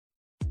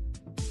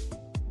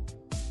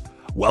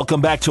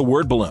Welcome back to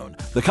Word Balloon,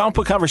 the comic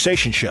book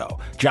conversation show.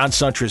 John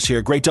Suntress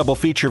here. Great double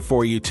feature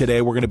for you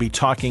today. We're going to be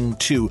talking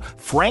to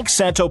Frank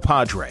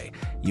Santopadre.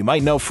 You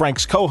might know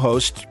Frank's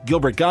co-host,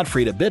 Gilbert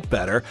Gottfried, a bit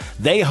better.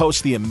 They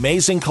host the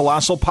amazing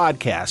Colossal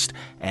podcast,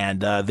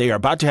 and they are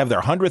about to have their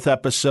 100th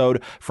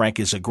episode. Frank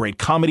is a great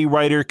comedy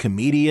writer,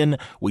 comedian.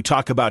 We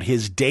talk about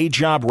his day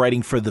job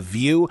writing for The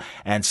View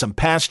and some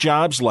past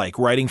jobs like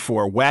writing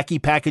for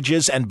Wacky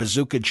Packages and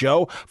Bazooka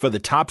Joe for the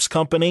Topps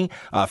Company,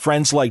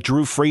 friends like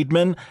Drew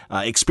Friedman,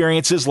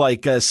 experiences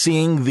like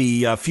seeing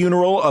the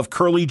funeral of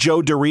Curly Joe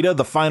Rita,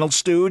 the final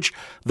Stooge.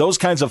 Those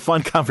kinds of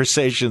fun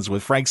conversations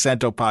with Frank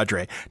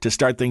Santopadre to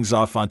start things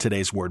off on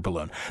today's Word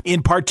Balloon.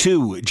 In part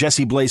 2,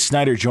 Jesse Blaze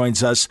Snider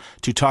joins us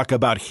to talk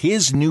about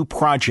his new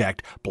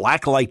project,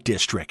 Blacklight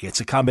District.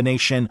 It's a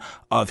combination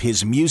of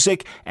his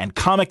music and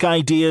comic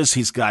ideas.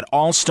 He's got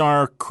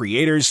all-star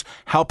creators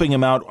helping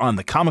him out on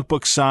the comic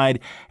book side,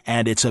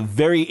 and it's a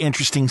very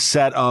interesting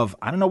set of,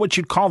 I don't know what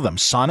you'd call them,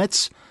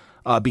 sonnets,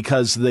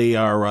 because they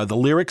are the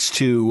lyrics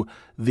to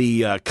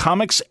the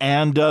comics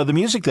and the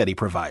music that he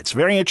provides.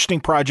 Very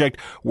interesting project.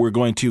 We're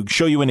going to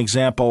show you an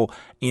example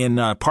in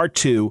part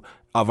 2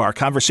 of our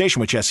conversation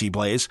with Jesse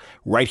Blaze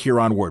right here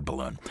on Word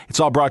Balloon. It's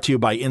all brought to you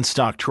by In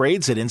Stock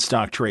Trades at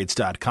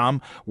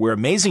InStockTrades.com, where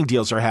amazing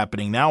deals are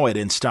happening now at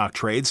In Stock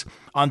Trades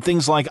on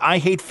things like I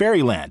Hate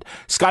Fairyland.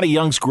 Scotty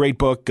Young's great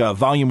book,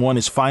 Volume 1,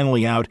 is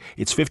finally out.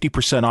 It's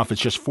 50% off. It's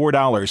just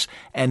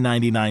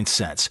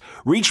 $4.99.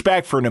 Reach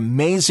back for an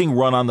amazing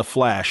run on The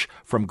Flash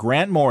from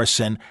Grant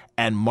Morrison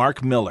and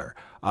Mark Miller.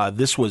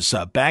 This was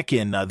back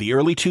in the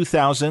early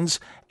 2000s,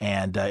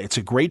 and it's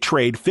a great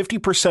trade,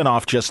 50%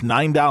 off, just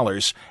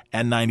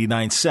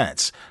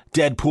 $9.99.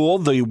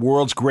 Deadpool, the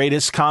world's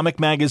greatest comic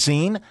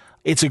magazine.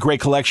 It's a great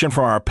collection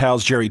from our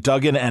pals Jerry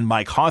Duggan and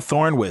Mike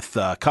Hawthorne with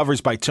covers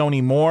by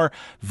Tony Moore.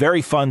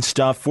 Very fun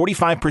stuff.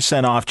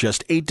 45% off,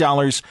 just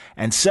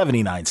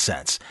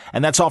 $8.79.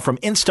 And that's all from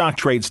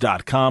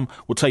InStockTrades.com.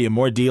 We'll tell you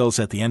more deals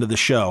at the end of the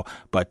show,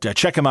 but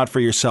check them out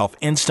for yourself,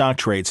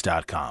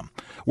 InStockTrades.com.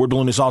 Word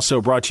Balloon is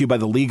also brought to you by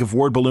the League of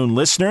Word Balloon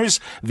listeners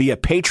via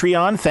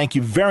Patreon. Thank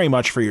you very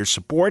much for your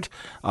support.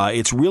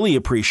 It's really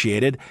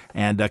appreciated.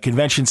 And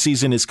convention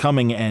season is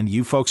coming, and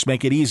you folks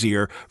make it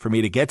easier for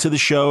me to get to the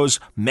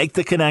shows, make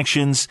the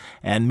connections,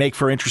 and make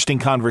for interesting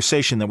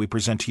conversation that we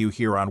present to you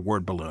here on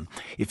Word Balloon.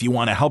 If you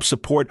want to help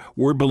support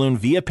Word Balloon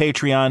via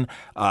Patreon,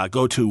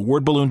 go to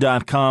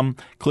wordballoon.com,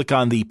 click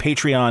on the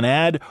Patreon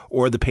ad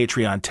or the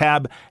Patreon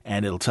tab,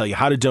 and it'll tell you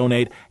how to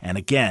donate. And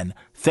again,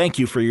 thank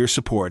you for your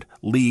support,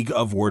 League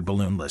of Word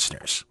Balloon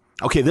listeners.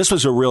 Okay, this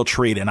was a real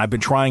treat, and I've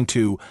been trying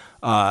to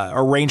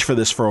arrange for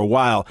this for a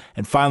while,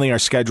 and finally our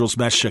schedules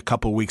meshed a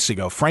couple weeks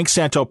ago. Frank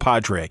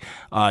Santopadre,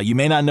 you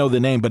may not know the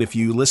name, but if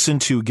you listen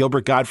to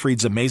Gilbert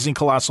Gottfried's amazing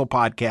Colossal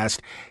podcast,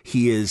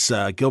 he is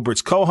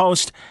Gilbert's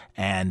co-host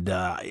and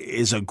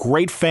is a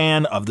great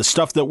fan of the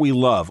stuff that we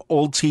love,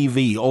 old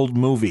TV, old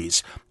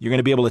movies. You're going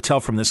to be able to tell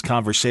from this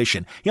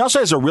conversation. He also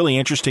has a really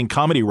interesting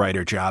comedy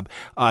writer job.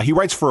 He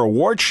writes for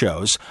award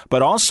shows,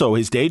 but also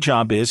his day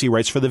job is he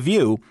writes for The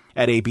View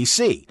at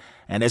ABC.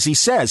 And as he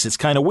says, it's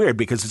kind of weird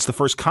because it's the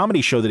first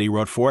comedy show that he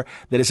wrote for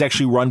that is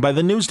actually run by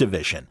the news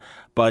division.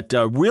 But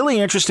really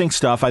interesting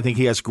stuff. I think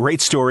he has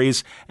great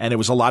stories, and it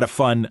was a lot of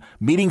fun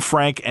meeting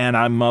Frank, and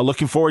I'm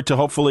looking forward to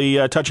hopefully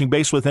touching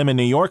base with him in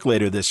New York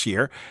later this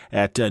year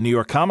at New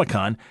York Comic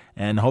Con,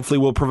 and hopefully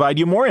we'll provide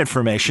you more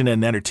information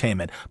and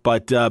entertainment.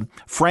 But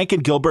Frank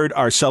and Gilbert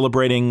are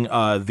celebrating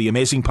the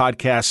amazing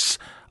podcast's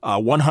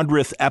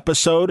 100th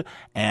episode,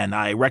 and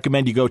I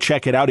recommend you go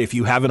check it out if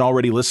you haven't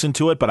already listened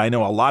to it, but I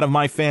know a lot of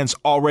my fans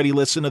already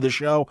listen to the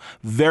show.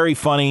 Very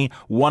funny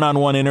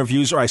one-on-one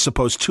interviews, or I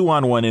suppose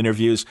two-on-one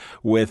interviews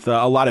with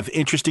a lot of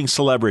interesting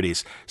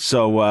celebrities.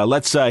 So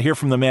let's hear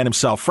from the man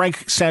himself.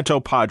 Frank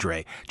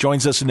Santopadre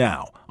joins us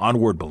now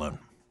on Word Balloon.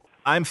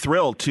 I'm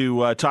thrilled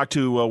to talk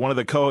to one of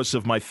the co-hosts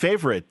of my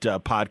favorite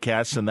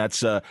podcasts, and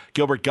that's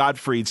Gilbert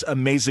Gottfried's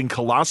amazing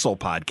Colossal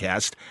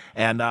podcast.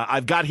 And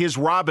I've got his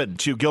Robin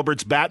to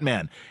Gilbert's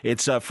Batman.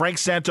 It's Frank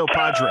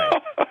Santopadre.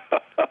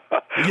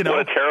 You know,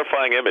 what a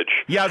terrifying image.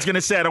 Yeah, I was going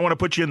to say, I don't want to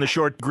put you in the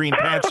short green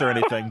pants or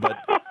anything, but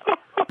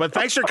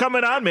thanks for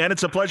coming on, man.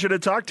 It's a pleasure to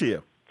talk to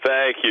you.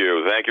 Thank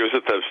you. It's a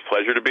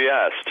pleasure to be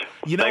asked.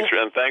 Thanks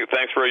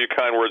for all your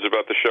kind words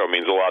about the show. It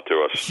means a lot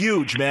to us.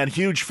 Huge, man.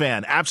 Huge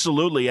fan.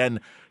 Absolutely.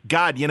 And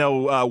God,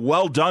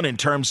 well done in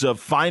terms of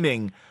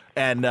finding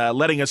and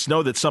letting us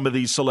know that some of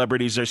these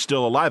celebrities are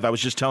still alive. I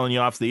was just telling you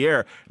off the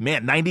air,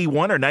 man,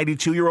 91 or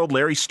 92-year-old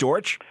Larry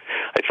Storch?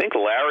 I think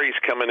Larry's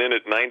coming in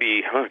at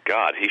 90. Oh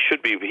God, he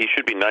should be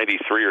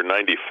 93 or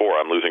 94.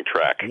 I'm losing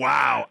track.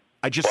 Wow.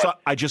 I just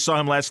saw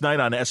him last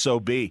night on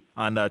SOB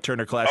on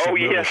Turner Classic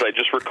Movies. Yes, I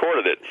just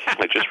recorded it.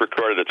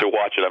 To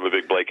watch it. I'm a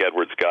big Blake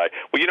Edwards guy.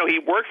 Well, he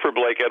worked for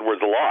Blake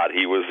Edwards a lot.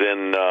 He was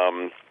in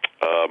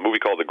a movie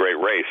called The Great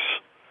Race.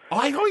 Oh,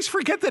 I always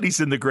forget that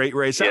he's in The Great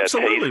Race. Yeah,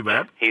 absolutely,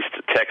 man. He's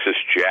the Texas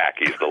Jack.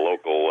 He's the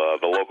local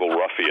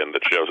ruffian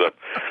that shows up.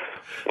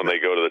 when they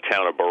go to the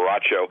town of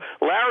Baracho.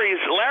 Larry's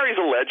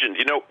a legend.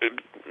 You know,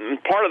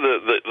 part of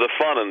the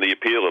fun and the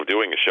appeal of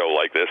doing a show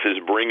like this is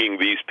bringing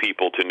these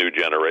people to new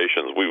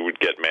generations. We would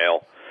get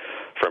mail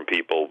from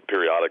people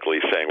periodically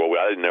saying, well,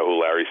 I didn't know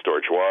who Larry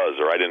Storch was,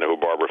 or I didn't know who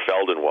Barbara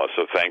Feldon was,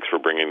 so thanks for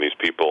bringing these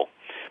people,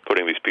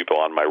 putting these people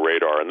on my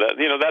radar. And that,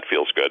 you know, that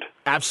feels good.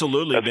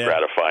 Absolutely, That's man.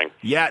 gratifying.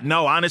 Yeah,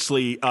 no,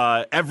 honestly,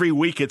 every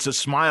week it's a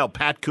smile.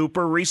 Pat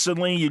Cooper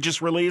recently, you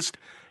just released.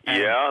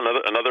 Yeah,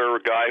 another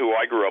guy who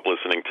I grew up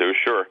listening to,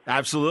 sure.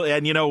 Absolutely.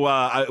 And, you know,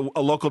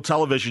 a local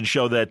television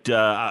show that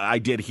I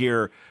did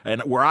here,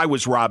 and where I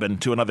was Robin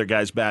to another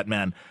guy's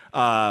Batman,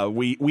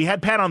 we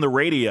had Pat on the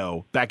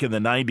radio back in the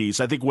 90s,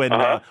 I think when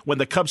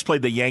the Cubs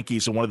played the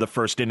Yankees in one of the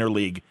first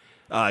interleague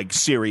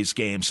series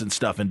games and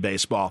stuff in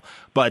baseball.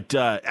 But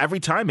every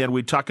time, man,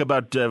 we'd talk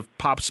about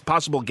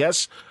possible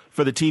guests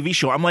for the TV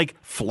show. I'm like,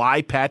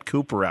 fly Pat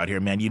Cooper out here,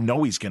 man. You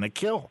know he's going to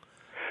kill.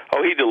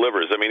 Oh, he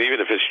delivers. I mean,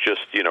 even if it's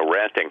just, you know,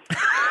 ranting.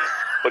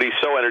 But he's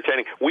so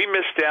entertaining. We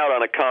missed out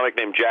on a comic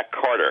named Jack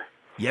Carter.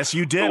 Yes,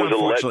 you did,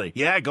 unfortunately.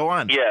 Yeah, go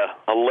on. Yeah,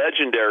 a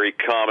legendary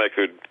comic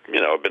who'd,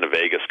 you know, been a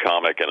Vegas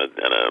comic and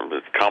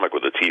a comic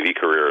with a TV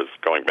career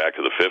going back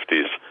to the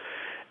 50s.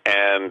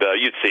 And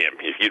you'd see him.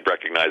 You'd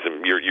recognize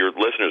him. Your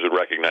listeners would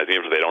recognize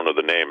him if they don't know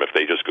the name. If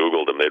they just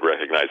Googled him, they'd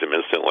recognize him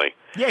instantly.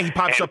 Yeah, he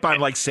pops up on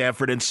like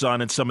Sanford and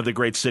Son and some of the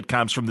great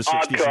sitcoms from the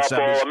 60s and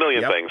 70s. A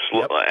million things.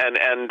 Yep.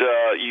 And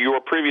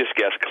your previous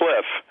guest,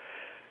 Cliff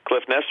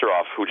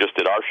Nesteroff, who just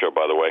did our show,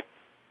 by the way,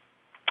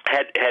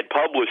 had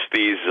published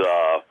these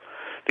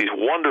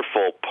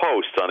wonderful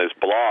posts on his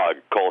blog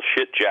called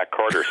 "Shit Jack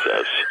Carter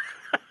Says,"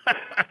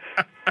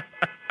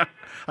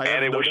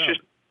 and it was just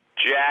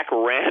Jack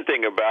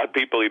ranting about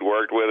people he'd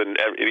worked with, and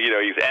you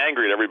know, he's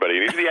angry at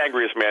everybody. He's the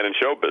angriest man in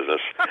show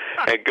business.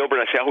 And Gilbert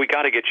and I said, "Oh, we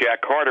got to get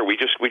Jack Carter. We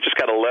just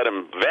got to let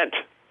him vent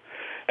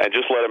and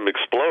just let him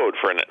explode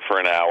for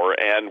an hour."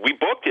 And we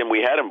booked him.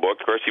 We had him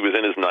booked. Of course, he was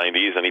in his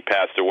 90s, and he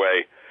passed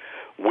away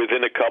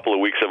within a couple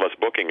of weeks of us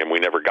booking him. We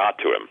never got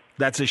to him.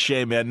 That's a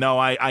shame, man. No,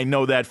 I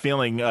know that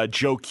feeling.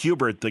 Joe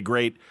Gilbert, the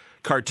great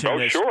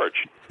cartoonist. Oh,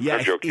 George. Yeah,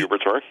 Joe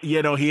Gilbert's right.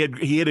 You know, he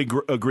had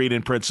agreed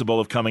in principle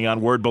of coming on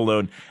Word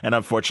Balloon, and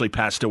unfortunately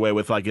passed away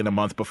in a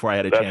month before I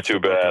had a chance to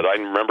book him. That's too bad. I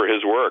remember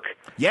his work.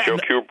 Yeah, Joe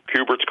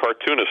Gilbert's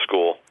cartoonist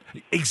school.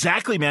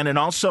 Exactly, man. And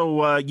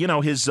also, you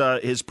know, his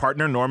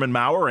partner, Norman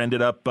Maurer,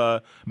 ended up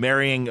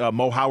marrying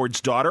Mo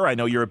Howard's daughter. I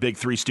know you're a big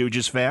Three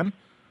Stooges fan.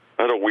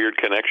 That's a weird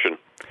connection.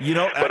 You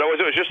know, but it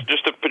was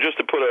just to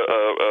put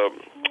a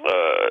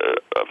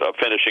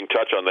finishing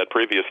touch on that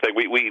previous thing.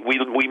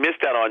 We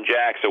missed out on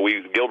Jack, so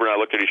Gilbert and I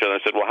looked at each other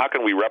and said, "Well, how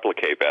can we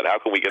replicate that? How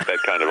can we get that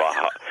kind of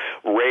a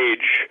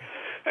rage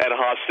and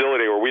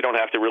hostility where we don't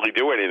have to really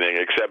do anything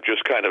except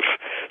just kind of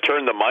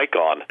turn the mic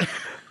on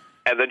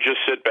and then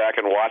just sit back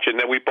and watch it?" And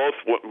then we both,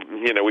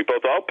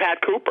 oh, Pat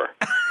Cooper.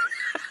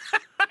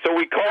 So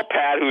we call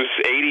Pat, who's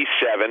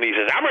 87. He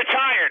says, "I'm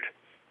retired.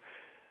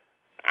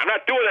 I'm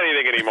not doing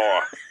anything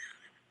anymore."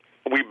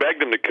 We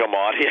begged him to come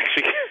on.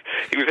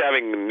 He was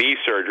having knee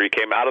surgery,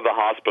 came out of the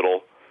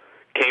hospital,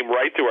 came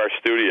right to our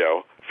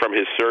studio from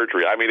his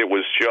surgery. I mean, it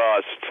was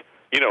just,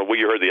 you know,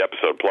 you heard the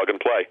episode, plug and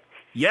play.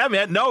 Yeah,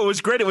 man. No, it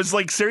was great. It was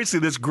like, seriously,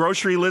 this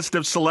grocery list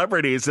of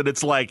celebrities, and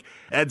it's like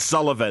Ed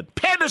Sullivan.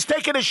 Panda's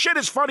taking a shit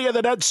is funnier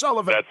than Ed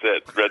Sullivan. That's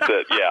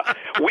it, yeah.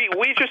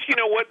 We just, you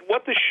know,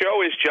 what the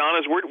show is, John,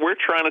 is we're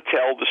trying to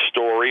tell the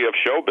story of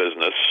show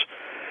business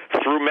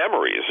through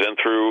memories and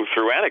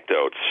through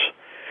anecdotes.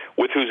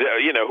 With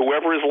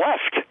whoever is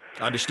left.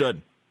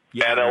 Understood.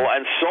 Yeah.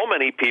 And so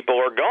many people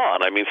are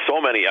gone. I mean,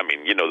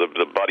 you know,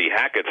 the Buddy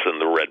Hackett's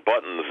and the Red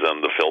Buttons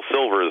and the Phil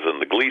Silvers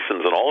and the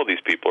Gleasons and all of these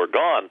people are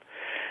gone.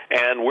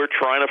 And we're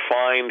trying to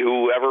find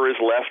whoever is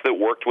left that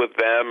worked with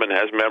them and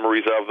has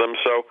memories of them.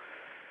 So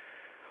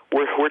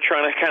we're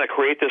trying to kind of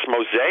create this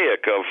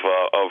mosaic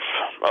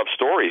of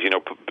stories. You know,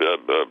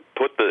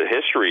 put the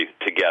history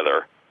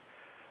together.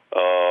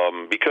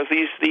 Because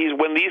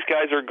when these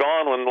guys are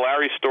gone, when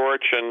Larry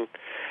Storch and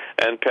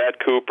Pat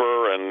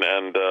Cooper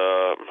and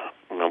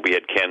we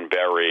had Ken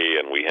Berry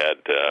and we had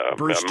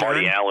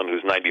Marty Allen,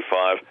 who's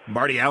 95.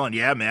 Marty Allen,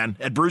 yeah, man.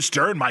 And Bruce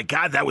Dern, my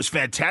God, that was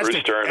fantastic.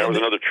 Bruce Dern, that was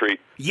another treat.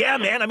 Yeah,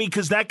 man. I mean,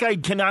 because that guy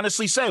can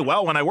honestly say,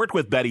 well, when I worked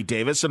with Betty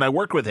Davis and I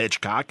worked with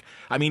Hitchcock,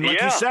 I mean,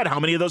 like you said, how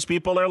many of those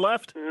people are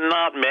left?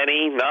 Not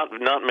many,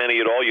 not many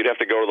at all. You'd have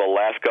to go to the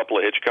last couple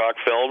of Hitchcock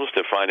films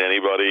to find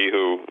anybody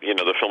who, you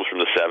know, the films from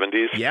the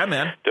 70s. Yeah,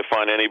 man. To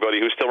find anybody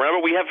who's still around.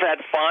 But we have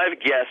had 5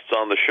 guests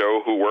on the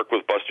show who work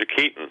with Buster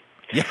Keaton.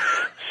 Yeah.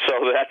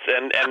 So that's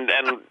and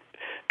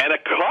a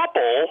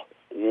couple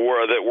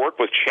that worked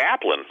with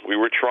Chaplin. We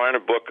were trying to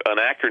book an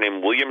actor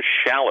named William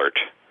Schallert.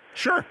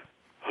 Sure.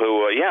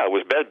 Who,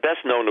 was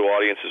best known to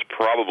audiences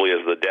probably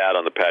as the dad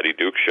on the Patty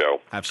Duke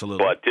Show.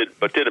 Absolutely.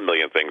 But did a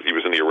million things. He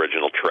was in the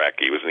original Trek.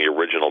 He was in the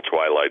original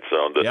Twilight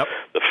Zone.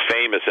 The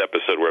famous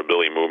episode where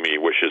Billy Mooney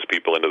wishes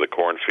people into the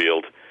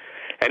cornfield.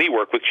 And he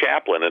worked with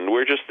Chaplin. And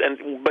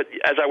but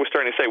as I was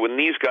starting to say, when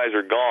these guys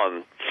are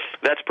gone,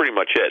 that's pretty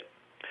much it.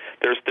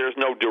 There's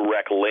no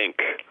direct link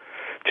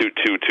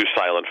to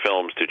silent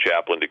films, to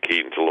Chaplin, to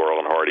Keaton, to Laurel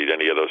and Hardy, to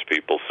any of those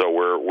people. So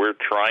we're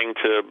trying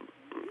to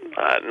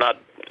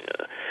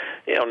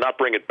not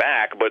bring it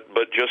back, but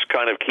just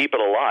kind of keep it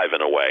alive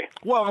in a way.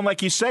 Well, and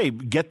like you say,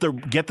 get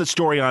the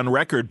story on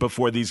record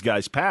before these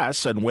guys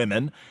pass, and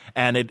women,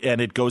 and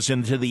it goes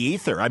into the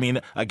ether. I mean,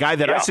 a guy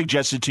that I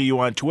suggested to you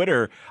on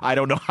Twitter, I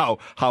don't know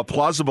how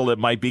plausible it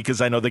might be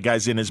because I know the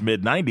guy's in his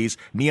mid-90s,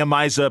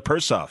 Nehemiah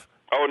Persoff.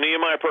 Oh,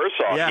 Nehemiah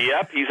Persoff. Yeah.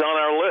 Yep, he's on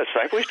our list.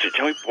 I wish to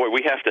tell you, boy,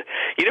 we have to.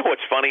 You know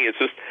what's funny?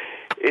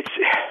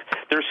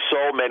 There's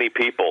so many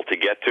people to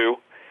get to.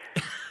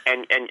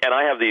 And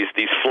I have these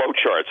flow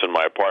charts in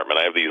my apartment.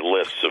 I have these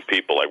lists of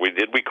people. Like,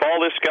 did we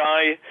call this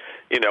guy?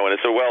 And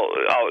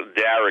it's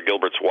Dara,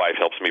 Gilbert's wife,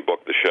 helps me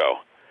book the show.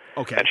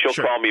 Okay, and she'll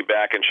call me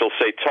back and she'll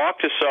say, talk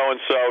to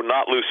so-and-so,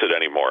 not lucid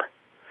anymore.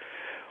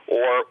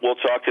 Or we'll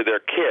talk to their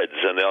kids,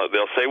 and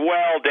they'll say,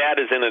 well, Dad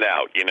is in and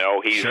out. He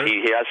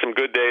has some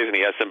good days and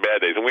he has some bad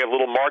days. And we have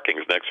little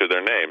markings next to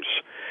their names.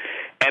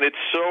 And it's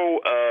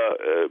so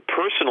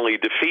personally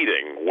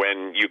defeating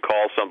when you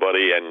call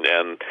somebody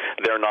and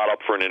they're not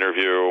up for an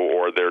interview,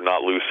 or they're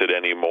not lucid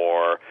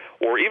anymore,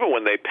 or even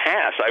when they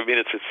pass. I mean,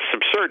 it's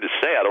absurd to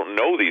say. I don't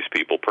know these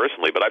people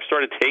personally, but I've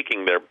started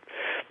taking their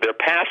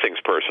passings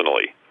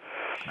personally.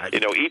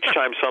 Each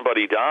time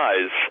somebody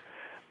dies,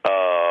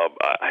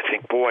 I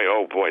think,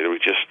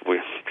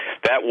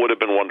 that would have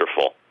been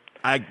wonderful.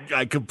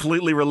 I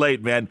completely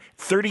relate, man.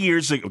 30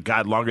 years ago,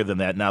 God, longer than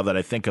that now that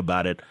I think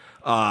about it,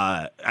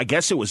 I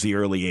guess it was the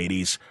early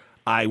 80s.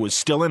 I was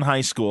still in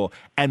high school,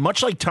 and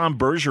much like Tom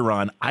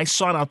Bergeron, I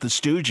sought out the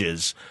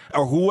Stooges,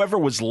 or whoever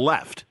was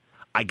left.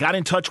 I got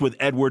in touch with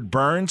Edward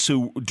Burns,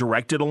 who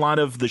directed a lot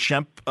of the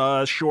Shemp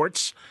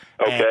shorts.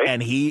 Okay.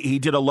 And he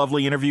did a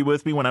lovely interview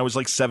with me when I was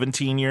like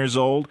 17 years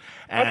old.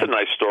 And that's a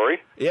nice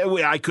story. Yeah,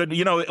 I could,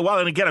 well,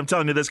 and again, I'm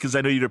telling you this because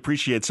I know you'd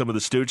appreciate some of the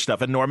Stooge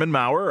stuff. And Norman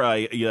Maurer,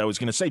 I was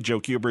going to say, Joe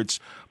Kubert's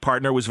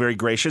partner, was very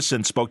gracious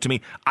and spoke to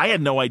me. I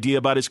had no idea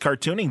about his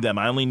cartooning them.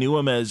 I only knew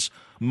him as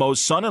Moe's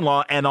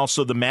son-in-law and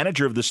also the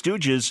manager of the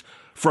Stooges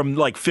from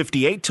like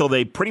 58 till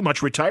they pretty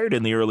much retired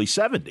in the early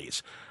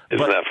 70s.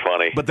 Isn't that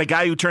funny? But the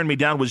guy who turned me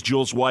down was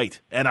Jules White,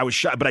 and I was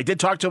shocked. But I did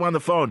talk to him on the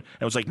phone, and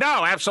I was like,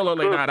 no,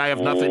 absolutely not. I have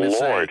nothing to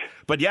say.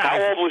 But yeah.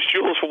 How old was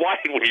Jules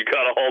White when you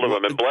got a hold of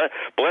him? And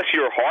bless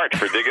your heart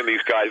for digging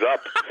these guys up.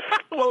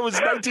 Well, it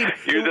was 19...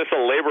 You're just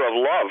a labor of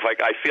love.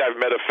 Like, I see I've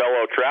met a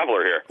fellow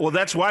traveler here. Well,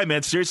 that's why,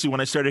 man. Seriously, when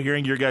I started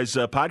hearing your guys'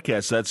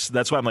 podcast,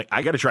 that's why I'm like,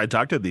 I got to try and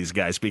talk to these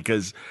guys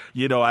because,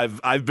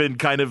 I've been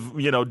kind of,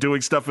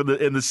 doing stuff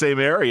in the same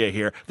area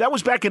here. That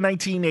was back in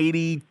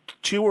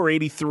 1982 or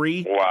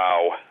 83.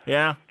 Wow.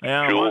 Yeah.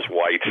 Jules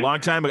White. Long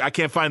time ago. I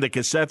can't find the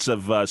cassettes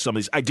of some of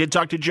these. I did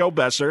talk to Joe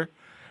Besser,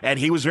 and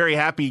he was very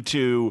happy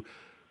to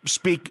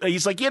speak.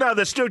 He's like, the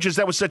Stooges,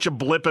 that was such a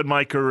blip in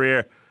my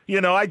career.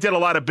 I did a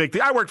lot of big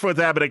things. I worked with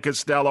Abbott and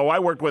Costello. I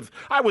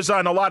was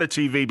on a lot of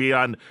TV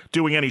beyond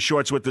doing any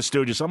shorts with the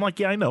Stooges. I'm like,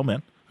 yeah, I know,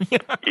 man.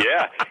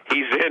 Yeah,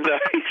 he's in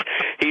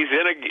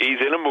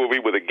a movie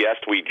with a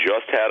guest we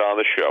just had on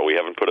the show. We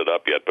haven't put it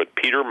up yet, but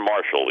Peter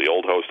Marshall, the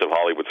old host of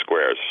Hollywood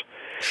Squares,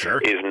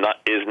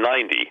 is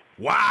 90.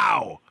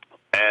 Wow.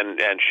 And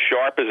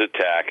sharp as a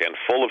tack and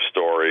full of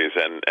stories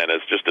and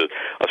is just a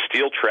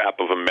steel trap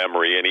of a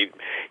memory. And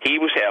he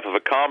was half of a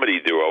comedy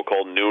duo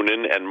called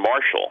Noonan and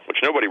Marshall, which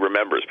nobody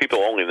remembers. People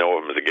only know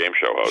him as a game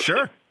show host.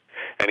 Sure.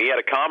 And he had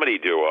a comedy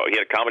duo. He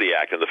had a comedy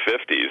act in the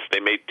 50s. They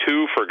made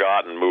 2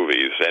 forgotten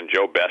movies, and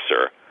Joe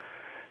Besser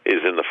is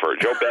in the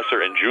first. Joe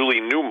Besser and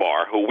Julie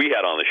Newmar, who we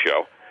had on the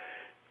show,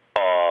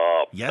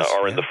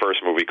 are in the first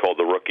movie called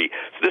The Rookie.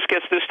 So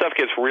this stuff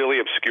gets really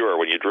obscure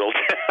when you drill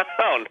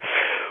down.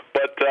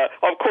 But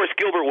of course,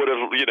 Gilbert would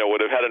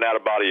have had an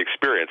out-of-body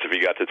experience if he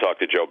got to talk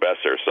to Joe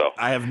Besser. So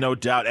I have no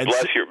doubt. And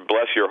bless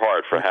your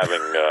heart for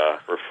having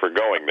for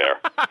going there.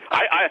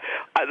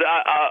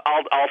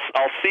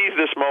 I'll seize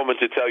this moment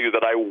to tell you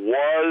that I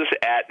was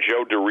at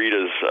Joe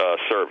DeRita's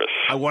service.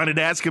 I wanted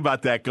to ask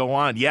about that. Go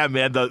on. Yeah,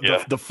 man.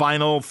 The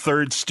final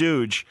third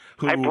Stooge.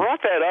 I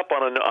brought that up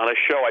on a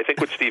show, I think,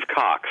 with Steve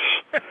Cox.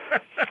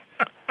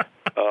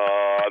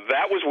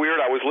 That was weird.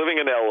 I was living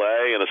in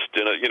L.A.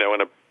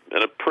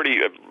 in a pretty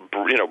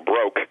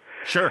broke.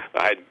 Sure.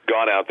 I had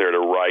gone out there to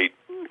write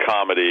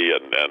comedy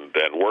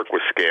and work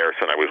was scarce,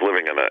 and I was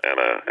living in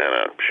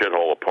a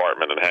shithole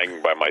apartment and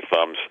hanging by my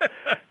thumbs.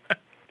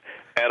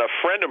 And a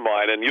friend of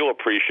mine, and you'll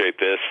appreciate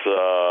this,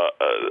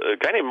 a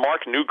guy named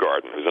Mark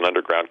Newgarden, who's an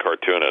underground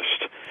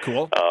cartoonist.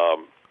 Cool.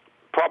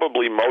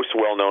 Probably most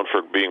well-known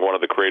for being one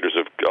of the creators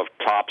of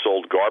Top's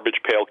old Garbage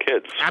Pail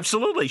Kids.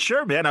 Absolutely.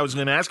 Sure, man. I was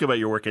going to ask about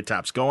your work at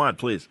Top's. Go on,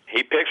 please.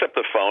 He picks up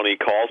the phone. He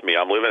calls me.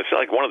 It's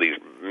like one of these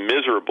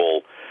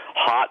miserable,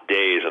 hot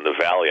days in the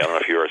Valley. I don't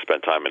know if you ever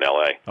spent time in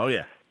L.A. Oh,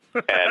 yeah.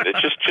 And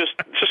it's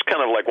just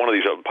kind of like one of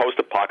these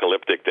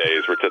post-apocalyptic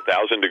days where it's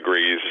 1,000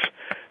 degrees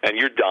and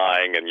you're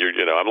dying and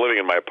I'm living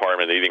in my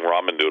apartment eating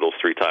ramen noodles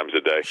 3 times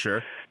a day.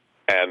 Sure.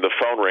 And the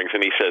phone rings,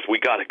 and he says, "We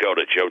got to go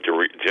to Joe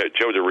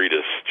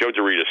DeRita's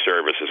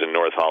services in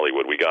North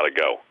Hollywood. We got to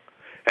go."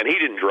 And he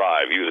didn't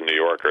drive; he was a New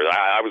Yorker.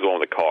 I was the one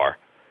in the car.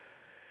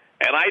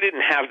 And I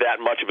didn't have that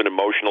much of an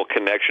emotional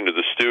connection to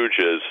the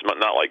Stooges,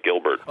 not like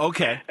Gilbert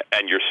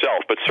and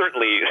yourself, but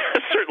certainly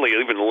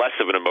even less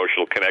of an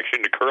emotional connection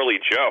to Curly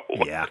Joe.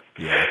 Yeah.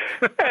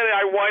 And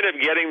I wind up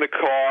getting the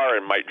car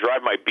and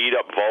drive my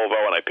beat-up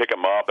Volvo, and I pick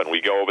him up, and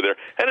we go over there.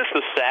 And it's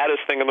the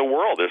saddest thing in the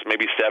world. There's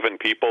maybe 7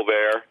 people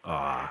there.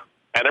 And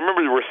I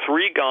remember there were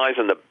 3 guys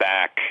in the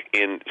back,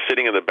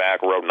 sitting in the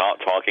back row,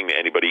 not talking to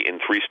anybody, in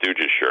 3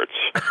 Stooges shirts.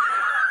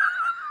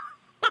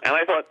 And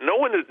I thought, no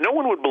one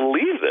would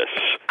believe this.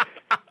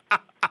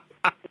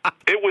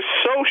 It was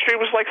so strange. It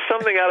was like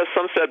something out of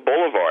Sunset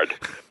Boulevard,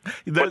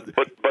 but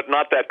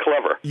not that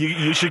clever.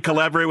 You should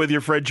collaborate with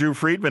your friend Drew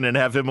Friedman and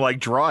have him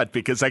draw it,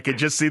 because I could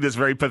just see this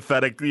very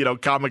pathetic,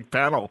 comic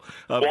panel.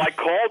 Well, I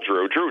called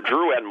Drew.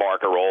 Drew and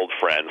Mark are old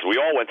friends. We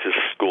all went to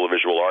School of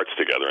Visual Arts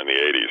together in the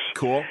 80s.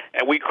 Cool.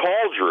 And we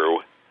called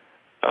Drew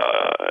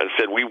and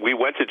said, we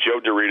went to Joe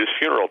DeRita's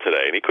funeral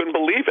today, and he couldn't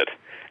believe it.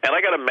 And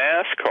I got a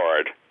mass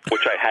card,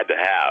 which I had to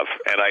have,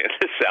 and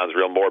this sounds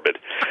real morbid.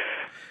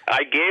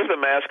 I gave the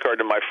mass card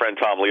to my friend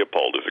Tom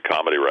Leopold, who's a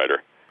comedy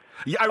writer.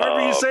 Yeah, I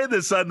remember you saying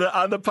this on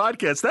the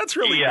podcast. That's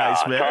really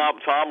nice, man.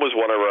 Tom was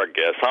one of our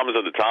guests. Tom is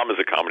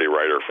a comedy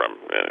writer from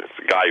a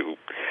guy who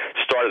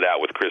started out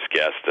with Chris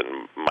Guest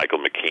and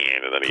Michael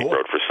McKean, and then he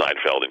wrote for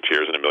Seinfeld and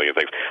Cheers and a million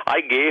things.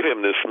 I gave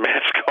him this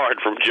mass card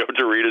from Joe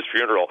DeRita's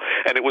funeral,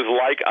 and it was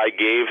like I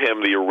gave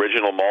him the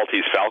original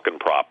Maltese Falcon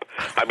prop.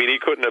 I mean, he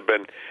couldn't have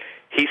been.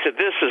 He said,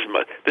 "This is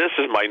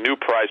my new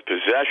prized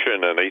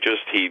possession," and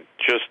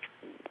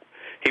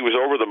he was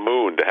over the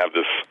moon to have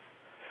this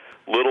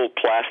little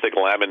plastic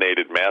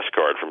laminated mass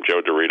card from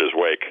Joe DeRita's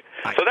wake.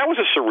 So that was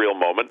a surreal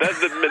moment.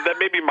 That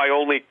may be my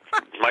only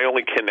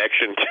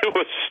connection to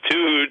a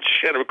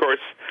Stooge, and of course,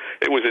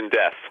 it was in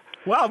death.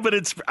 Well, but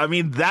that's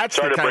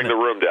sorry to bring the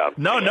room down.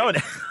 No.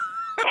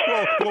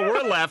 Well,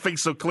 we're laughing,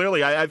 so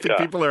clearly I think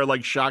people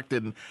are shocked,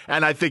 and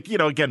I think,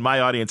 again, my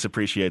audience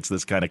appreciates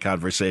this kind of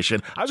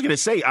conversation. I was going to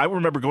say, I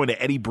remember going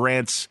to Eddie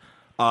Brandt's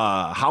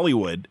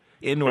Hollywood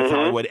in North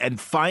Hollywood and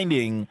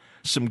finding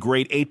some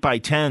great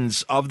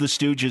 8x10s of the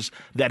Stooges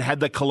that had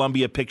the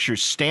Columbia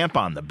Pictures stamp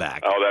on the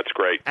back. Oh, that's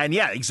great. And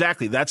yeah,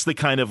 exactly. That's the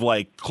kind of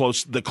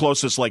the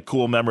closest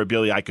cool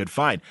memorabilia I could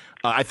find.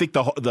 I think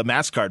the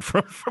mass card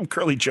from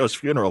Curly Joe's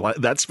funeral,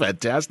 that's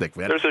fantastic,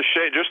 man. There's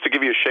just to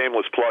give you a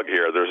shameless plug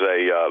here. There's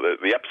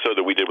the episode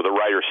that we did with the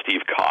writer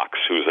Steve Cox,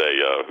 who's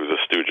a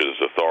Stooges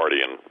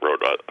authority and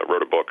wrote a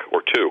book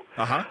or 2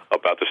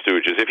 about the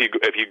Stooges.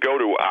 If you go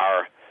to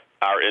our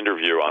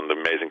interview on the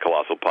Amazing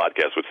Colossal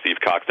podcast with Steve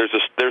Cox,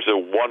 there's a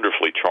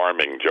wonderfully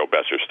charming Joe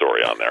Besser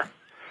story on there.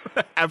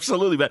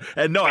 Absolutely, man.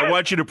 And no, I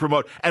want you to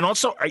promote. And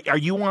also, are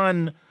you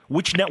on,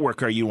 which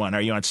network are you on?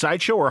 Are you on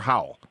Sideshow or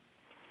Howl?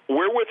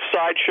 We're with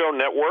Sideshow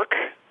Network.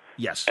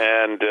 Yes.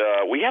 And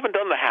we haven't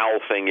done the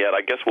Howl thing yet.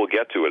 I guess we'll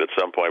get to it at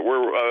some point.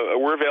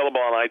 We're available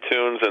on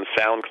iTunes and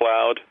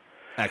SoundCloud.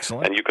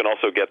 Excellent. And you can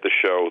also get the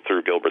show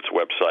through Gilbert's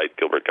website,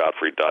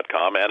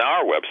 gilbertgottfried.com, and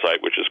our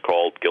website, which is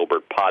called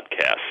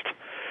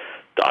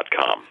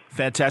GilbertPodcast.com.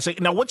 Fantastic.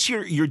 Now, what's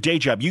your day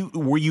job? Do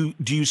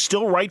you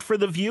still write for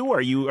The View?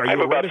 I have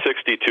about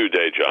 62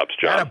 day jobs,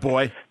 John.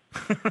 Attaboy.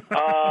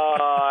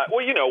 Well,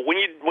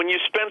 when you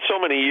spend so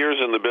many years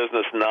in the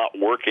business not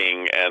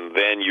working, and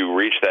then you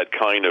reach that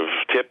kind of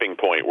tipping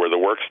point where the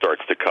work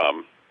starts to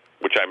come,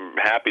 which I'm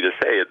happy to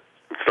say it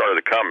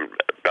started to come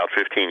about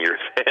 15 years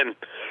in.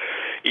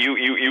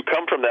 You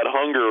come from that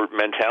hunger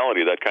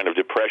mentality, that kind of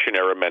Depression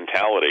era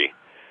mentality.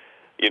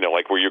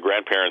 Like where your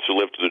grandparents who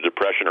lived through the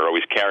Depression are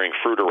always carrying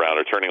fruit around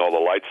or turning all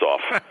the lights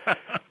off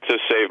to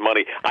save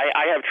money.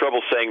 I have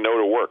trouble saying no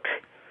to work.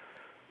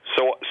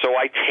 So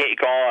I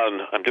take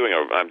on. I'm doing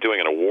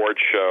an award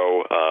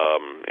show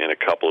in a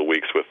couple of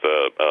weeks with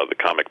the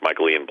comic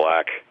Michael Ian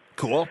Black.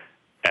 Cool.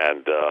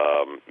 And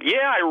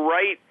I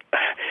write.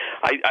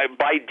 I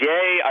by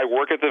day I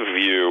work at The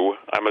View.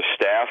 I'm a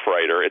staff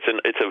writer. It's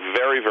a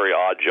very, very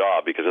odd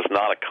job because it's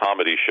not a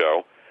comedy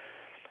show.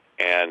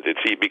 And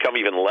it's become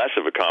even less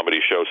of a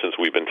comedy show since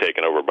we've been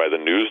taken over by the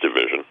news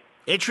division.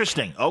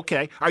 Interesting.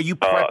 Okay. Are you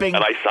prepping?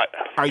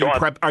 Are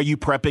you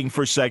prepping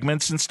for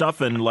segments and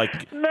stuff? And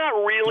not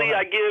really.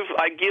 I give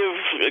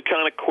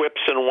kind of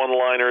quips and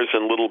one-liners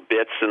and little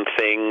bits and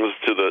things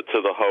to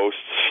the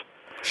hosts.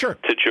 Sure.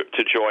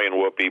 To Joy and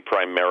Whoopi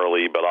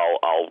primarily, but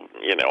I'll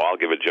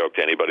give a joke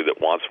to anybody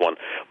that wants one.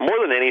 More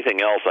than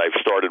anything else, I've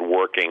started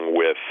working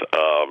with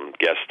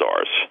guest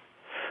stars.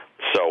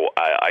 So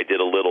I did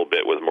a little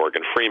bit with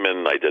Morgan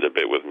Freeman. I did a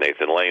bit with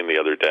Nathan Lane the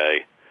other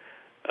day.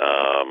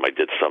 I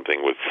did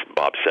something with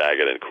Bob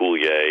Saget and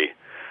Coulier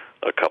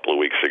a couple of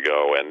weeks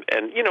ago, and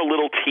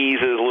little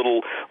teases,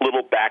 little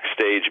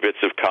backstage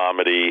bits of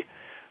comedy.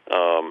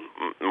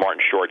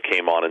 Martin Short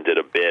came on and did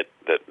a bit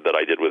that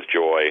I did with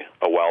Joy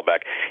a while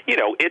back.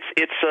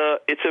 It's a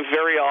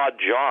very odd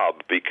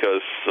job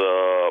because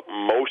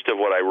most of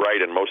what I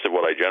write and most of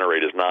what I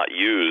generate is not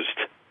used.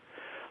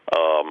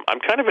 I'm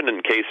kind of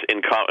in case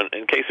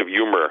of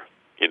humor,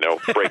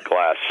 break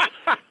glass.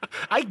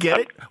 I get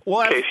it.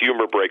 Well, in case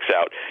humor breaks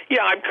out.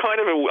 Yeah, I'm kind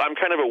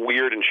of a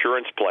weird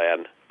insurance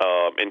plan.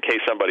 In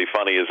case somebody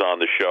funny is on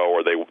the show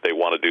or they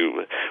want to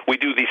do. We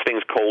do these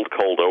things cold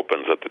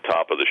opens at the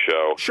top of the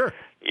show. Sure.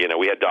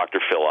 We had Dr.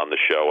 Phil on the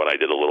show, and I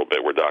did a little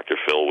bit where Dr.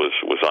 Phil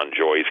was on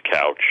Joy's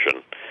couch,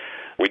 and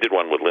we did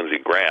one with Lindsey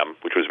Graham,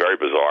 which was very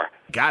bizarre.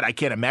 God, I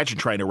can't imagine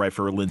trying to write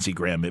for Lindsey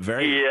Graham.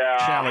 Very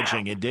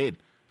challenging indeed.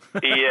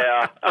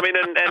 Yeah, I mean,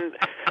 and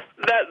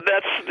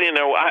that's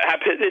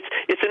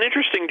it's an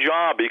interesting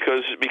job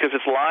because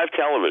it's live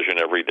television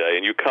every day,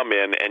 and you come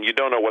in and you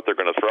don't know what they're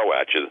going to throw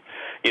at you.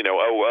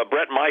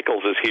 Brett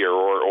Michaels is here,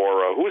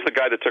 or who's the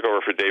guy that took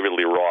over for David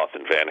Lee Roth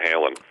in Van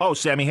Halen? Oh,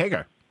 Sammy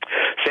Hagar.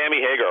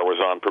 Sammy Hagar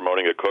was on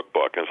promoting a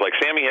cookbook, and it's like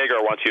Sammy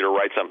Hagar wants you to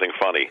write something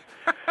funny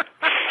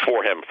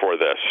for him for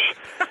this,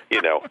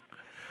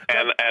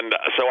 And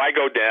so I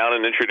go down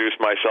and introduce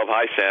myself.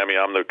 Hi, Sammy.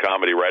 I'm the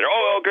comedy writer.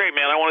 Oh, great,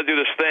 man. I want to do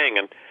this thing.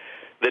 And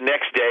the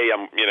next day,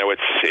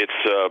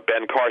 it's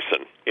Ben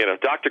Carson.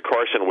 Dr.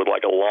 Carson would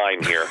like a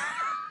line here.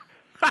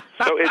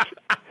 So it's.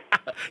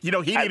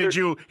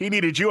 He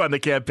needed you on the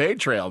campaign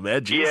trail,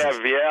 man. Jesus.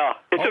 Yeah.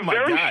 It's a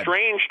very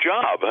strange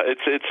job.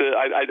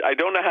 I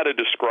don't know how to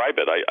describe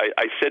it.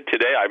 I said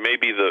today I may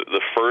be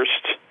the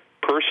first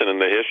person in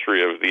the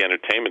history of the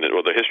entertainment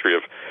or the history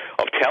of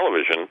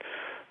television.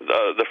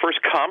 The first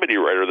comedy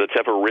writer that's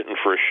ever written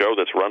for a show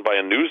that's run by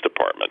a news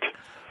department.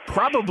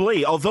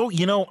 Probably, although,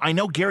 I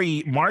know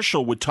Gary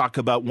Marshall would talk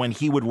about when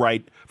he would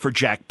write for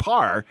Jack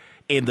Parr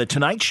in the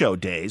Tonight Show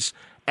days,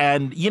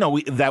 and,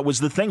 that was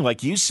the thing.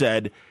 Like you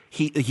said,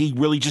 he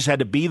really just had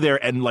to be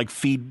there and,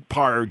 feed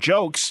Parr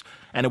jokes,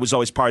 and it was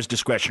always Parr's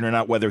discretion or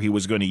not whether he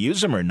was going to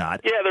use them or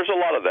not. Yeah, there's a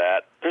lot of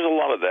that.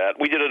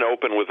 We did an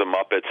open with the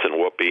Muppets and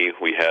Whoopi.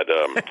 We had,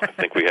 I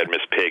think we had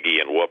Miss Piggy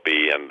and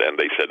Whoopi, and then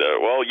they said,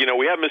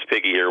 we have Miss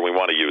Piggy here. We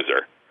want to use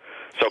her.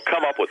 So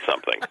come up with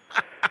something.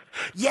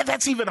 Yeah,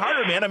 that's even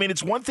harder, man. I mean,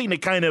 it's one thing to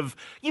kind of,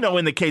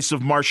 in the case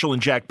of Marshall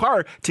and Jack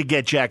Parr, to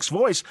get Jack's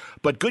voice.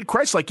 But good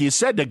Christ, like you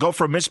said, to go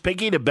from Miss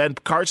Piggy to Ben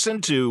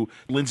Carson to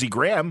Lindsey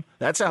Graham,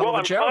 that's a hell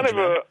of a challenge.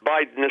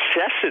 By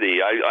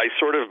necessity, I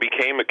sort of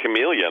became a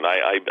chameleon.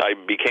 I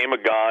became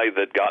a guy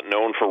that got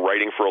known for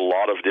writing for a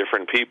lot of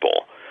different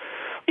people.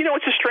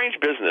 It's a strange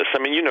business. I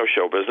mean,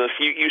 show business.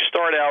 You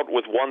start out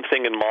with one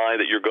thing in mind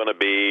that you're going to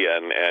be,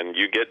 and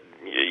you get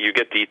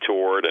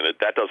detoured, and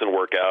that doesn't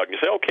work out. And you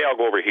say, okay, I'll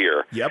go over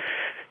here. Yep.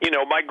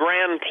 My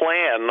grand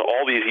plan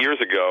all these years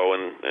ago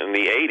in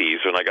the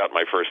 80s, when I got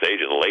my first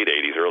agent, the late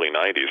 80s, early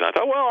 90s, and I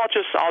thought, well,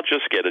 I'll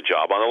just get a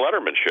job on the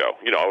Letterman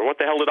show. What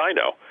the hell did I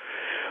know?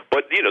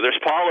 But there's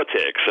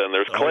politics, and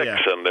there's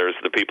cliques, and there's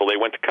the people they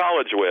went to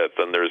college with,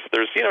 and there's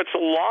it's a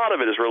lot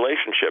of it is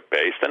relationship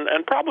based,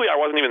 and probably I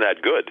wasn't even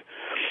that good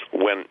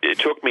when it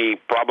took me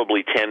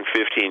probably 10,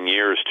 15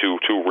 years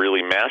to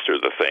really master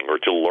the thing or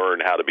to learn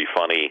how to be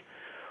funny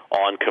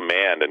on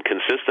command and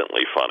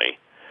consistently funny.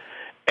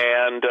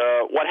 And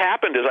what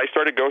happened is I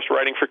started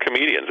ghostwriting for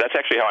comedians. That's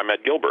actually how I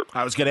met Gilbert.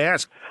 I was going to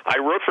ask. I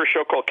wrote for a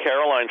show called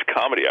Caroline's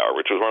Comedy Hour,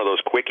 which was one of those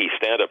quickie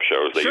stand-up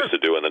shows they used to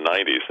do in the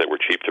 90s that were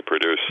cheap to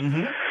produce.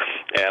 Mm-hmm.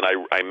 And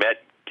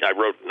I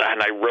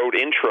wrote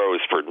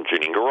intros for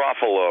Janine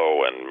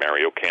Garofalo and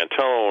Mario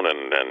Cantone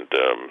and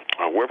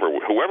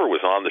whoever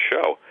was on the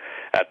show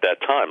at that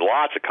time.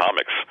 Lots of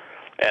comics.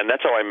 And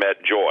that's how I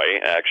met Joy,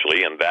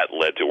 actually, and that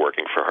led to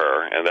working for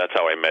her. And that's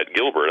how I met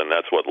Gilbert, and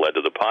that's what led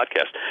to the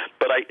podcast.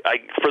 But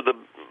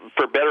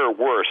for better or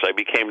worse, I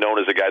became known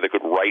as a guy that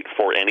could write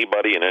for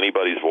anybody in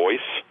anybody's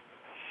voice.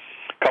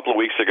 A couple of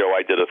weeks ago,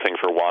 I did a thing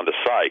for Wanda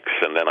Sykes,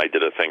 and then I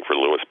did a thing for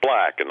Louis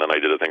Black, and then I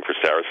did a thing for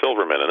Sarah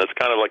Silverman. And it's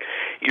kind of like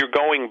you're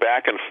going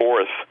back and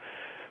forth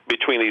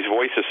between these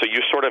voices, so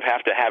you sort of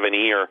have to have an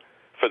ear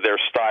for their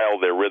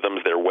style, their rhythms,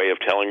 their way of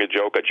telling a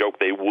joke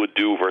they would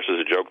do versus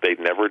a joke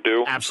they'd never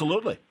do.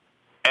 Absolutely.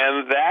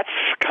 And that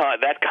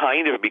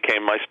kind of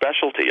became my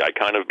specialty. I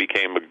kind of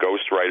became a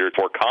ghostwriter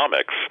for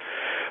comics,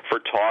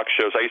 for talk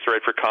shows. I used to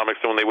write for comics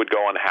when they would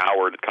go on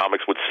Howard.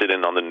 Comics would sit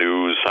in on the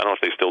news. I don't know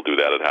if they still do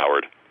that at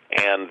Howard.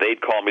 And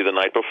they'd call me the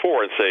night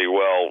before and say,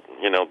 well,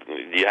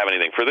 do you have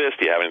anything for this?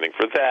 Do you have anything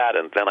for that?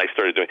 And then I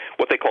started doing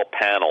what they call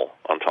panel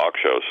on talk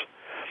shows.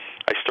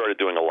 I started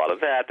doing a lot of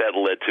that. That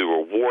led to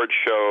award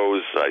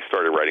shows. I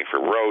started writing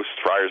for Roast,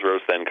 Friars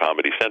Roast, then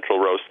Comedy Central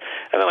Roast.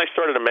 And then I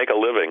started to make a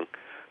living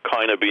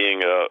kind of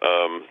being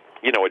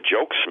a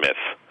joke smith,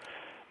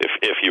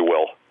 if you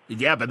will.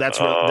 Yeah, but that's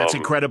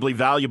incredibly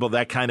valuable,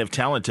 that kind of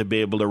talent, to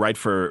be able to write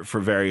for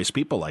various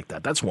people like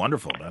that. That's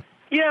wonderful, man.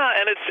 Yeah,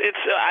 and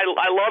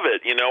I love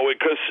it,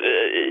 because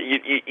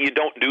you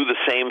don't do the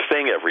same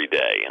thing every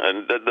day.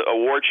 And the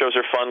award shows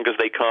are fun because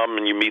they come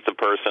and you meet the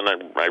person.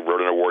 I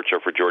wrote an award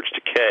show for George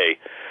Takei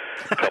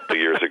a couple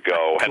of years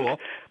ago, cool.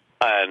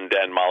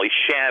 and Molly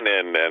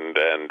Shannon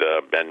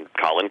and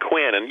Colin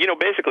Quinn, and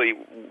basically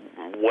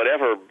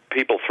whatever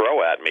people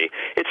throw at me.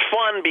 It's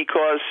fun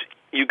because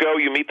you go,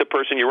 you meet the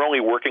person, you're only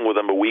working with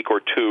them a week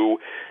or two.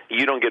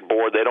 You don't get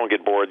bored, they don't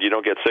get bored, you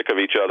don't get sick of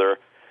each other.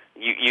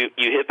 you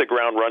hit the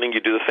ground running, you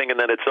do the thing, and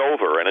then it's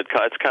over. And it's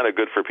kind of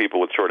good for people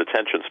with short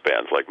attention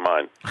spans like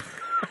mine.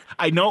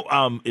 I know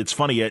it's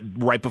funny,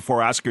 right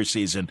before Oscar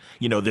season,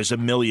 there's a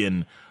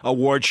million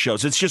award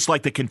shows. It's just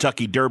like the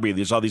Kentucky Derby.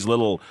 There's all these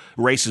little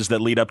races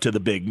that lead up to the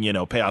big,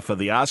 payoff of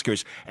the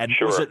Oscars. And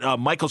sure. Was it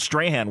Michael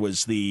Strahan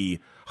was the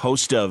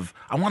host of,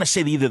 I want to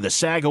say either the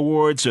SAG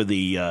Awards or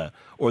the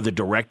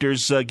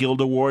Directors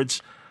Guild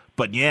Awards.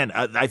 But,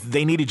 yeah,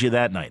 they needed you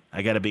that night.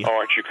 I got to be. Oh,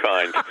 aren't you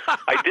kind?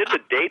 I did the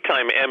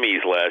Daytime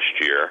Emmys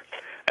last year,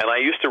 and I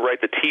used to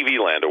write the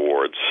TV Land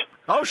Awards.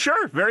 Oh,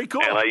 sure. Very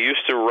cool. And I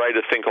used to write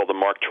a thing called the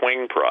Mark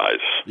Twain Prize.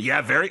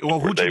 Yeah, very well.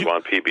 Who did you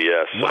on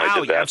PBS?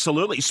 Wow, yeah,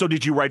 absolutely. So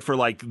did you write for,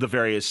 like, the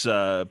various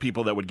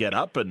people that would get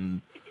up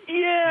and...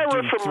 Yeah, I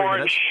wrote for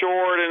Martin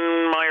Short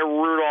and Maya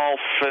Rudolph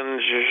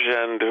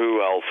and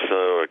who else?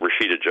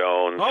 Rashida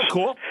Jones. Oh,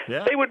 cool.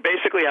 Yeah. They would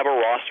basically have a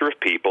roster of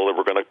people that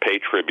were going to pay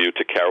tribute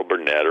to Carol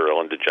Burnett or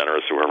Ellen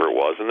DeGeneres, whoever it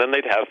was, and then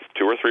they'd have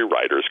 2 or 3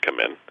 writers come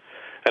in,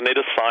 and they'd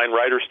assign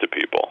writers to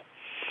people.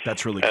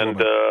 That's really cool.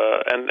 And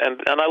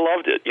I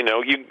loved it.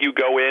 You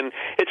go in.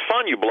 It's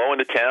fun. You blow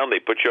into town. They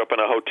put you up in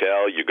a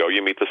hotel. You go.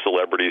 You meet the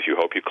celebrities. You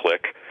hope you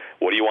click.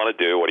 What do you want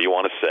to do? What do you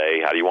want to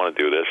say? How do you want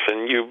to do this?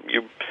 And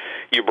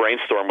you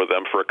brainstorm with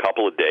them for a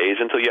couple of days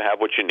until you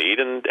have what you need.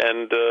 And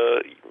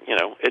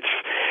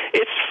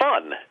it's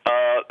fun.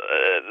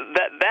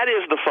 That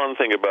is the fun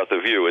thing about The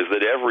View is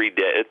that every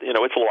day,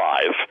 it's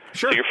live.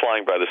 Sure. So you're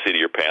flying by the seat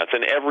of your pants,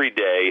 and every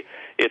day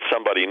it's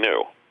somebody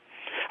new.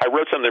 I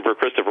wrote something for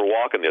Christopher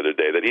Walken the other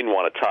day that he didn't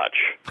want to touch.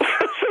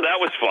 So that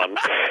was fun.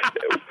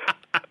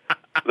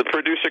 The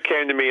producer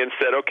came to me and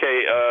said,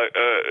 okay,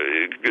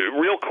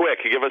 real quick,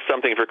 give us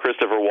something for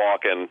Christopher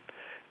Walken.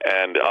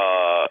 And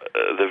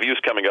The View's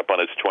coming up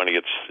on its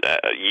 20th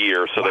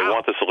year, so they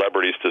want the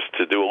celebrities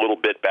to do a little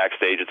bit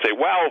backstage and say,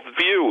 wow,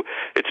 View,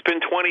 it's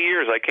been 20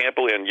 years, I can't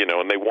believe, and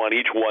they want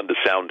each one to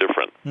sound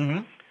different.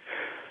 Mm-hmm.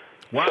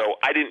 Wow. So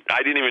I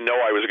didn't even know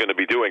I was going to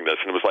be doing this,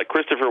 and it was like,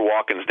 Christopher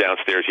Walken's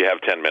downstairs, you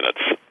have 10 minutes.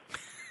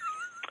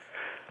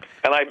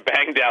 And I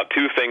banged out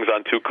 2 things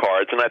on 2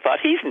 cards, and I thought,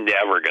 he's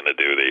never going to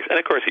do these. And,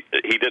 of course,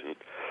 he didn't.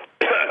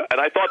 And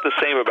I thought the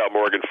same about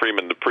Morgan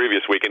Freeman the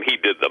previous week, and he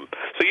did them.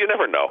 So you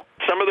never know.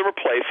 Some of them are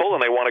playful,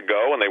 and they want to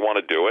go, and they want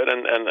to do it,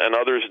 and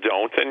others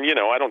don't. And,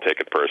 I don't take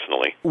it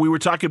personally. We were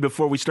talking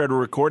before we started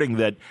recording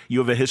that you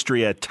have a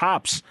history at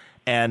Topps.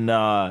 And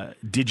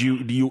did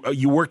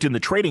you worked in the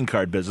trading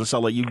card business?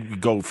 I'll let you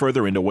go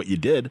further into what you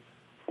did.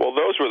 Well,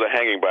 those were the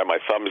hanging by my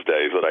thumbs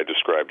days that I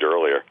described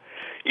earlier.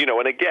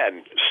 And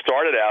again,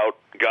 started out,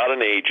 got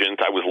an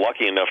agent. I was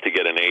lucky enough to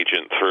get an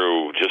agent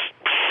through just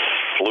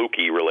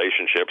fluky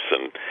relationships,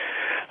 and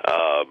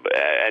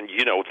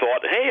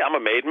thought, hey, I'm a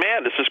made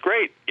man. This is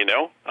great.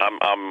 I'm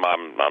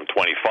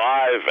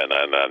 25, and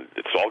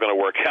it's all going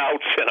to work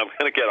out, and I'm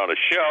going to get on a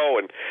show,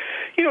 and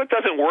it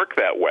doesn't work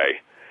that way.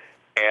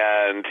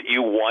 And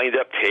you wind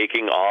up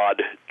taking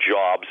odd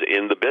jobs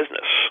in the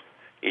business.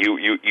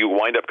 You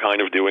wind up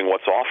kind of doing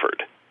what's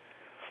offered.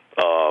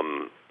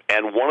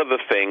 And one of the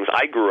things,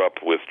 I grew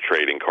up with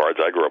trading cards.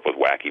 I grew up with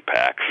Wacky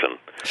packs and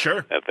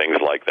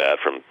things like that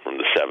from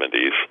the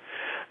 70s.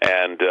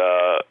 And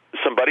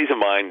some buddies of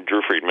mine,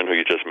 Drew Friedman, who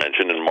you just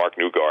mentioned, and Mark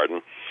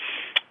Newgarden,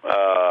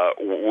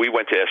 we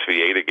went to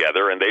SVA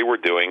together, and they were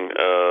doing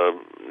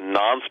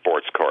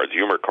non-sports cards,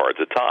 humor cards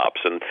at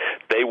Topps, and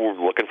they were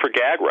looking for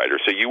gag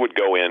writers. So you would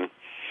go in.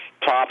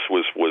 Topps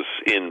was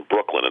in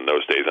Brooklyn in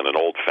those days in an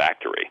old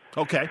factory.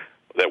 Okay.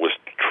 That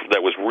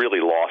was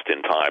really lost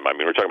in time. I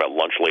mean, we're talking about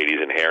lunch ladies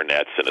and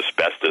hairnets and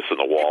asbestos in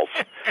the walls.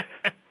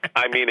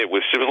 I mean, it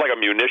was like a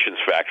munitions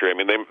factory. I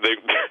mean,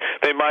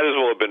 they might as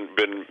well have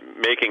been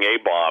making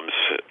A-bombs,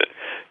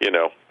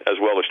 as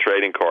well as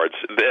trading cards.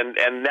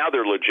 And now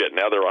they're legit.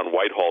 Now they're on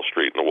Whitehall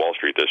Street in the Wall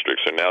Street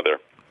district. So now they're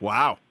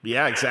wow.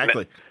 Yeah,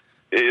 exactly.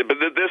 But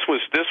this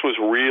was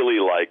really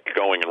like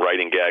going and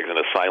writing gags in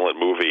a silent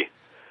movie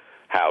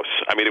house.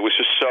 I mean, it was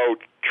just so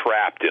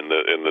trapped in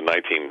the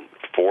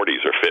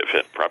 1940s or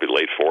probably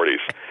late 40s.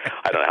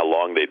 I don't know how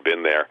long they'd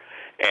been there.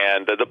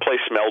 And the place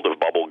smelled of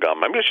bubble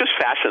gum. I mean, it was just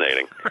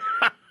fascinating.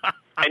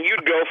 And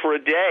you'd go for a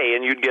day,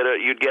 and you'd get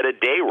a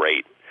day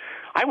rate.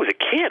 I was a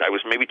kid. I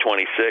was maybe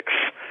 26,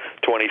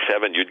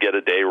 27. You'd get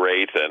a day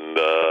rate,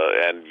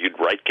 and you'd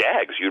write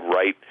gags. You'd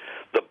write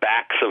the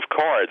backs of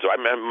cards. I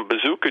remember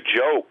Bazooka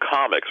Joe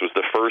comics was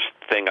the first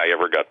thing I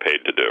ever got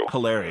paid to do.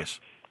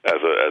 Hilarious. As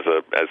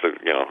a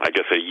I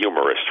guess a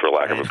humorist, for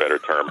lack of a better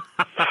term.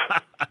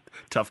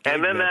 Tough gig,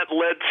 and then man. that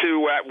led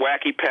to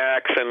Wacky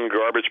Packs and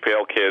Garbage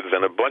Pail Kids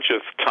and a bunch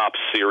of top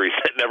series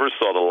that never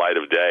saw the light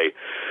of day.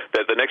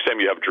 That the next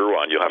time you have Drew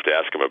on, you'll have to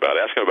ask him about.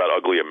 Ask him about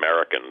Ugly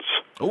Americans.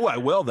 Oh, I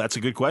will. That's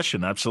a good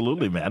question.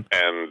 Absolutely, man.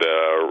 And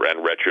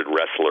Wretched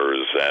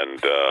Wrestlers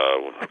and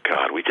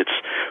God, we did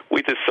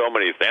so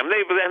many things. And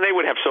they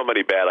would have so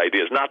many bad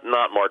ideas. Not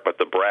Mark, but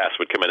the brass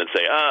would come in and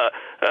say,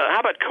 how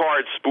about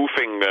cards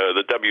spoofing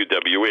the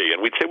WWE?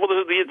 And we'd say, well,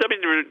 the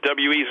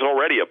WWE is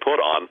already a put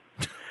on.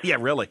 Yeah,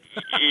 really.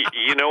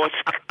 It's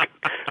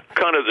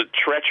kind of the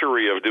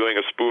treachery of doing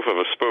a spoof of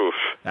a spoof.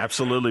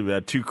 Absolutely,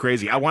 man. Too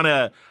crazy. I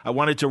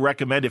wanted to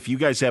recommend, if you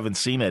guys haven't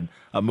seen it,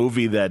 a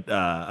movie that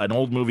an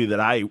old movie that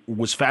I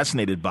was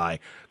fascinated by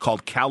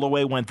called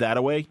Calloway Went That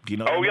Away. Do you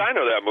know? Oh, yeah, I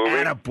know that movie.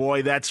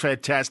 Attaboy, that's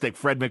fantastic.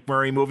 Fred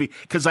McMurray movie,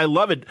 because I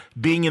love it.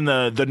 Being in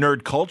the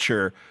nerd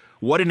culture,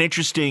 what an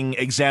interesting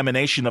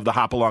examination of the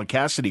Hopalong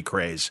Cassidy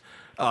craze.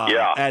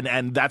 Yeah.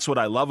 And that's what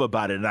I love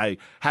about it. And I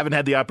haven't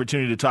had the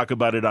opportunity to talk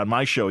about it on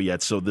my show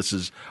yet, so this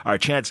is our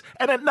chance.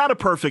 And not a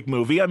perfect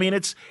movie. I mean,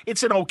 it's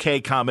an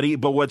okay comedy,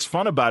 but what's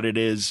fun about it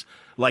is,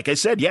 like I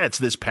said, it's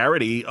this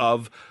parody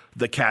of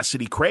the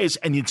Cassidy craze,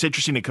 and it's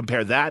interesting to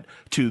compare that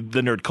to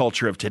the nerd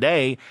culture of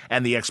today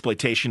and the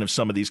exploitation of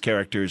some of these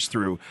characters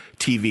through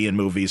TV and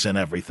movies and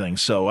everything.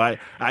 So I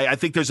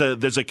think there's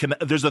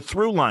a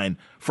through line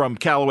from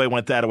Calloway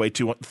Went That Away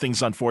to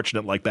things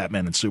unfortunate like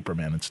Batman and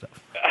Superman and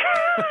stuff.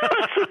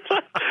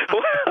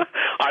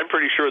 I'm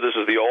pretty sure this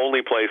is the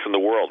only place in the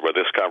world where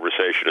this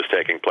conversation is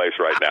taking place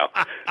right now,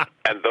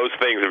 and those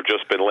things have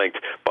just been linked.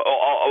 But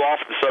off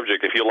the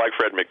subject, if you like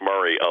Fred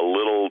McMurray, a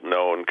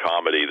little-known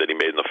comedy that he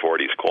made in the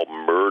 40s called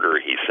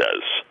Murder, he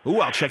says. Ooh,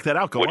 I'll check that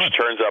out. Go on. Which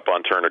turns up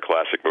on Turner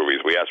Classic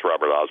Movies. We asked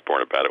Robert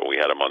Osborne about it when we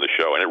had him on the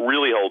show, and it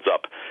really holds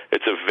up.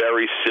 It's a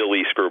very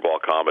silly screwball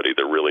comedy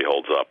that really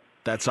holds up.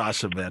 That's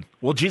awesome, man.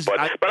 Well, geez,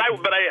 I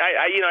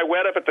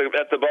went up at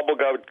the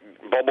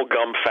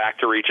bubblegum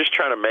factory, just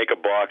trying to make a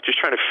buck, just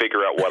trying to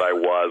figure out what I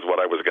was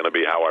going to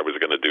be, how I was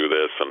going to do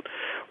this, and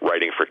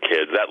writing for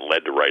kids. That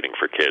led to writing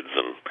for kids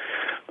and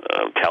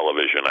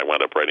television. I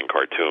wound up writing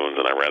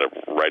cartoons, and I wound up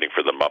writing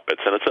for the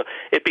Muppets, and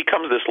it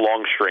becomes this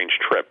long, strange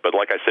trip. But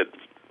like I said,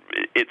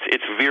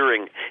 it's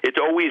veering. It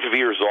always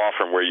veers off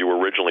from where you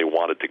originally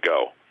wanted to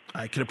go.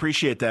 I can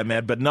appreciate that,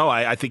 man. But no,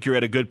 I think you're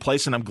at a good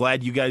place, and I'm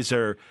glad you guys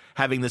are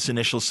having this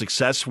initial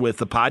success with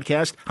the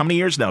podcast. How many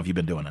years now have you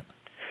been doing it?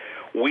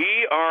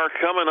 We are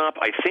coming up.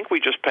 I think we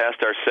just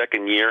passed our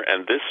second year,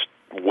 and this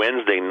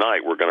Wednesday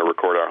night we're going to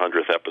record our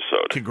 100th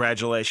episode.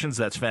 Congratulations.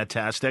 That's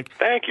fantastic.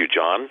 Thank you,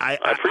 John. I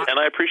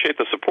appreciate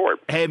the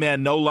support. Hey,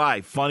 man, no lie.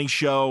 Funny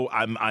show.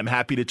 I'm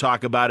happy to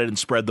talk about it and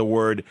spread the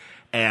word.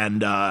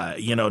 And, I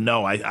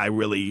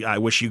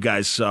wish you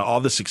guys all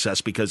the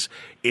success, because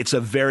it's a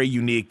very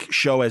unique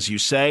show, as you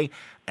say,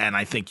 and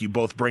I think you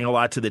both bring a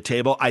lot to the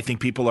table. I think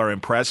people are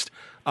impressed,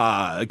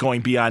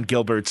 going beyond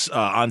Gilbert's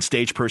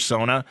on-stage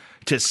persona,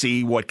 to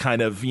see what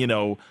kind of,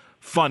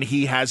 fun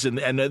he has and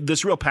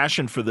this real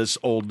passion for this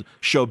old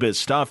showbiz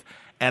stuff.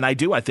 And I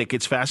think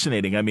it's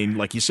fascinating. I mean,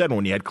 like you said,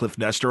 when you had Cliff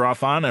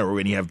Nesteroff on, or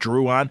when you have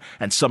Drew on,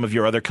 and some of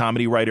your other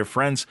comedy writer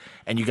friends,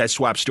 and you guys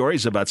swap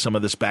stories about some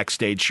of this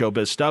backstage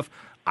showbiz stuff,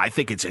 I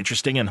think it's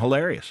interesting and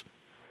hilarious.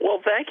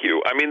 Well, thank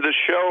you. I mean, the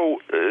show,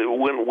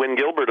 when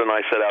Gilbert and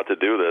I set out to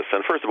do this,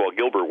 and first of all,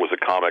 Gilbert was a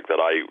comic that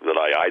I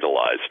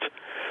idolized.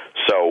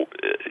 So,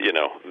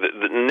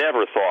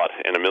 never thought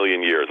in a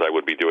million years I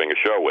would be doing a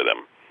show with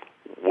him.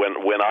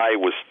 When I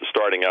was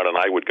starting out, and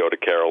I would go to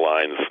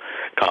Caroline's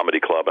Comedy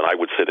Club, and I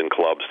would sit in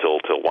clubs till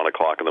 1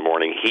 o'clock in the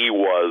morning, he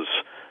was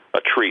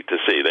a treat to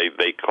see.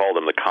 They called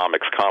him the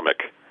comics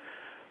comic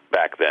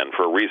back then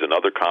for a reason.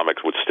 Other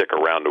comics would stick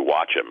around to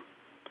watch him,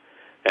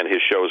 and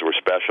his shows were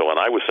special. And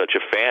I was such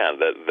a fan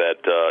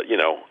that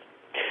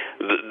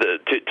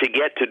to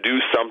get to do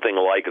something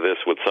like this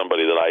with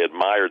somebody that I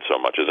admired so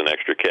much is an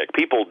extra kick.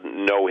 People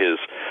know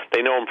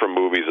they know him from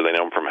movies, or they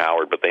know him from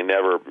Howard, but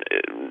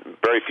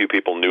very few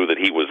people knew that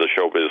he was a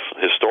showbiz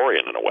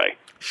historian in a way.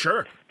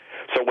 Sure.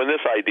 So when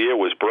this idea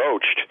was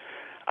broached,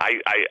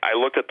 I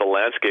looked at the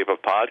landscape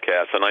of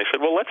podcasts, and I said,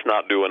 well, let's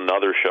not do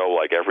another show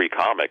like every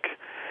comic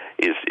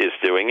is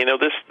doing.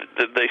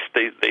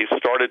 They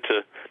started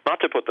to, not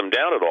to put them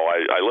down at all,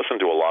 I listened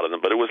to a lot of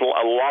them, but it was a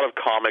lot of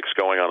comics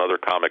going on other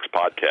comics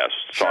podcasts,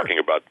 sure, talking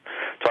about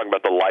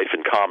the life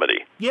in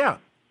comedy. Yeah.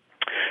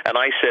 And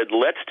I said,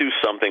 let's do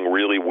something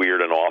really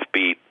weird and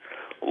offbeat,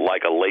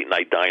 like a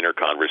late-night diner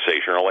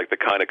conversation, or like the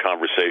kind of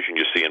conversation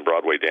you see in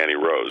Broadway Danny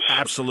Rose.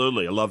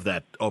 Absolutely. I love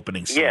that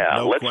opening scene. Yeah,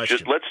 no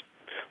question.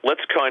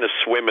 Let's kind of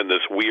swim in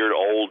this weird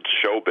old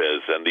showbiz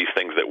and these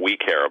things that we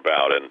care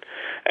about, and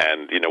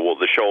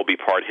the show will be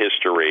part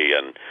history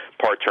and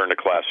part Turner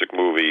Classic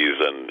Movies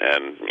and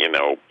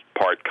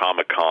part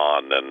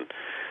Comic-Con and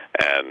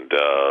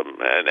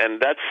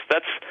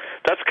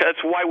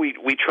that's why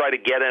we try to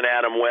get an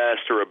Adam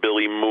West or a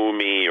Billy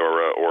Mooney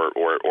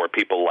or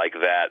people like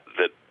that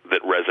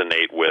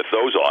resonate with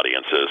those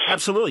audiences.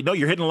 Absolutely. No,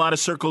 you're hitting a lot of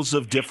circles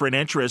of different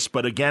interests,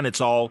 but again,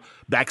 it's all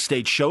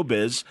backstage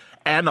showbiz.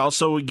 And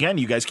also, again,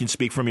 you guys can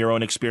speak from your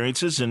own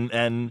experiences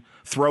and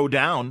throw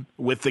down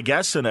with the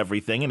guests and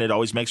everything, and it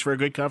always makes for a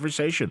good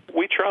conversation.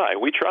 We try.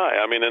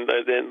 I mean, and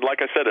like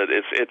I said,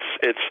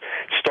 it's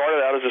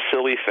started out as a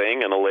silly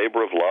thing and a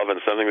labor of love and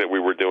something that we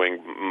were doing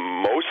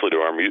mostly to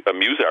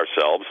amuse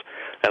ourselves.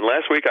 And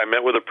last week I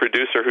met with a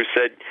producer who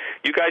said,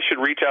 you guys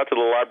should reach out to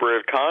the Library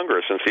of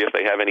Congress and see if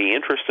they have any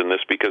interest in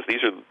this, because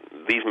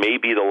these may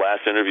be the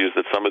last interviews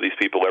that some of these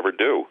people ever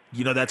do.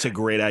 That's a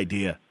great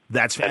idea.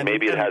 and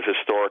maybe it has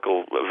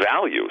historical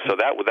value. So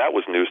that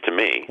was news to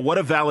me. What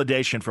a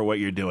validation for what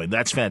you're doing.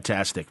 That's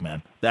fantastic,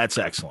 man. That's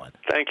excellent.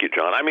 Thank you,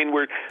 John. I mean,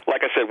 we're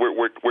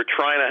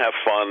trying to have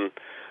fun.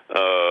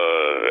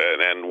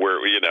 And we're,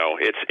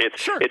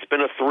 it's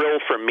been a thrill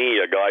for me,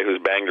 a guy who's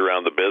banged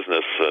around the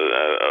business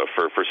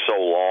for so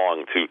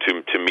long,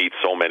 to meet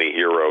so many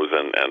heroes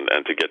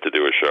and to get to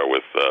do a show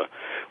with,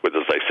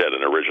 as I said,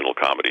 an original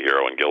comedy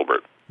hero in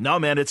Gilbert. No,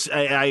 man,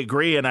 I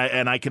agree, and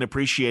I can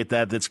appreciate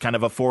that. That's kind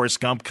of a Forrest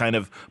Gump kind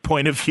of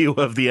point of view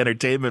of the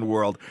entertainment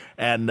world.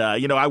 And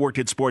I worked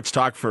at sports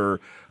talk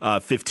for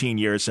 15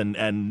 years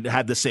and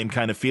had the same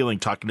kind of feeling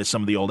talking to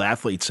some of the old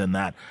athletes and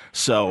that.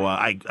 So,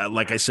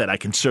 like I said, I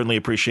can certainly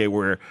appreciate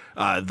where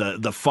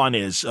the fun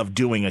is of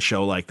doing a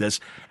show like this.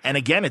 And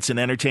again, it's an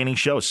entertaining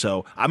show.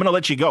 So I'm going to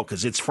let you go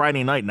because it's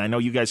Friday night, and I know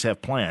you guys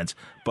have plans.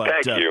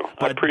 But, thank you.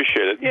 I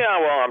appreciate it. Yeah,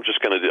 well, I'm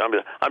just going to do.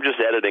 I'm just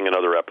editing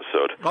another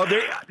episode. Oh,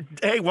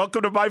 hey,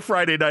 welcome to my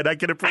Friday night. I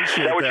can appreciate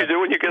that. Is that what you do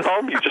when you get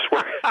home? You just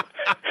work.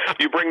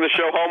 You bring the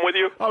show home with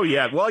you? Oh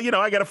yeah. Well,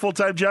 I got a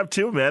full-time job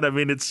too, man. I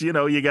mean, it's you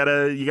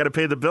gotta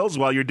pay the bills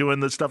while you're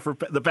doing the stuff for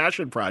the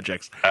passion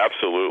projects.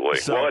 Absolutely.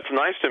 So, well, it's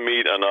nice to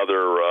meet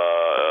another,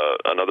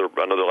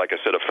 like I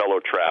said, a fellow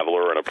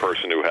traveler and a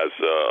person who has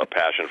a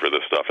passion for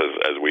this stuff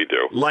as we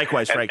do.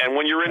 Likewise, Frank. And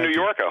when you're in New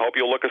York, I hope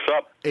you'll look us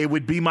up. It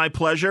would be my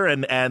pleasure,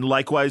 and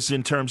likewise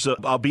in terms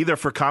of I'll be there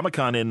for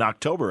Comic-Con in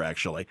October,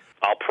 actually.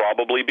 I'll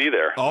probably be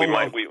there. Oh, we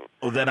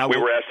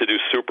were asked to do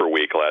Super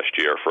Week last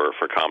year for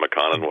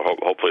Comic-Con, and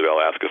hopefully they'll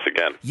ask us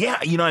again. Yeah,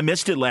 I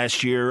missed it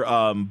last year,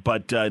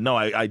 but no,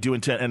 I do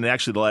intend, and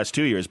actually the last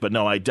 2 years, but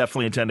no, I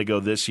definitely intend to go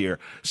this year.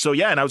 So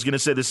yeah, and I was going to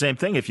say the same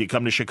thing. If you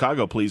come to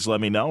Chicago, please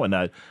let me know, and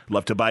I'd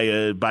love to buy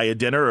a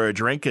dinner or a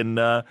drink and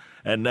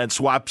then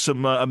swap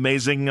some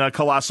amazing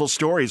Colossal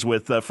stories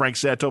with Frank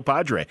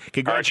Santopadre.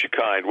 Aren't you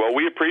kind? Well,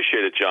 we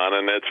appreciate it, John,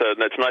 and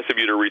it's nice of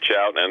you to reach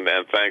out, and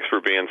thanks for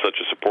being such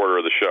a supporter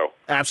of the show.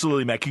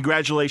 Absolutely, Matt.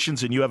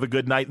 Congratulations, and you have a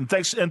good night, and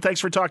thanks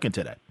for talking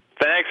today.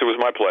 Thanks. It was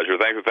my pleasure.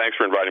 Thanks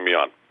for inviting me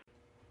on.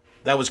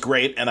 That was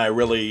great, and I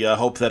really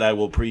hope that I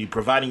will be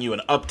providing you an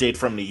update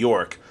from New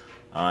York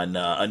on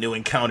a new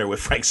encounter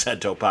with Frank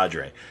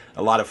Santopadre.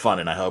 A lot of fun,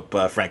 and I hope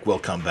Frank will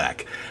come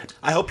back.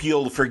 I hope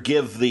you'll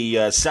forgive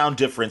the sound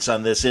difference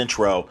on this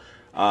intro.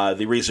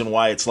 The reason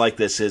why it's like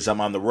this is I'm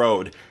on the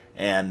road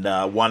and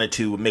wanted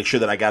to make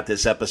sure that I got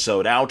this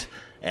episode out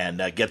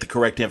and get the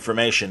correct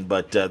information,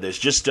 but there's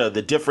just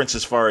the difference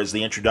as far as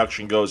the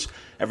introduction goes.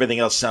 Everything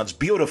else sounds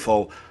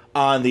beautiful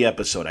on the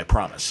episode, I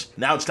promise.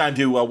 Now it's time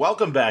to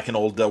welcome back an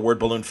old word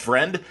balloon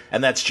friend,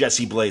 and that's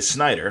Jesse Blaze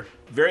Snider.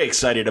 Very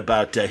excited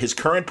about his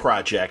current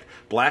project,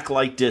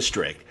 Blacklight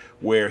District,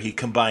 where he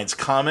combines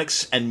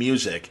comics and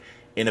music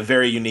in a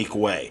very unique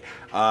way.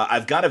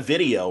 I've got a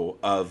video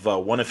of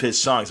one of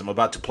his songs. I'm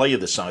about to play you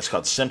the song. It's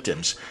called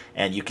Symptoms,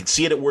 and you can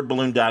see it at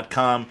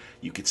wordballoon.com.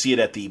 You can see it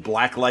at the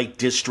Blacklight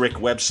District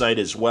website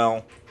as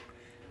well,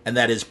 and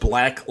that is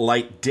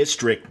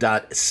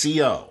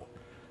blacklightdistrict.co.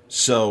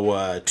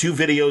 So 2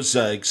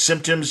 videos,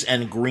 Symptoms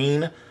and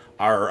Green,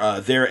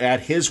 are there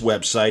at his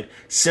website.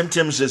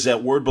 Symptoms is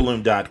at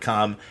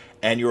wordballoon.com,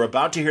 and you're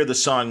about to hear the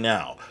song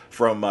now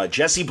from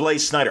Jesse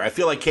Blaze Snider. I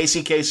feel like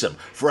Casey Kasem.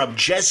 From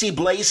Jesse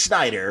Blaze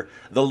Snider,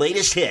 the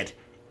latest hit,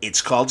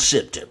 it's called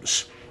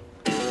Symptoms.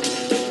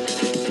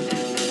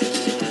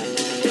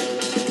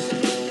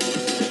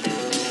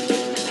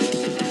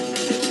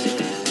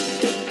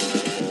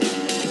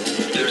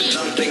 There's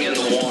something in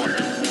the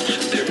water.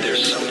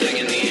 There's something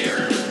in the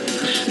air.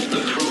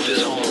 The proof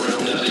is all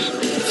around us.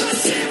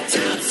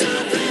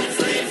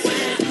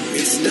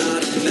 It's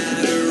not a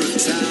matter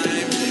of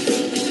time.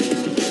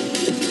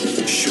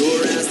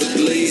 Sure as the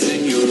blaze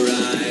in your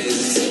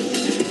eyes,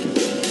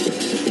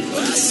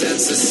 I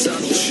sense a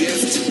subtle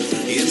shift.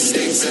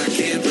 Instincts I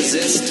can't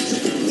resist.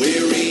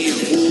 Weary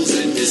of wolves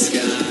in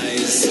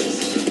disguise.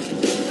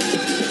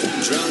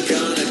 Drunk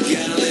on a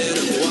gallon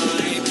of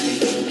wine.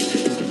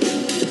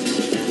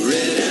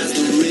 Red as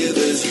the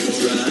rivers you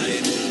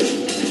dried.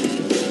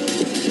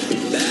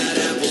 Bad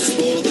apples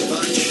for the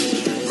punch.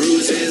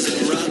 Bruises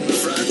and rotten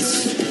fronts.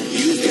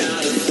 You've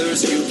got a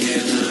thirst you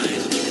can't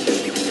hide.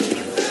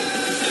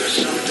 There's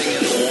something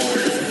in the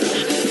water.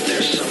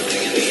 There's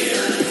something in the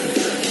air.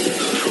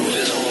 The proof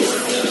is all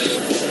around us.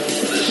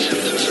 The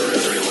symptoms are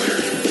everywhere.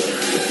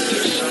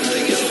 There's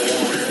something in the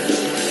water.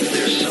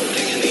 There's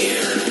something in the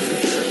air.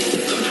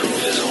 The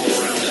proof is all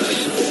around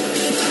us.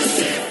 The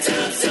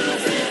symptoms are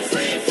everywhere.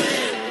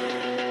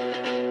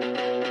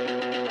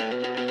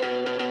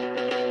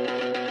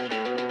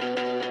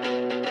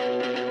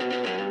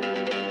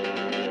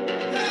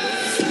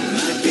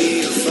 Might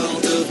be a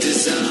fault of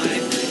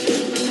design.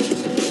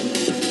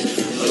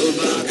 A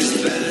bark as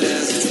bad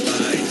as its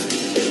bite.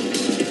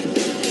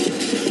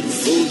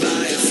 Fooled by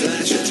a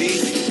flash of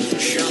teeth.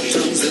 Sharp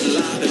tongues that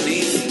lie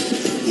beneath.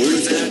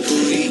 Words that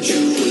could eat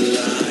you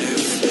alive.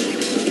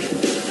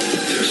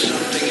 There's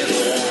something in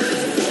the water.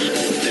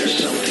 There's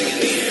something in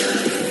the air.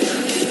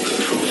 The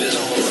proof is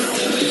all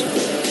around us.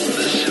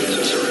 The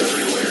symptoms are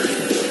everywhere.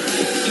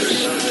 There's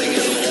something in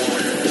the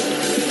water.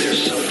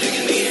 There's something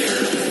in the air.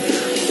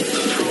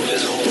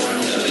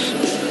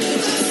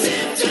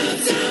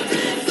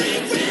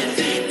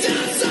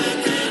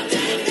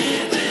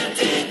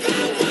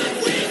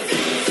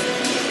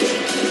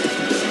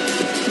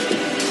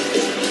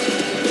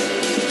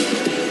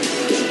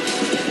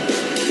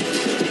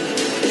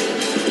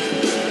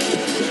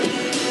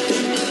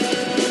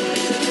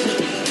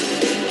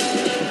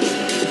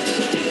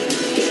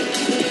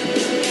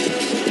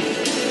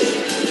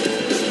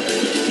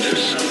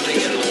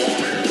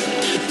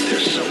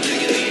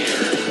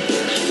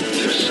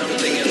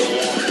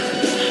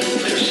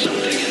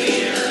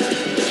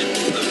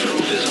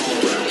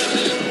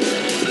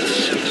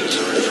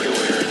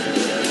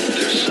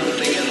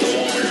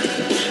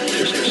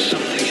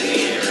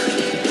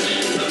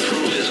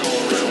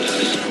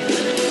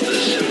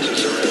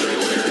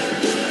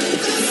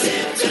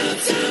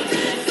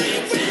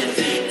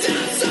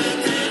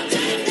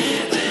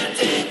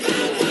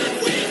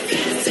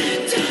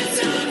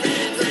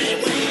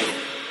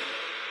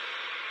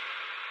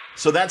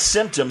 So that's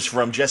Symptoms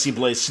from Jesse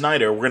Blaze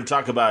Snider. We're going to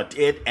talk about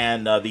it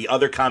and the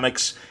other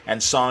comics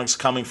and songs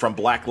coming from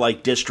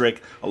Blacklight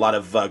District. A lot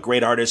of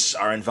great artists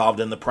are involved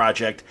in the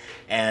project,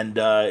 and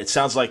it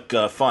sounds like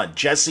fun.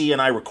 Jesse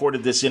and I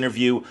recorded this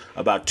interview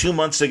about 2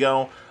 months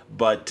ago,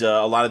 but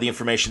a lot of the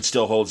information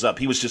still holds up.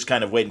 He was just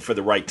kind of waiting for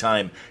the right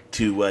time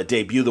to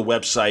debut the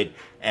website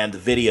and the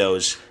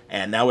videos,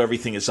 and now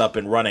everything is up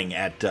and running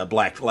at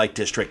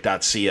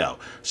blacklightdistrict.co.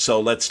 So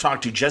let's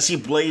talk to Jesse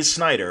Blaze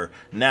Snider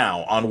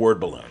now on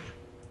Word Balloon.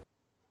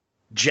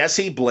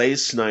 Jesse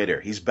Blaze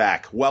Snider, he's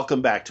back.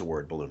 Welcome back to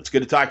Word Balloon. It's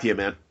good to talk to you,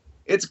 man.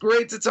 It's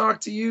great to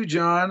talk to you,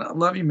 John. I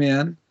love you,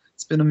 man.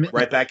 It's been a minute.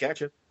 Right back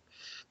at you.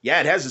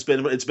 Yeah, it has.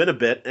 It's been a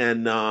bit,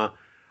 and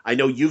I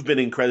know you've been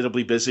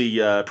incredibly busy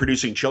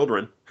producing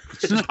children,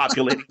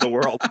 populating the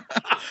world.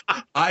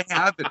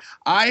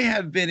 I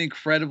have been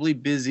incredibly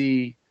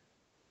busy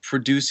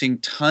producing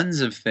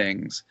tons of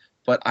things,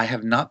 but I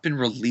have not been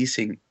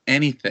releasing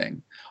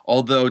anything.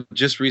 Although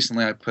just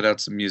recently I put out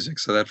some music,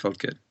 so that felt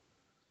good.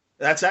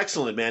 That's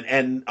excellent, man.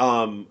 And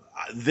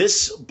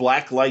this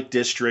Blacklight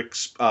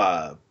District's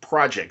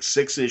project,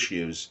 6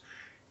 issues,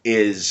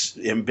 is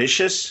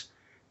ambitious,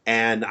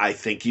 and I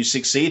think you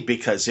succeed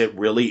because it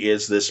really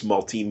is this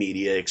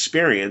multimedia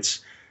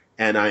experience.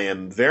 And I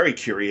am very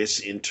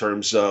curious in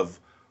terms of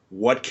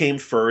what came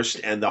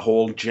first and the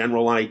whole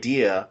general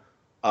idea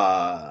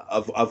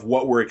of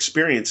what we're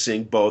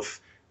experiencing, both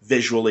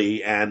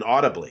visually and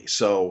audibly.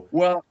 So,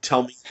 well,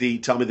 tell me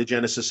the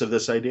genesis of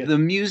this idea. The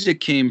music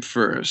came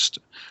first,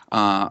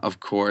 of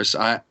course.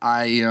 I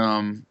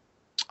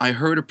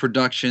heard a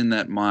production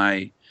that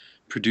my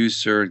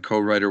producer and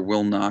co-writer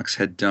Will Knox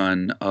had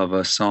done of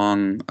a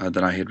song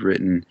that I had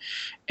written,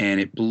 and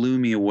it blew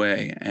me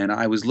away. And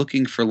I was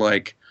looking for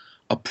like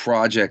a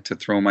project to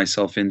throw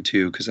myself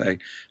into because at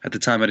the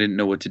time I didn't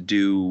know what to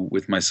do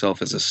with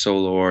myself as a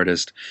solo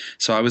artist.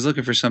 So I was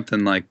looking for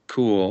something like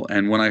cool.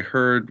 And when I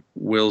heard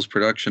Will's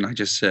production, I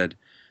just said,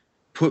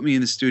 put me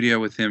in the studio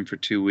with him for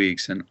 2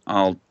 weeks and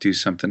I'll do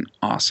something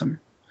awesome.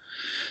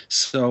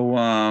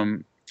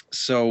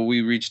 So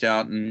we reached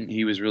out and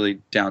he was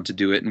really down to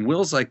do it. And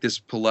Will's like this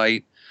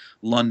polite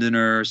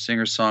Londoner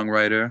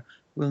singer-songwriter.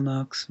 Will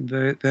Knox,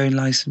 very, very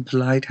nice and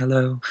polite.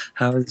 Hello,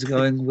 how is it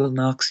going? Will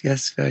Knox,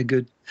 yes, very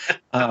good.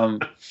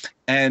 And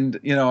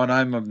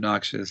I'm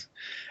obnoxious,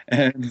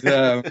 and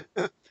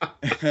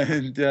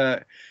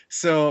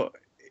so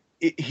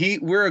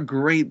we're a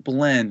great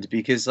blend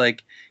because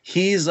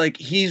he's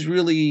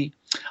really.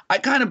 I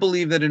kind of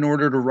believe that in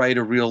order to write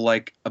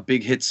a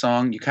big hit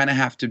song, you kind of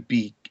have to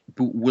be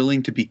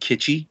willing to be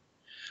kitschy.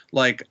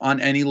 Like on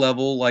any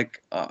level,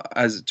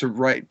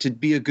 to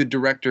be a good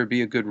director,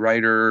 be a good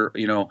writer,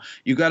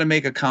 you got to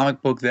make a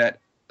comic book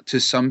that to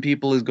some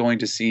people is going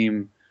to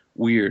seem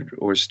weird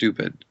or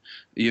stupid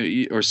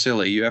or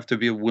silly. You have to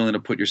be willing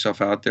to put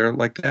yourself out there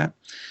like that.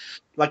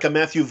 Like a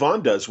Matthew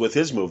Vaughn does with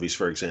his movies,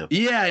 for example.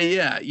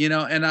 Yeah.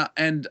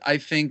 And I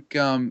think,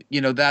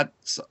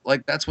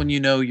 that's when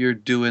you're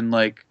doing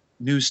like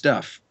new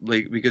stuff,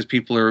 like because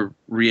people are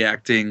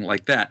reacting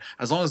like that.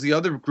 As long as the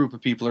other group of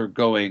people are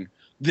going,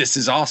 this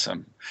is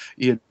awesome.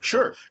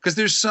 Sure. Because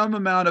there's some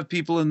amount of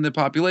people in the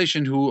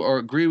population who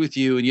agree with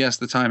you, and yes,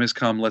 the time has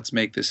come. Let's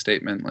make this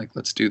statement. Like,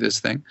 let's do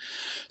this thing.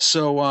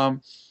 So,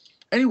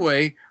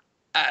 anyway,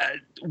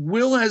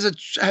 Will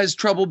has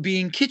trouble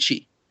being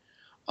kitschy.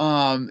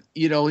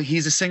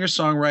 He's a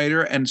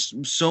singer-songwriter, and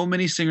so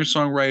many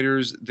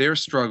singer-songwriters, their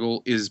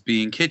struggle is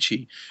being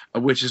kitschy,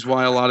 which is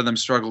why a lot of them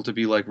struggle to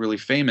be like really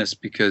famous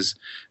because,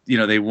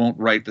 they won't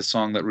write the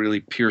song that really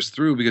pierce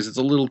through because it's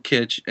a little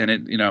kitsch and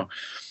it,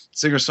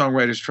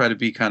 singer-songwriters try to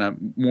be kind of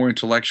more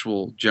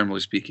intellectual,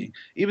 generally speaking,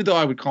 even though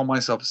I would call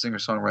myself a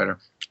singer-songwriter,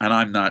 and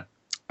I'm not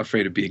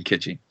afraid of being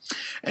kitschy.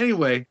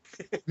 Anyway,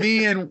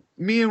 me and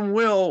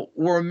Will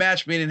were a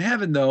match made in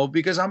heaven, though,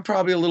 because I'm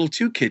probably a little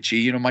too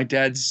kitschy. My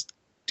dad's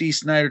D.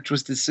 Snider,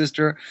 Twisted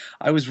Sister.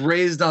 I was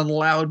raised on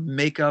loud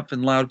makeup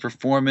and loud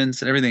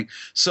performance and everything.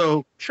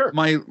 So sure,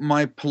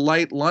 my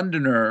polite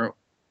Londoner,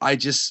 I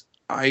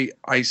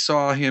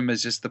saw him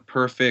as just the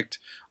perfect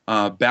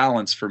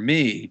balance for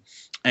me.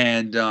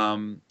 And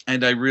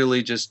I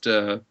really just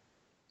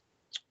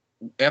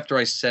after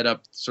I set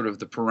up sort of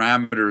the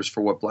parameters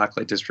for what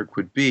Blacklight District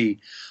would be,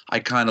 I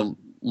kind of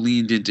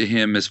leaned into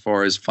him as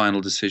far as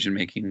final decision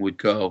making would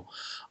go,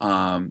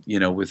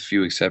 with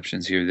few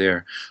exceptions here or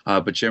there,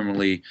 but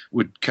generally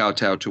would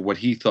kowtow to what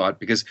he thought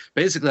because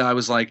basically I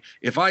was like,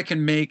 if I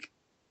can make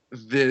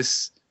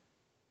this,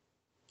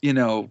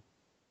 audiophile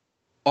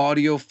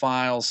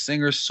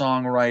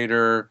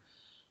singer-songwriter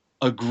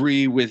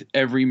agree with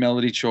every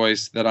melody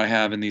choice that I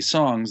have in these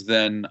songs,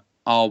 then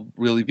I'll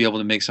really be able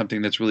to make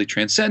something that's really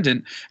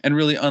transcendent and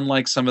really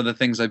unlike some of the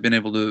things I've been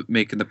able to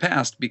make in the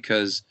past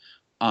because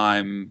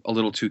I'm a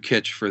little too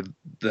kitsch for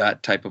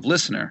that type of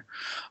listener.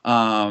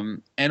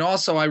 And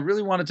also I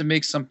really wanted to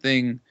make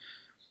something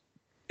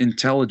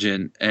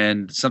intelligent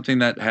and something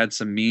that had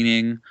some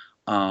meaning.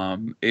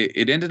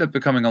 It ended up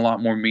becoming a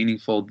lot more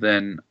meaningful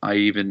than I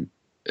even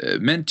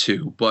meant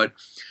to, but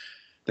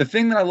the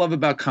thing that I love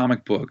about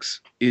comic books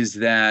is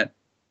that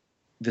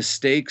the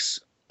stakes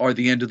are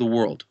the end of the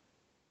world.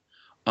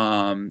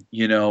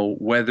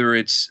 Whether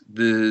it's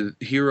the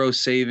hero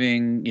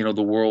saving,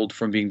 the world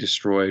from being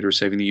destroyed or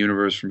saving the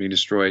universe from being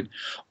destroyed,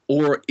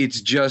 or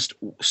it's just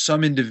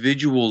some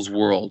individual's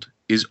world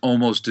is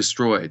almost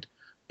destroyed,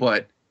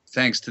 but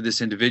thanks to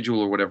this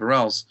individual or whatever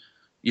else,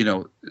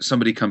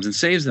 somebody comes and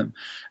saves them.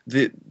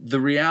 The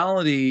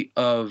reality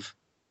of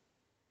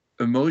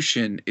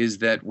emotion is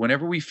that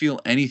whenever we feel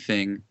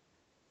anything,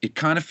 it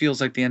kind of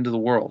feels like the end of the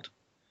world.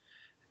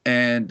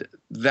 And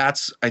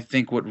that's, I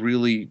think, what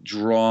really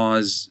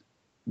draws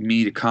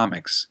me to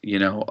comics,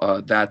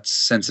 that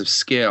sense of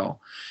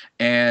scale.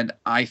 And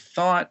I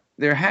thought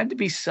there had to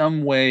be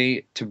some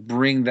way to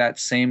bring that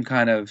same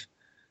kind of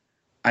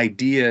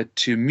idea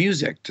to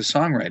music, to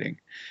songwriting.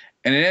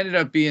 And it ended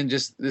up being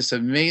just this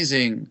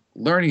amazing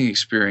learning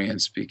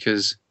experience,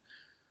 because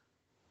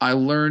I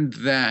learned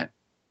that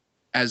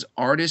as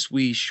artists,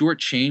 we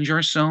shortchange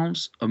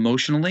ourselves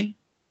emotionally.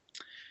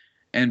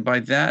 And by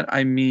that,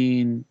 I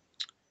mean,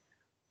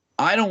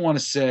 I don't want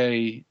to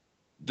say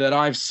that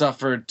I've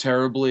suffered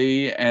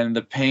terribly and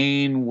the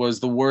pain was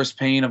the worst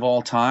pain of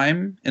all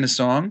time in a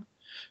song,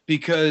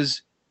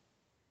 because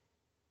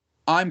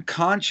I'm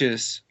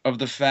conscious of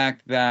the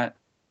fact that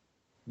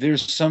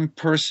there's some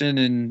person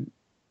in,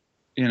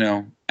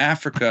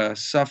 Africa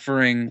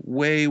suffering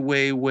way,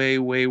 way, way,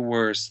 way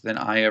worse than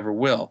I ever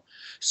will.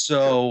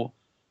 So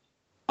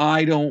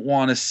I don't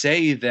want to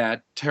say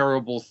that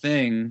terrible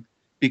thing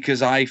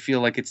because I feel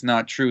like it's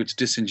not true. It's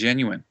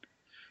disingenuous.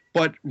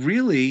 But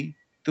really,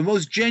 the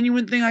most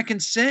genuine thing I can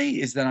say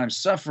is that I'm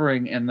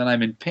suffering and that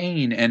I'm in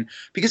pain, and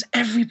because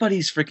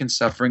everybody's freaking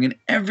suffering and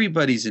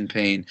everybody's in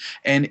pain,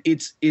 and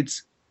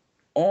it's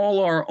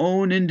all our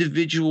own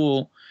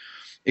individual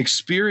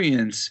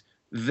experience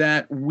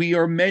that we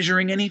are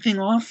measuring anything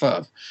off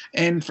of.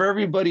 And for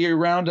everybody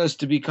around us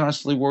to be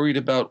constantly worried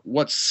about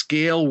what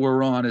scale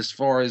we're on as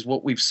far as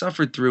what we've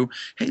suffered through,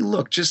 hey,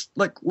 look, just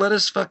let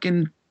us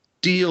fucking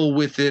deal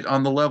with it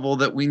on the level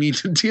that we need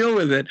to deal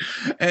with it.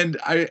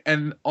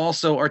 And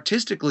also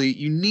artistically,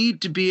 you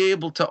need to be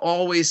able to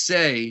always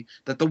say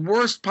that the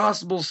worst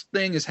possible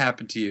thing has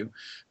happened to you,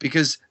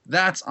 because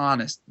that's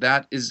honest.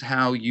 That is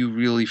how you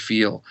really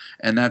feel.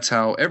 And that's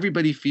how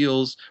everybody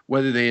feels,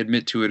 whether they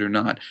admit to it or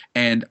not.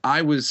 And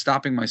I was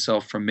stopping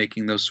myself from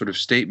making those sort of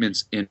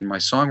statements in my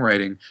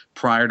songwriting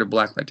prior to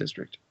Blacklight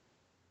District.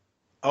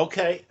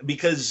 Okay,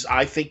 because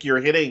I think you're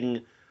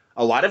hitting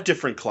a lot of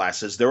different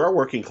classes. There are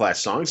working class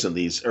songs in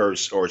these, or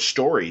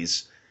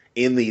stories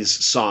in these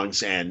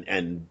songs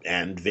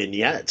and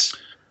vignettes.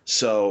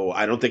 So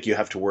I don't think you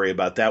have to worry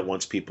about that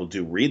once people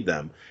do read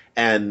them.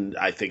 And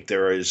I think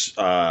there is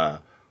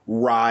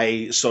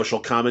wry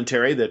social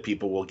commentary that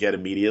people will get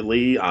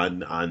immediately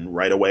on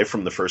right away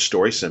from the first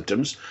story,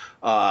 Symptoms,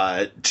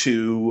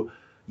 to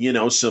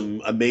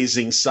some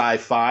amazing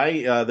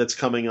sci-fi that's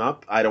coming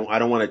up. I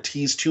don't want to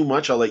tease too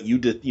much. I'll let you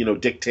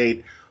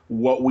dictate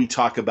what we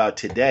talk about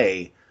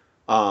today.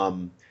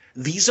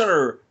 These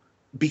are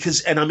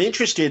and I'm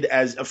interested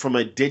as from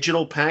a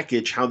digital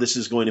package how this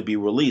is going to be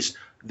released.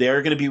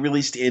 They're going to be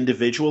released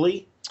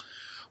individually.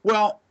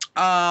 Well,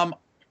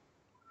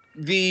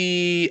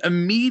 the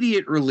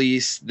immediate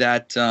release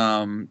that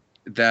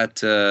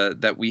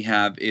we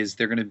have is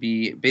they're going to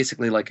be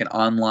basically like an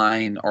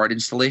online art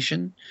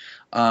installation.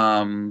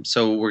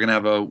 So we're going to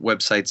have a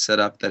website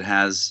set up that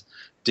has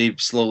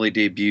slowly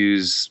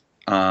debuts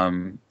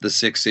the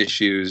 6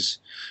 issues,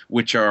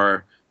 which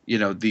are,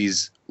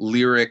 these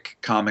lyric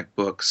comic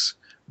books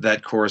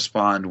that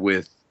correspond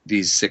with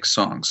these 6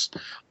 songs.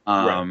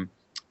 Right.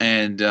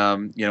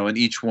 And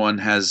each one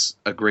has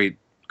a great,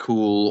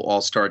 cool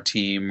all-star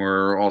team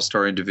or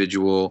all-star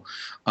individual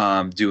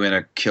doing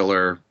a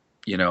killer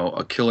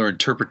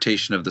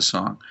interpretation of the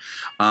song.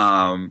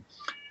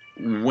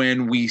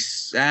 When we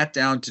sat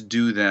down to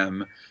do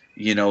them,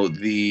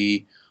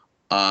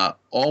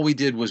 all we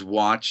did was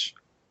watch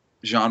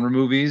genre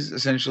movies,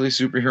 essentially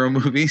superhero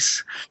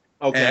movies,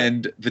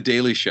 and The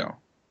Daily Show.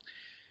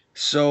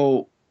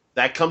 So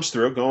that comes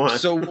through. Go on.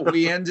 So what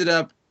we ended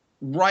up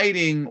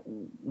writing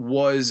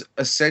was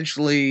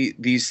essentially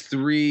these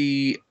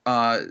 3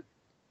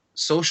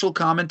 social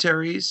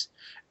commentaries,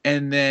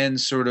 and then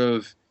sort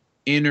of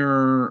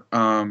inner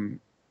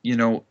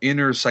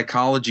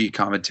psychology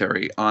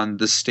commentary on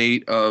the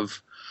state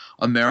of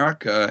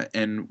America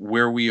and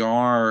where we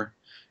are,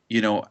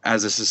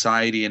 as a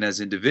society and as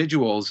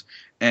individuals.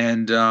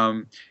 And,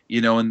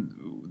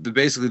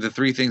 basically the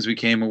 3 things we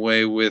came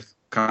away with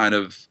kind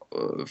of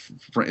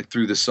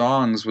through the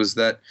songs was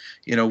that,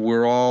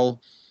 we're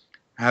all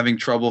having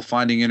trouble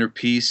finding inner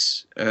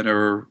peace and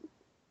are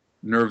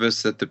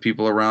nervous that the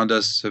people around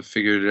us have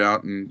figured it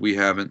out and we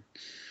haven't.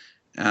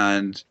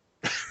 And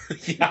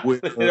yeah,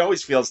 it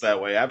always feels that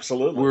way.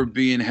 Absolutely. We're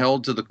being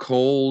held to the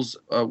coals,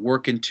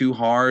 working too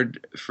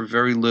hard for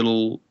very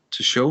little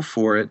to show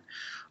for it.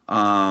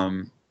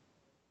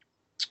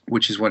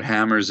 Which is what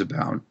Hammer's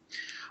about.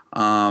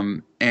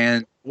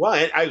 And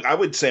well, I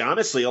would say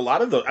honestly, a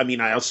lot of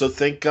I also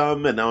think,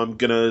 and now I'm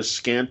going to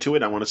scan to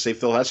it, I want to say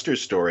Phil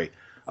Hester's story.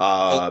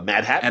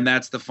 Mad Hatten. And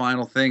that's the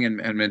final thing. And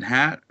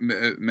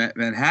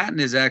Manhattan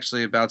is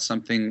actually about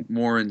something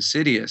more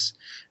insidious,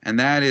 and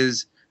that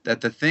is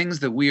that the things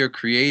that we are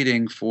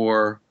creating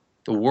for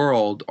the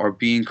world are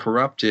being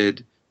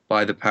corrupted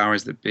by the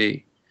powers that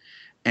be.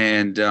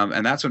 And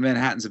that's what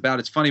Manhattan's about.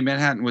 It's funny,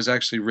 Manhattan was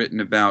actually written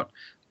about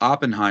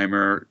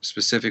Oppenheimer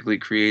specifically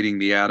creating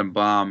the atom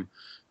bomb,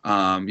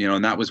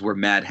 and that was where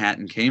Mad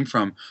Hatton came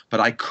from. But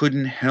I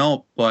couldn't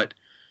help but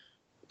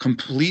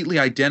completely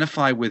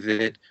identify with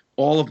it,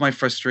 all of my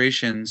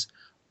frustrations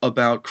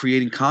about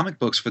creating comic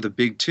books for the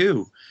big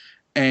two.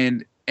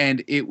 And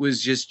it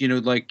was just,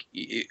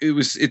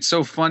 it's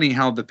so funny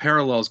how the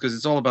parallels, because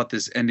it's all about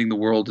this ending the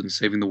world and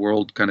saving the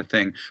world kind of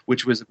thing,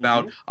 which was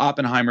about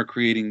Oppenheimer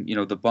creating,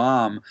 the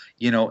bomb,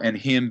 and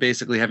him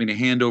basically having to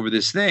hand over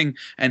this thing,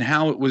 and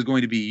how it was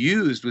going to be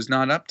used was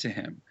not up to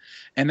him.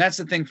 And that's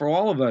the thing for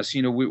all of us.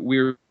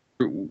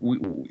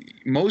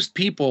 Most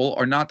people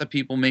are not the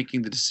people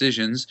making the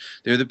decisions.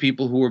 They're the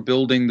people who are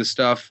building the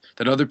stuff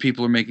that other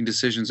people are making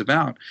decisions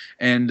about.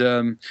 And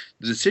the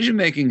decision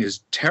making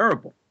is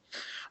terrible.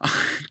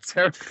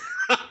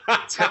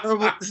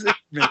 Terrible decision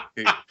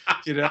making,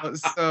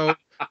 So,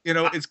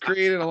 it's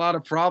created a lot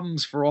of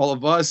problems for all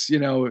of us,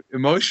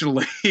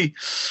 emotionally.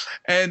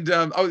 And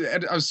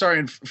I'm sorry.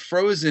 And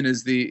Frozen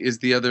is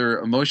the other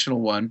emotional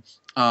one.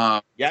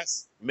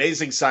 Yes,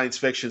 amazing science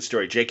fiction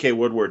story. J.K.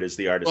 Woodward is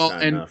the artist.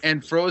 Well,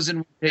 and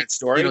Frozen,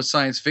 story,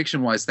 science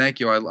fiction wise. Thank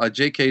you.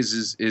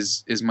 J.K.'s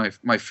is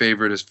my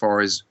favorite as far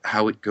as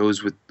how it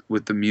goes with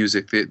the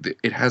music.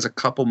 It has a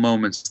couple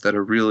moments that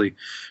are really,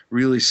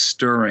 really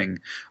stirring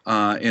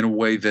in a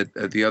way that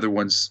the other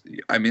ones,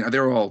 I mean,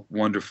 they're all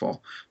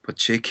wonderful, but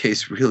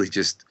J.K.'s really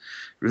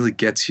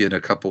gets you in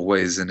a couple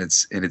ways in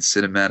its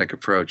cinematic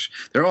approach.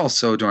 They're all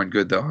so darn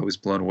good, though. I was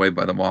blown away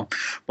by them all.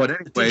 But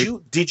anyway,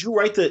 did you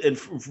write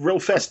real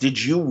fast?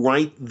 Did you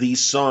write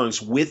these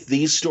songs with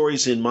these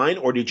stories in mind,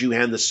 or did you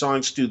hand the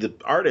songs to the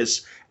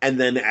artists,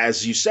 and then,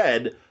 as you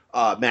said,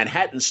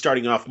 Manhattan,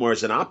 starting off more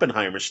as an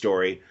Oppenheimer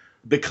story,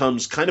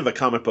 becomes kind of a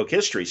comic book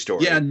history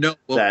story? Yeah, no,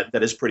 that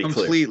is pretty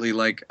completely clear.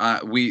 Like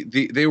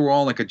they were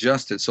all like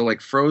adjusted. So like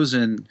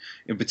Frozen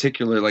in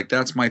particular, like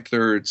that's my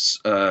third,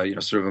 sort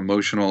of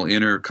emotional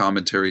inner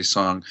commentary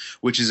song,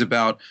 which is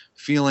about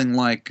feeling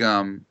like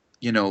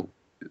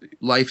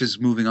life is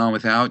moving on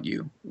without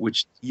you,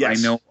 which I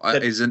know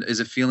is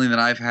a feeling that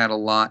I've had a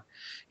lot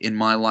in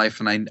my life,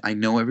 and I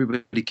know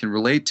everybody can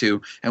relate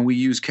to. And we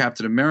use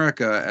Captain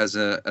America as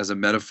a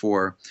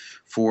metaphor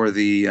for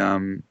the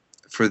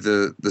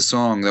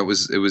song.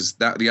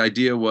 The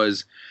idea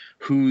was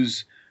who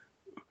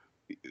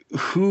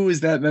is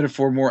that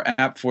metaphor more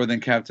apt for than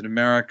Captain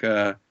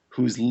America,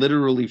 who's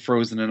literally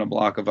frozen in a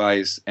block of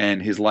ice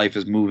and his life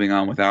is moving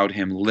on without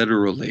him,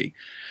 literally.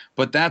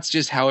 But that's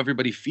just how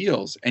everybody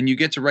feels. And you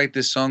get to write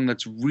this song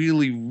that's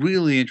really,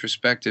 really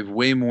introspective,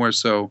 way more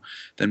so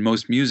than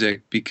most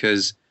music,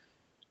 because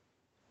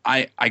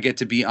I get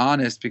to be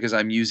honest, because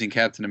I'm using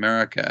Captain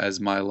America as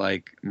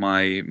my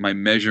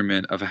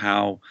measurement of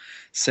how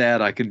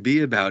sad I can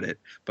be about it.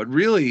 But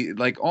really,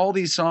 like, all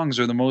these songs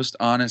are the most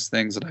honest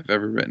things that I've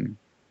ever written.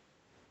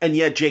 And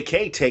yet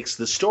J.K. takes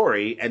the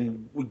story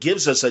and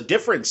gives us a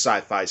different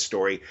sci-fi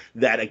story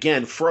that,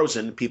 again,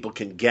 Frozen, people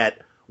can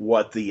get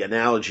what the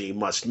analogy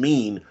must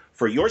mean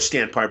for your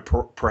standpoint,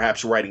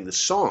 perhaps writing the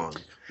song.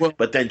 Well,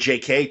 but then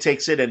J.K.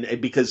 takes it, and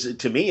because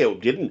to me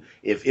it didn't.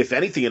 If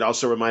anything, it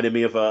also reminded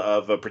me of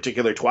a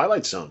particular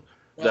Twilight Zone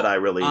that I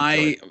really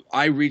enjoyed.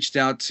 I reached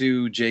out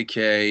to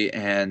J.K.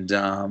 and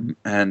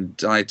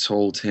I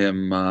told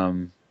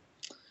him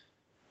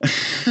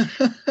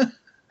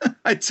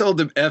I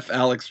told him F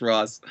Alex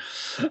Ross.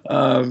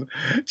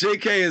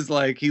 J.K. is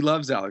like, he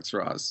loves Alex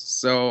Ross,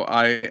 so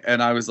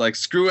I was like,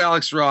 screw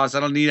Alex Ross. I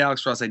don't need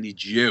Alex Ross. I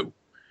need you.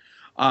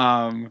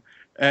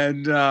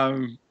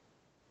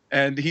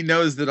 And he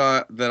knows that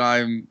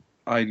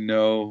I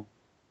know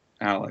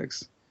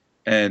Alex,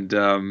 and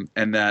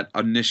that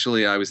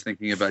initially I was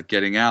thinking about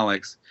getting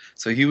Alex,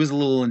 so he was a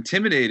little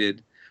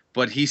intimidated,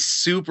 but he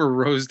super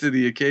rose to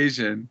the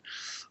occasion.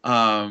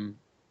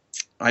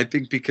 I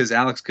think because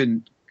Alex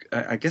couldn't.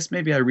 I guess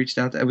maybe I reached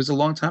out. It was a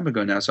long time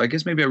ago now, so I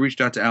guess maybe I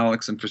reached out to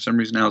Alex, and for some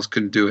reason Alex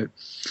couldn't do it.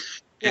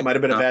 Yeah, it might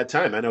have been a bad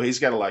time. I know he's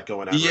got a lot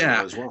going on right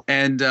now as well.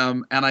 And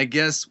I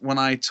guess when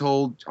I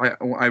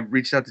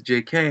reached out to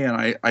JK,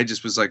 and I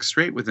just was like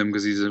straight with him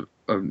because he's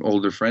an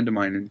older friend of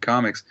mine in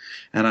comics,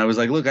 and I was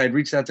like, look, I'd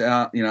reached out to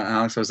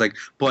Alex. I was like,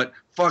 but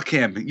fuck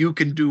him, you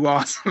can do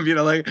awesome.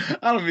 Like,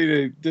 I don't mean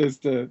to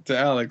just to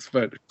Alex,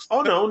 but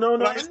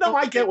no,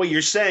 I get what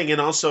you're saying,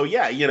 and also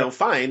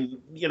fine,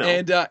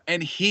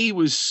 and he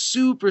was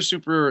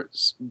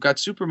got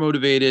super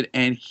motivated,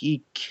 and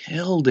he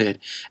killed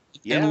it.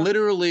 Yeah. And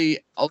literally,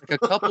 like a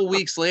couple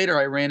weeks later,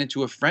 I ran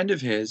into a friend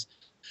of his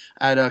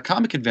at a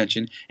comic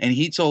convention, and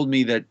he told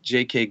me that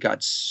JK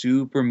got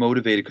super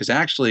motivated because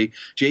actually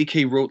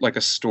JK wrote like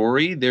a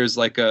story. There's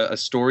like a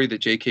story that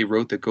JK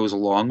wrote that goes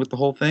along with the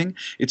whole thing.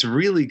 It's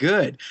really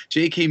good.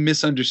 JK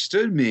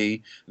misunderstood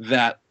me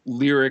that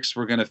lyrics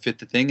were going to fit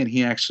the thing, and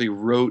he actually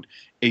wrote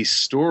a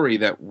story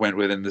that went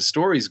with it. And the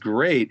story's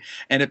great.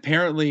 And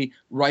apparently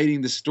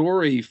writing the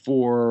story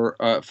for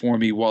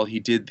me while he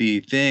did the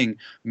thing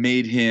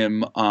made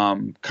him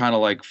kind of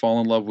like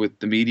fall in love with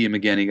the medium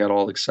again. He got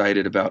all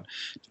excited about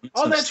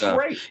some that's stuff.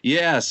 great.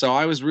 Yeah, so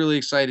I was really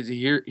excited to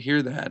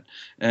hear that.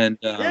 And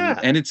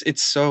and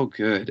it's so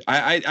good.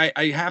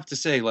 I have to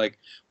say, like,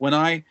 when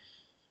I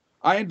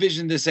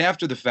envisioned this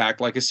after the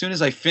fact, like as soon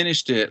as I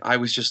finished it, I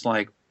was just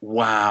like,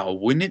 wow,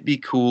 wouldn't it be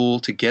cool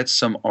to get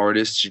some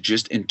artists to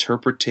just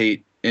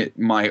interpretate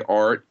my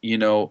art,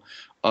 with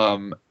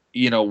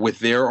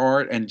their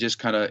art and just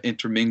kind of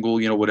intermingle,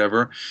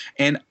 whatever.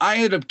 And I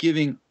ended up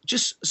giving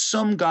just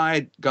some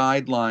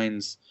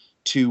guidelines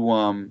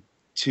to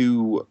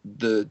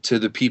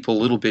the people a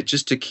little bit,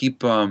 just to keep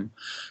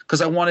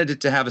because I wanted it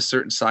to have a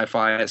certain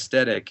sci-fi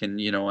aesthetic and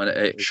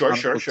a sure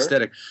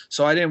aesthetic.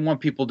 So I didn't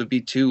want people to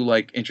be too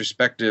like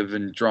introspective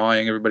and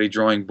everybody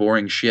drawing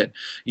boring shit.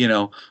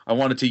 I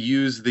wanted to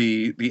use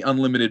the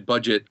unlimited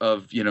budget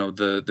of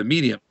the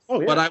medium. Oh,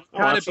 yeah. But I would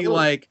kind of be absolutely.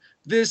 like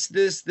this,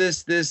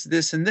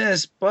 and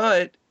this,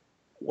 but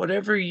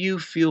whatever you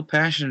feel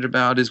passionate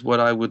about is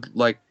what I would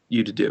like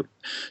you to do.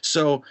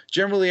 So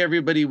generally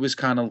everybody was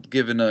kind of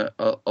given a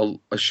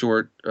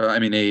short,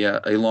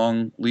 a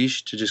long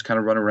leash to just kind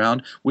of run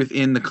around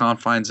within the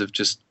confines of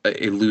just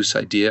a loose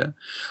idea,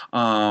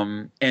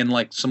 and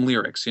like some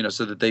lyrics,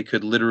 so that they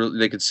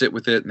could sit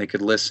with it and they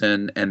could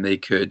listen and they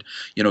could,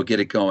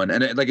 get it going.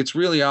 And it's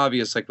really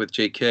obvious, like with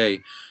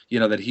JK,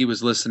 that he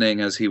was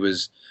listening as he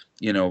was,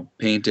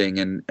 painting,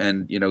 and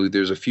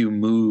there's a few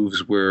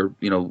moves where,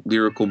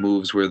 lyrical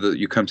moves where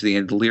you come to the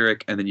end of the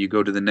lyric and then you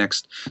go to the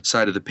next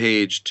side of the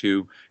page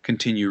to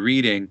continue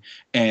reading,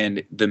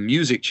 and the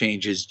music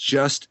changes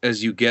just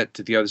as you get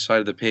to the other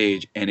side of the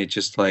page, and it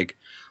just like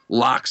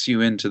locks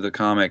you into the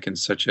comic in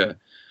such a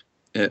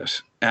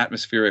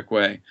atmospheric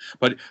way.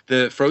 But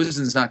the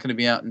Frozen's not going to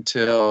be out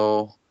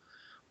until,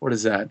 what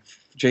is that?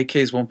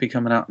 JK's won't be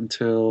coming out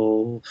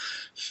until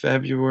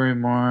February,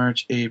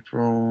 March,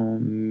 April,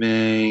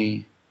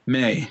 May.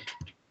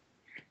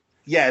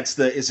 Yeah, it's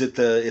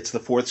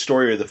the fourth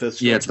story or the fifth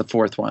story? Yeah, it's the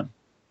fourth one.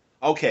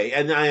 Okay,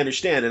 and I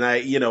understand. And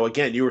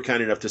again, you were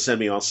kind enough to send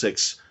me all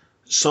 6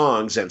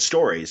 songs and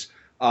stories.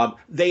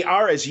 They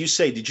are, as you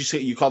say, did you say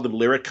you called them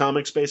lyric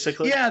comics,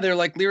 basically? Yeah, they're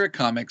like lyric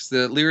comics,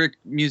 the lyric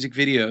music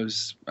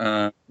videos.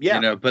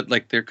 But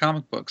like they're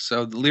comic books.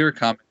 So the lyric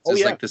comics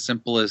is like the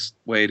simplest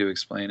way to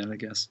explain it, I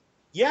guess.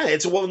 Yeah, they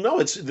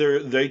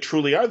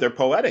truly are. They're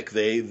poetic.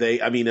 They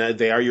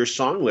are your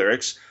song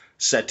lyrics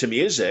set to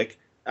music.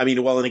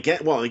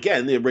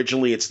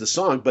 Originally it's the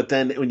song, but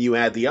then when you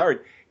add the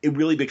art, it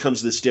really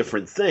becomes this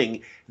different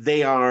thing.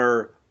 They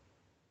are,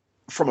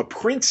 from a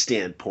print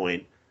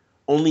standpoint,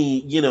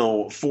 only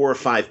 4 or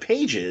 5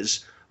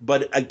 pages.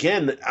 But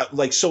again,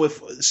 so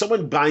if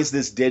someone buys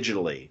this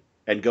digitally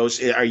and goes,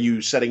 are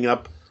you setting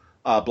up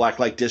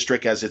Blacklight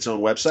District as its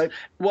own website?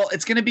 Well,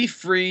 it's going to be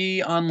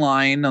free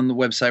online on the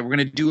website. We're going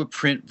to do a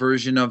print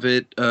version of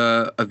it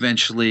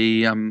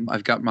eventually.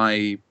 I've got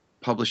my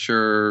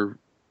publisher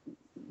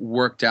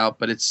worked out,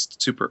 but it's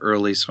super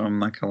early, so I'm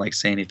not going to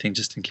say anything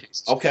just in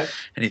case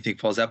anything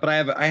falls out. But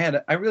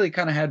I really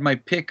kind of had my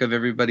pick of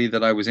everybody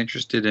that I was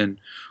interested in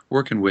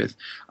working with,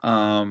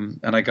 and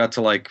I got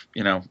to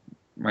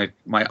my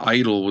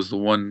idol was the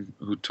one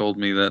who told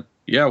me that.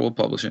 Yeah, we'll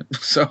publish it.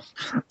 So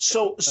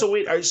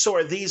wait.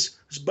 Are these?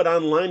 But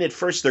online at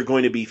first they're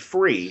going to be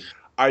free.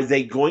 Are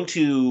they going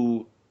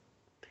to?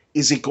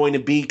 Is it going to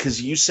be,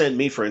 because you sent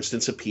me, for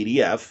instance, a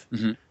PDF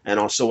and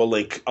also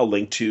a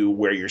link to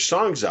where your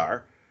songs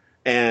are,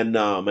 and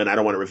I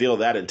don't want to reveal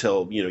that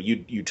until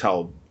you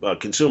tell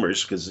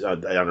consumers, because I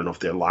don't know if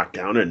they're locked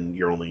down and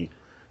you're only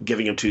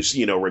giving them to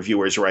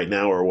reviewers right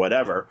now or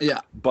whatever. Yeah.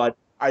 But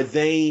are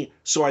they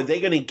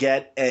going to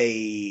get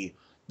a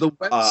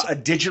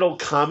digital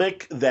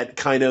comic that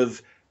kind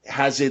of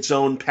has its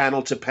own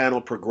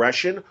panel-to-panel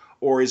progression,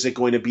 or is it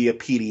going to be a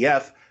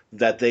PDF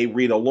that they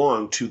read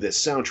along to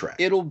this soundtrack?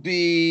 It'll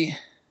be...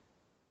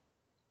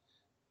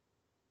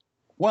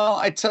 Well,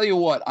 I tell you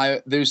what,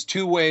 there's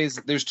two ways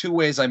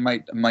I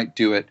might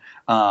do it.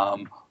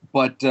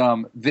 But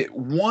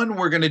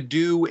we're going to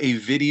do a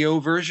video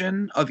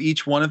version of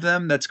each one of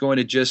them that's going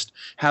to just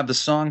have the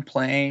song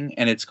playing,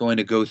 and it's going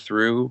to go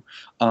through,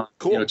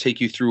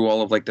 take you through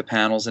all of the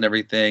panels and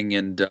everything.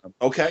 And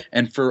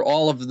and for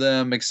all of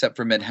them except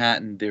for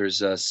Manhattan,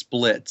 there's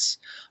splits.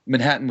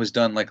 Manhattan was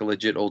done like a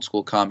legit old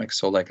school comic,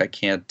 so I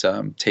can't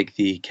take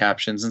the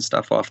captions and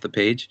stuff off the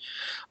page.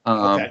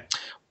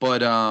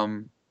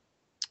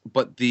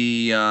 But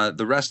the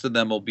rest of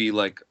them will be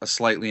like a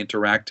slightly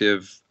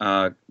interactive,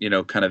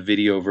 kind of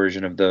video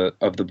version of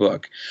the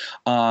book.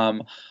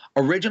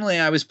 Originally,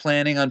 I was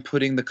planning on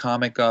putting the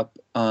comic up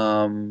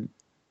along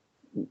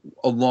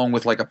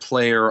with a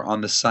player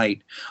on the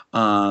site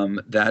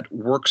that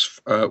works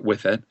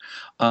with it.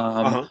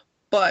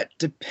 But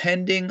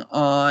depending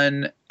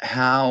on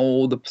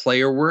how the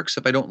player works,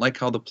 if I don't like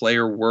how the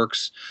player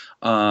works,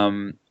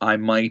 I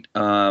might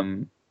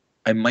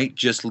I might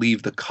just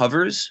leave the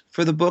covers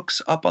for the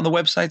books up on the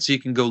website so you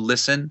can go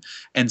listen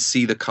and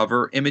see the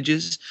cover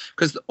images,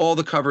 because all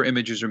the cover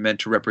images are meant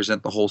to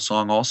represent the whole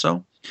song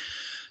also.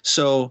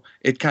 So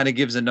it kind of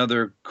gives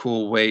another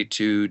cool way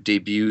to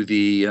debut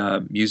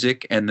the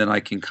music, and then I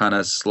can kind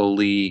of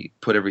slowly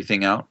put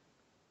everything out.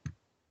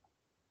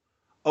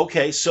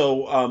 Okay,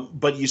 so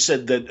but you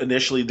said that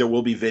initially there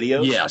will be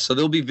videos? Yeah, so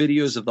there'll be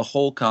videos of the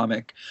whole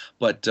comic,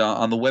 but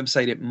on the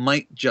website it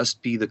might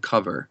just be the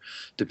cover,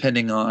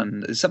 depending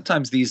on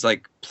sometimes these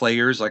like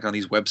players, like on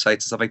these websites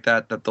and stuff like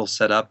that they'll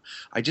set up.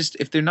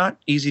 If they're not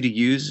easy to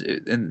use,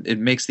 it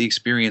makes the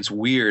experience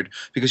weird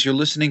because you're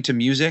listening to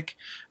music.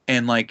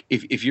 And like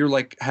if you're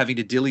like having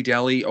to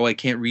dilly-dally, I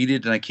can't read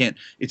it and I can't,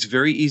 it's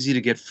very easy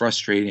to get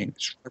frustrated,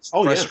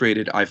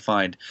 I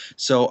find.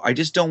 So I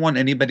just don't want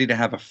anybody to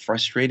have a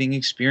frustrating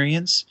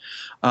experience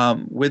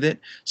with it.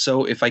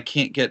 So if I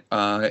can't get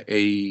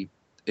a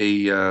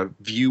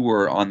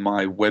viewer on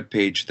my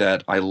webpage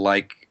that I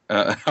like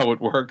how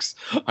it works,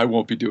 I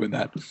won't be doing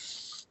that.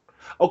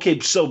 Okay,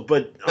 so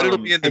but it'll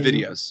be in the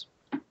videos.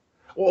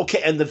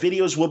 Okay, and the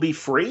videos will be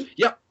free?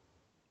 Yep.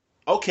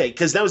 Okay,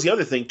 because that was the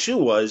other thing too,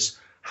 was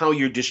how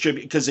you're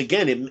distributing, because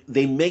again,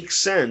 they make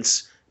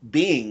sense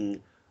being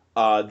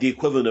the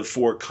equivalent of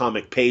 4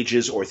 comic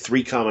pages or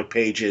 3 comic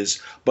pages,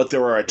 but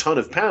there are a ton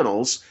of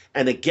panels,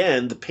 and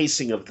again, the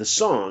pacing of the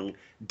song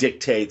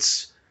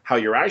dictates how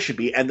your eye should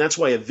be, and that's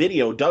why a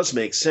video does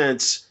make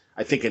sense,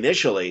 I think,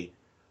 initially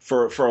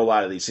for a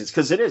lot of these things,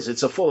 because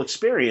it's a full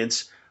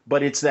experience,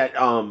 but it's that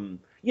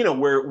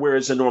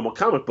whereas a normal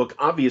comic book,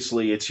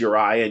 obviously it's your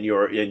eye and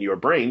your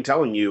brain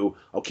telling you,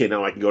 okay,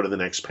 now I can go to the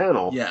next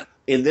panel. Yeah.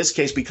 In this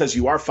case, because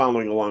you are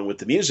following along with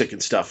the music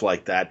and stuff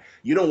like that,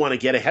 you don't want to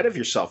get ahead of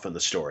yourself in the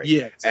story.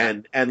 Yeah.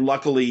 Exactly. And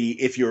luckily,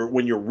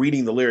 when you're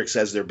reading the lyrics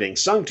as they're being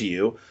sung to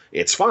you,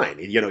 it's fine.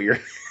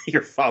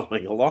 You're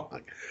following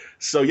along.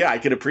 So yeah, I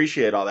can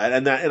appreciate all that.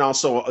 And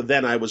also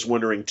then I was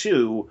wondering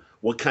too,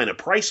 what kind of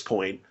price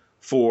point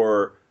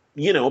for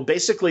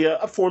basically a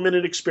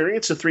 4-minute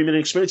experience, a 3-minute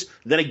experience,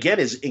 that again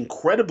is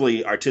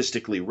incredibly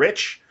artistically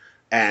rich,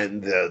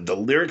 and the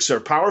lyrics are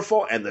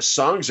powerful, and the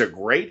songs are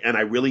great, and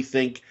I really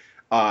think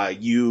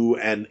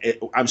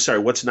I'm sorry,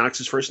 what's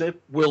Knox's first name?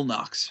 Will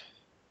Knox.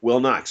 Will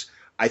Knox.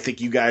 I think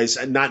you guys,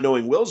 not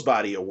knowing Will's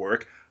body of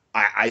work,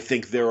 I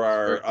think there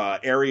are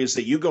areas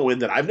that you go in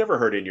that I've never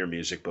heard in your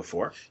music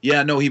before.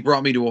 Yeah, no, he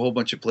brought me to a whole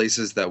bunch of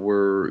places that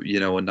were,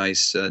 a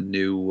nice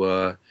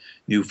new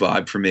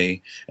vibe for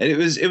me, and it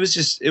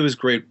was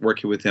great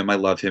working with him. I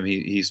love him.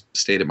 He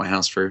stayed at my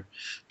house for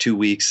 2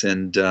 weeks,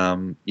 and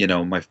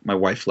my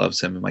wife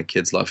loves him and my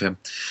kids love him.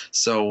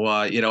 So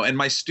and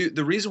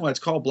the reason why it's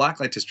called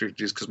Blacklight District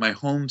is because my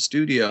home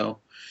studio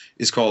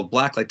is called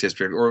Blacklight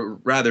District, or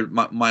rather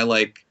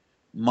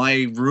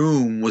my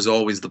room was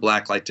always the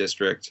Blacklight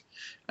District,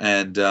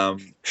 and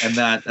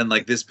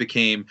this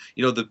became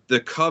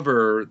the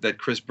cover that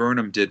Chris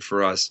Burnham did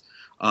for us.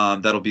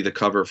 That'll be the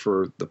cover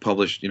for the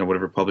published,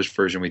 whatever published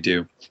version we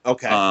do.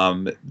 Okay.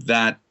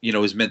 That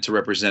is meant to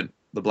represent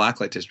the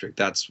Blacklight District.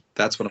 That's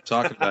what I'm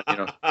talking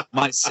about.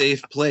 My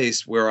safe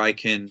place where I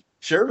can.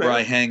 Sure, man. Where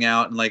I hang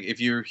out, and like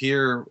if you're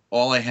here,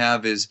 all I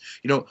have is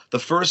the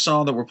first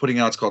song that we're putting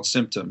out is called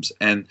Symptoms,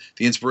 and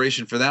the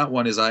inspiration for that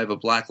one is I have a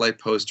blacklight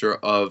poster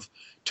of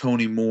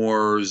Tony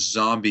Moore's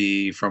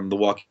zombie from The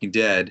Walking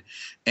Dead,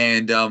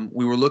 and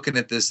we were looking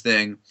at this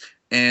thing,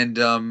 and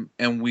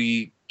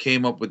we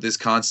came up with this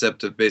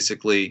concept of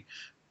basically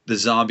the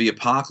zombie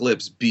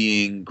apocalypse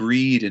being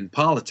greed and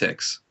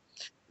politics.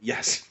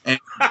 Yes.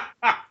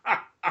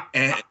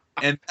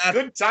 And that,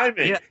 good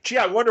timing. Yeah. Gee,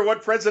 I wonder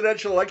what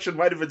presidential election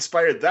might have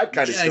inspired that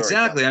kind of story.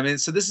 Exactly. I mean,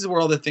 so this is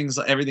where all the things,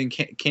 everything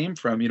came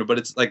from, but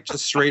it's like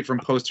just straight from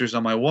posters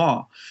on my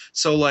wall.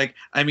 So like,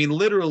 I mean,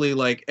 literally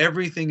like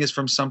everything is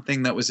from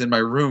something that was in my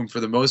room for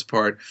the most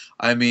part.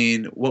 I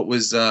mean, what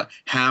was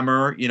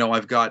Hammer,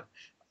 I've got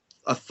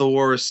a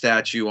Thor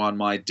statue on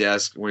my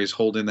desk where he's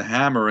holding the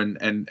hammer,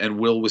 and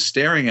Will was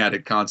staring at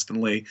it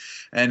constantly,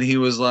 and he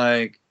was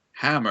like,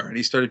 hammer, and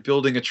he started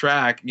building a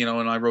track,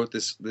 and I wrote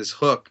this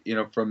hook,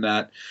 from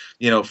that,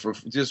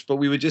 but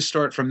we would just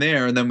start from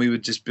there, and then we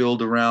would just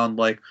build around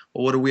like,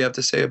 well, what do we have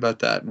to say about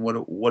that, and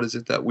what is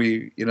it that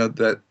we,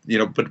 but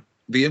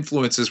the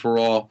influences were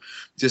all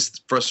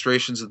just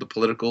frustrations of the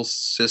political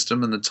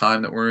system and the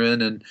time that we're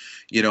in, and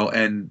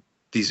and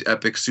these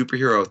epic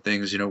superhero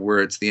things, where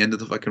it's the end of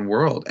the fucking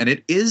world, and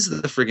it is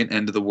the friggin'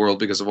 end of the world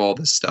because of all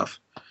this stuff.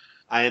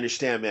 I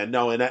understand, man.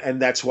 No, and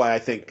that's why I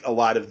think a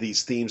lot of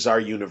these themes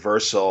are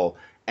universal.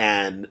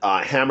 And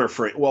Hammer,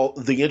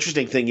 the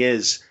interesting thing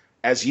is,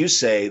 as you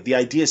say, the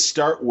ideas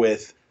start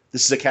with,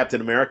 this is a Captain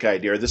America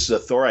idea, or this is a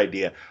Thor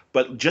idea.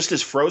 But just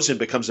as Frozen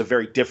becomes a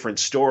very different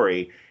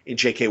story in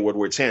J.K.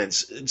 Woodward's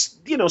hands, it's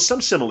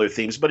some similar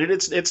themes, but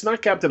it's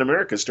not Captain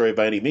America's story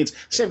by any means.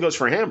 Same goes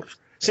for Hammer.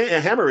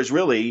 Hammer is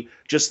really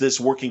just this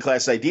working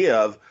class idea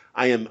of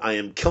I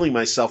am killing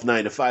myself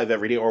 9 to 5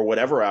 every day or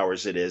whatever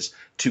hours it is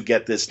to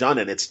get this done,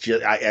 and it's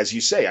just as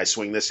you say, I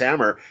swing this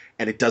hammer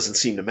and it doesn't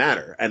seem to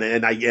matter, and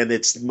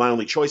it's my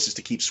only choice is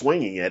to keep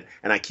swinging it,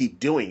 and I keep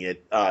doing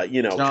it,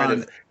 John, kind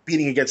of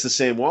beating against the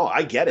same wall.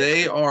 I get it.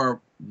 They are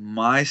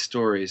my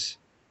stories.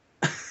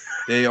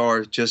 They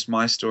are just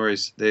my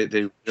stories.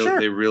 They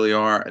really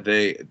are.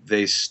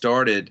 They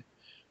started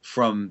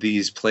from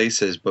these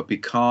places, but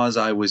because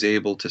I was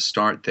able to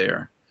start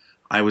there,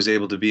 I was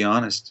able to be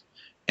honest,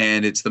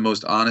 and it's the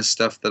most honest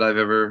stuff that I've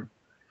ever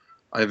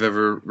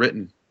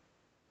written.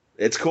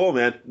 It's cool,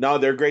 man. No,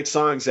 they're great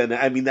songs, and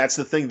I mean that's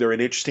the thing. They're an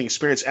interesting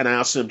experience, and I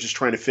also am just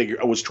trying to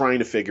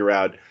figure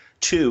out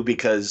too,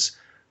 because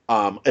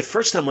at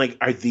first I'm like,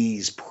 are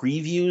these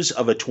previews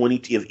of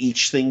of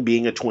each thing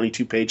being a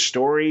 22-page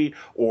story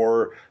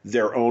or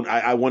their own?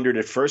 I wondered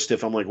at first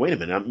if I'm like, wait a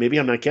minute, maybe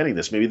I'm not getting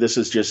this. Maybe this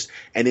is just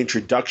an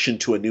introduction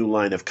to a new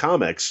line of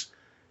comics,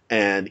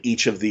 and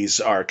each of these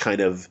are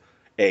kind of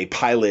a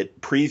pilot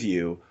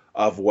preview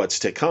of what's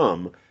to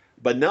come.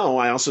 But no,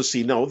 I also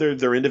see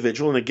they're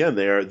individual, and again,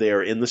 they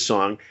are in the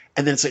song,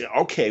 and then it's like,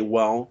 okay,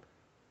 well,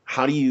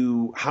 how do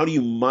you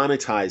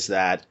monetize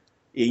that?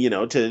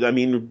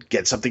 To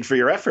get something for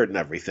your effort and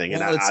everything.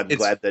 And I'm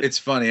glad that it's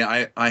funny.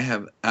 I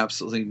have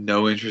absolutely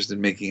no interest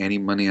in making any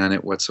money on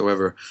it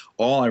whatsoever.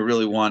 All I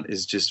really want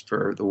is just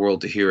for the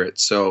world to hear it.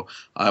 So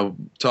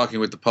I'm talking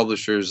with the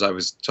publishers. I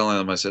was telling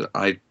them, I said,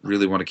 I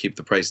really want to keep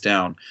the price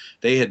down.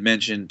 They had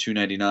mentioned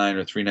 $2.99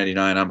 or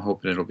 $3.99. I'm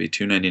hoping it'll be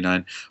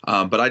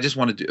 $2.99. But I just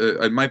want to do.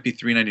 It might be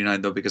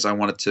 $3.99 though, because I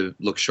want it to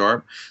look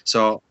sharp.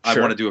 So I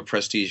want to do a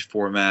prestige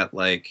format,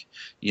 like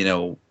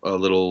a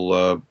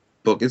little.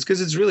 Book. It's because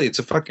it's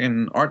a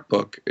fucking art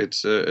book.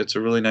 It's a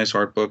really nice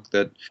art book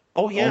that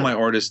all my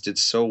artists did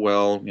so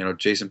well.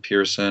 Jason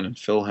Pearson and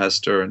Phil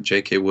Hester and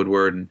J.K.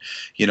 Woodward, and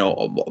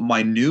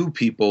my new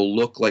people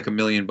look like $1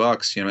 million.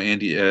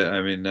 Andy.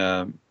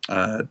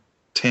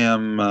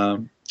 Tam.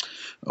 I'm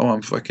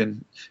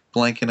fucking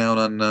blanking out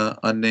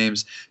on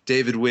names.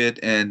 David Witt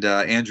and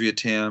Andrea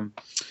Tam.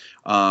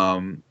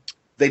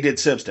 They did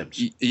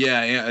Symptoms.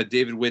 Yeah.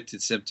 David Witt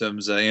did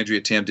Symptoms.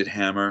 Andrea Tam did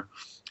Hammer.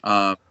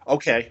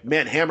 Okay,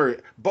 man, Hammer,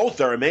 both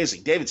are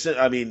amazing. David did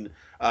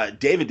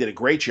a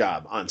great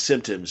job on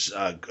Symptoms,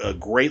 a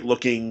great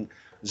looking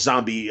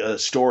zombie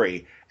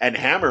story, and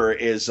Hammer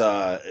is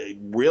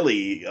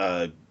really,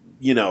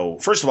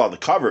 first of all, the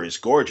cover is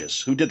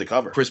gorgeous. Who did the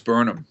cover? Chris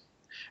Burnham.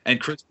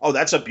 Oh,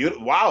 that's a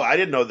beautiful. Wow, I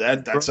didn't know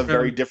that. That's a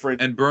very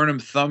different. And Burnham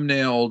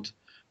thumbnailed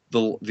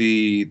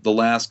the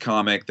last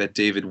comic that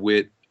David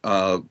Witt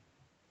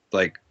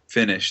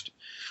finished.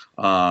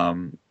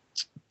 Bizarro.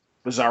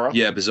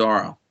 Yeah,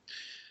 Bizarro.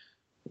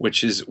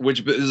 Which is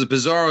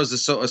Bizarro is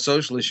a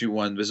social issue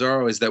one.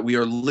 Bizarro is that we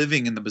are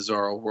living in the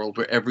Bizarro world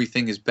where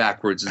everything is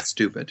backwards and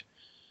stupid.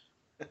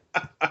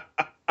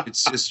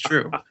 It's just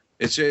true.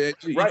 It's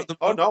right.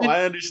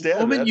 I understand.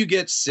 The moment you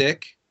get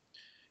sick,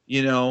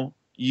 you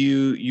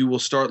will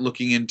start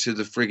looking into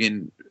the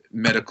friggin'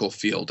 medical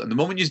field, and the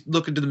moment you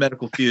look into the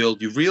medical field,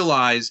 you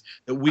realize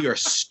that we are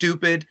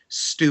stupid,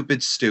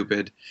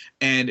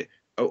 and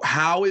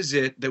how is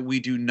it that we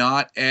do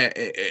not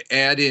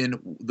add in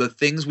the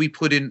things we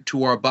put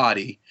into our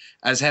body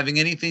as having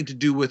anything to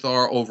do with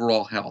our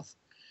overall health?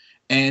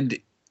 And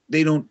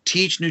they don't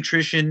teach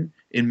nutrition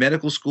in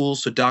medical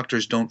schools, so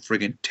doctors don't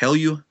friggin' tell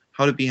you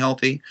how to be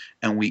healthy,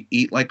 and we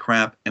eat like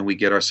crap and we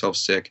get ourselves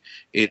sick.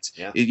 And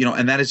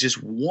that is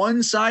just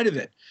one side of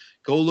it.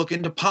 Go look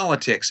into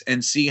politics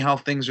and see how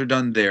things are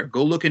done there.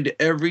 Go look into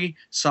every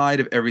side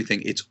of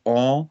everything. It's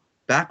all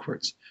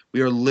backwards.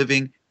 We are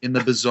living in the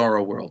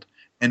Bizarro world.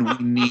 And we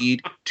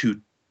need to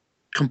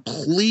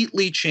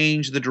completely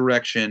change the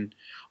direction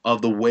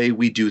of the way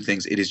we do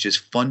things. It is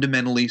just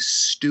fundamentally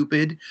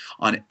stupid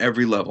on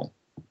every level.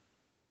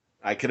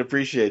 I can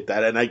appreciate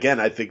that. And again,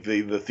 I think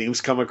the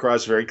themes come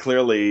across very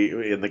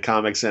clearly in the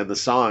comics and the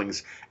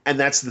songs. And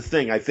that's the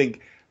thing. I think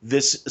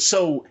this –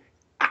 so,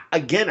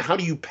 again, how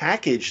do you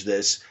package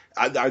this?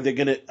 Are they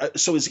going to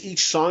so is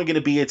each song going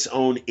to be its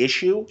own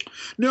issue?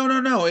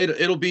 No.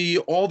 It'll be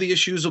all the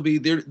issues will be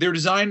they're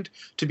designed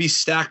to be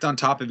stacked on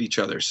top of each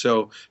other.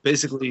 So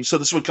basically, so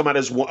this would come out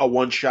as a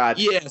one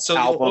shot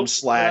album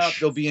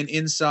slash. There'll be an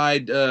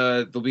inside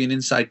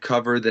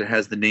cover that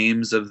has the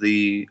names of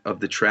the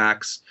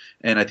tracks,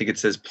 and I think it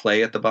says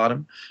play at the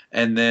bottom.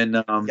 And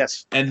then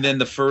yes, and then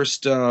the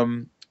first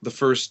right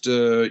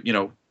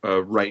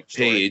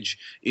page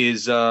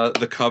is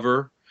the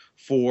cover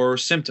for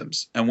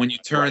Symptoms, and when you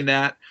turn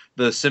that,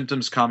 the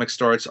Symptoms comic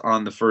starts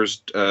on the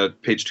first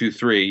page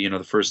 2-3,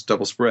 the first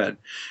double spread,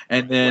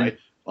 and then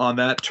on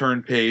that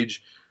turn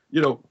page,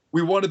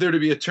 we wanted there to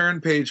be a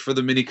turn page for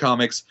the mini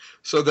comics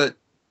so that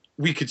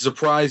we could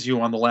surprise you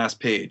on the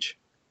last page.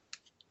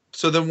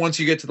 So then once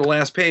you get to the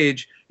last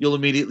page, you'll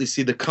immediately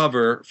see the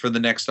cover for the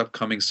next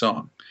upcoming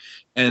song.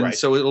 And Right.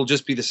 so it'll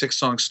just be the 6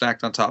 songs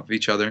stacked on top of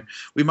each other.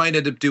 We might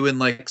end up doing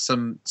like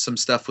some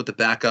stuff with the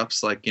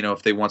backups, like, you know,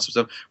 if they want some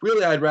stuff.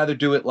 Really, I'd rather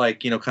do it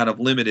like, you know, kind of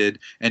limited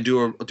and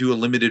do a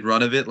limited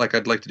run of it. Like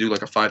I'd like to do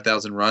like a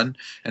 5,000 run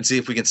and see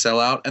if we can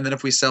sell out. And then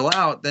if we sell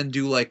out, then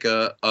do like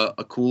a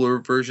cooler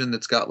version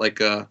that's got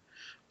like a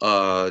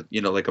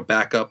you know, like a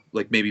backup,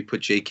 like maybe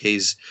put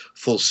JK's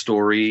full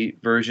story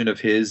version of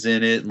his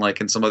in it, and like,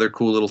 and some other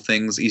cool little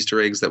things,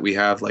 Easter eggs that we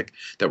have, like,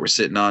 that we're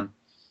sitting on.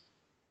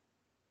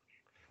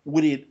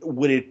 Would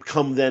it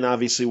come then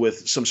obviously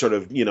with some sort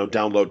of, you know,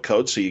 download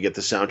code so you get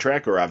the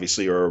soundtrack, or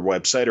obviously, or a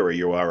website or a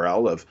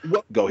URL of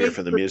go here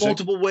for the music?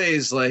 Multiple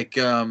ways, like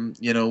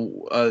you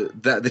know,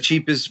 that the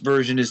cheapest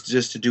version is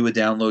just to do a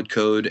download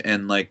code,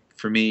 and like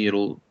for me,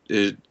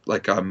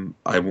 like I'm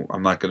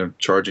not going to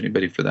charge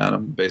anybody for that.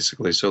 I'm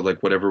basically, so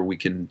like whatever we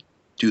can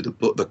do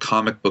the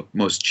comic book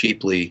most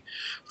cheaply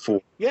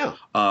for,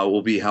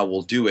 will be how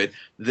we'll do it.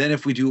 Then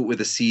if we do it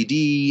with a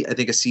CD, I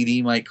think a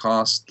CD might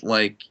cost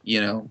like,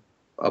 you know,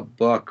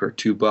 $1 or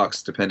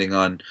 $2 depending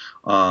on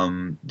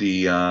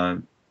the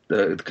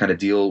kind of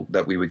deal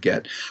that we would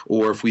get.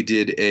 Or if we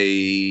did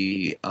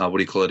a what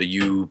do you call it,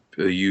 UPC?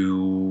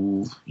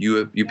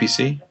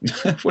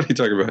 What are you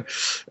talking about?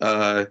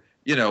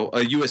 You know,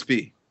 a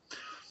USB.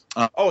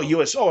 A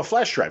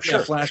flash drive. Sure,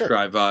 yeah, flash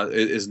drive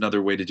is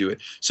another way to do it.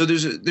 So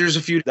there's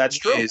a few.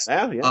 That's ways,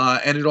 true. Yeah.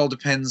 And it all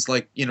depends,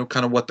 like, you know,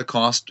 kind of what the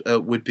cost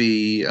would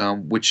be.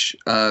 Which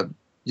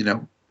you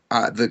know,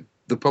 the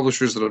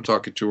publishers that I'm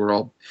talking to are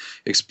all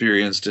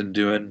experienced in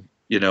doing,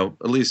 you know,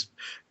 at least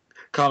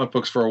comic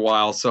books for a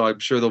while. So I'm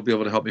sure they'll be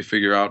able to help me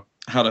figure out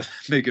how to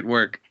make it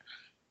work.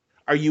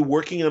 Are you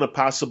working on a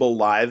possible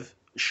live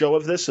show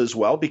of this as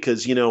well?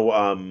 Because, you know,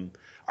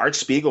 Art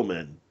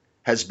Spiegelman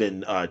has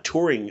been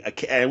touring.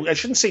 I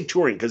shouldn't say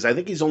touring, because I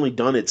think he's only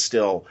done it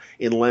still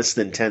in less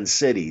than 10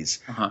 cities.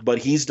 But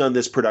he's done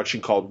this production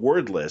called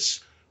Wordless,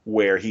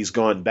 where he's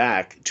gone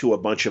back to a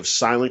bunch of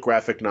silent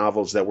graphic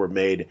novels that were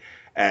made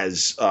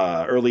as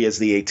early as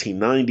the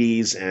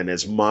 1890s and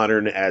as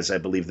modern as, I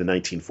believe, the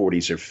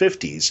 1940s or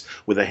 50s,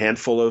 with a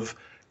handful of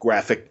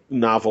graphic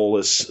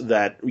novelists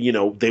that, you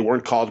know, they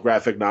weren't called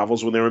graphic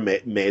novels when they were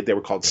made. They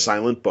were called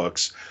silent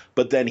books.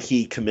 But then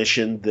he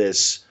commissioned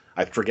this,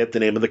 I forget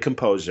the name of the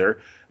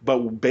composer, but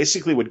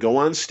basically would go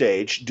on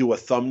stage, do a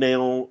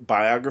thumbnail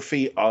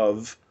biography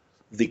of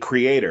the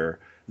creator,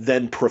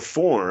 then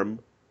perform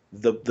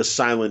the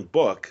silent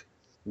book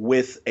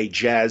with a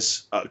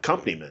jazz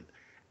accompaniment.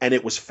 And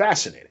it was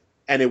fascinating.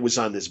 And it was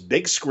on this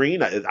big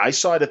screen. I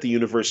saw it at the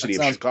University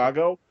of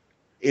Chicago.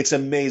 It's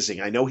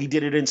amazing. I know he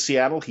did it in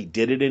Seattle. He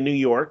did it in New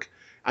York.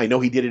 I know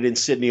he did it in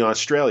Sydney,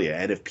 Australia.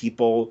 And if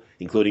people,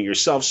 including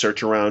yourself,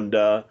 search around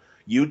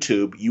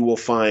YouTube, you will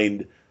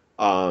find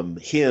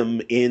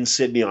him in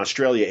Sydney,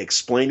 Australia,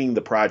 explaining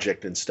the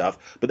project and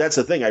stuff. But that's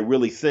the thing. I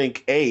really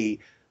think,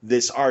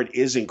 this art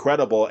is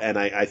incredible, and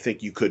I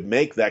think you could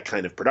make that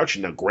kind of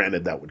production. Now,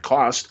 granted, that would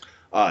cost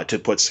to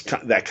put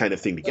that kind of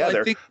thing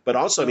together. But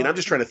also, I mean, I'm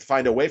just trying to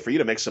find a way for you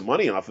to make some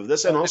money off of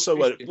this, and also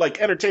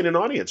like entertain an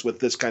audience with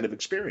this kind of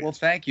experience. Well,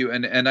 thank you.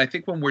 And I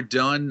think when we're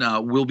done,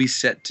 we'll be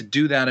set to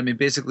do that. I mean,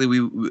 basically,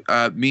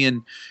 me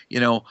and, you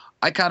know,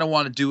 I kind of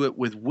want to do it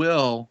with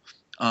Will.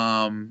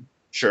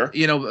 Sure.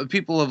 You know,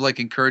 people have like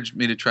encouraged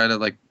me to try to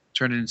like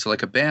turn it into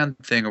like a band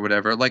thing or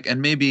whatever. Like,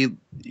 and maybe,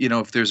 you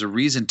know, if there's a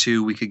reason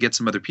to, we could get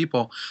some other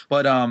people.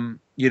 But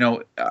you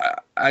know,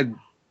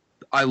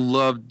 I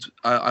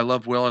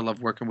love Will. I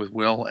love working with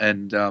Will,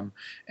 and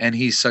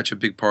he's such a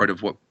big part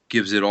of what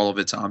gives it all of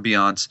its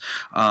ambiance.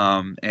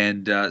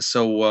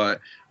 So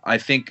I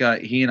think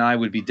he and I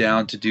would be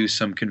down to do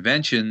some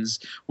conventions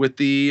with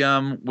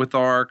with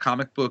our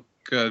comic book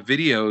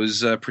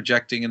videos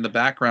projecting in the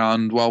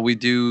background while we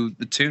do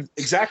the tune.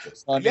 Exactly.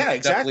 So, I mean,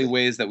 definitely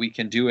ways that we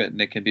can do it,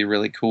 and it can be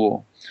really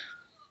cool.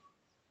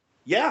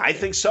 Yeah, I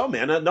think so,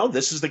 man. No,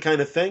 this is the kind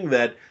of thing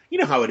that, you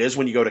know how it is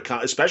when you go to,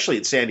 especially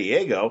in San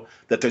Diego,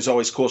 that there's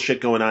always cool shit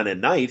going on at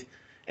night.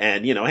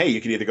 And, you know, hey, you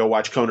can either go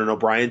watch Conan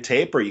O'Brien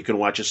tape, or you can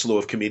watch a slew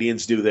of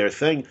comedians do their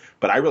thing.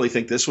 But I really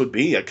think this would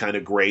be a kind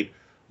of great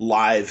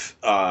live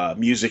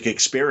music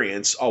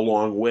experience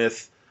along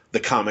with the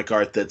comic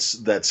art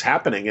that's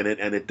happening,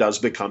 and it does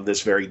become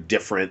this very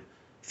different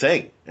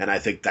thing. And I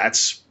think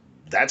that's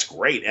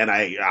great. And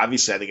I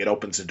think it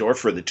opens the door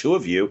for the two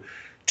of you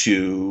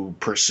to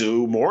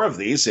pursue more of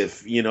these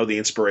if, you know, the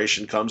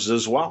inspiration comes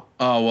as well.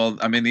 Oh, well,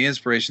 I mean, the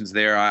inspiration's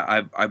there.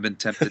 I've been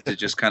tempted to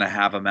just kind of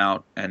have him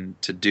out and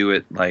to do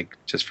it like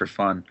just for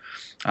fun.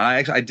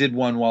 I did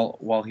one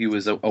while he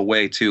was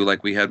away too.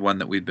 Like, we had one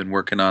that we'd been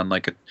working on.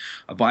 Like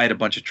I had a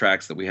bunch of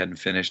tracks that we hadn't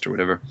finished or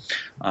whatever,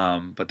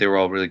 but they were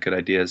all really good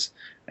ideas,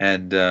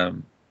 and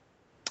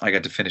I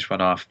got to finish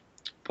one off.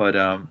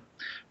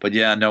 But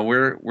yeah, no,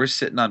 we're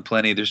sitting on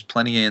plenty. There's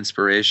plenty of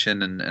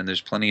inspiration, and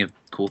there's plenty of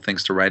cool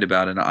things to write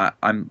about, and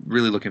I'm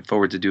really looking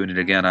forward to doing it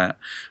again.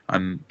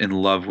 I'm in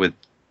love with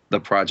the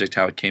project,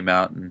 how it came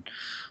out, and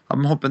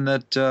I'm hoping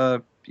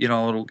that you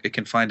know, it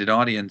can find an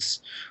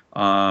audience.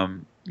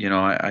 You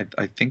know,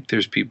 I think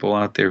there's people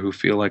out there who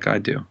feel like I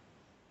do.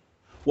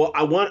 Well,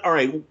 all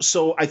right.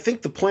 So I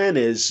think the plan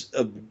is,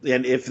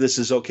 and if this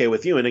is okay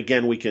with you, and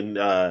again we can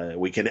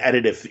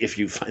edit if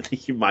you find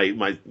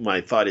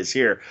my thought is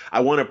here. I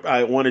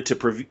wanted to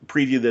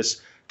preview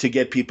this to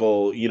get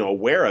people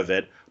aware of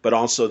it, but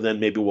also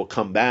then maybe we'll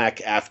come back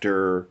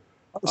after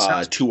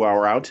 2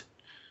 hour out.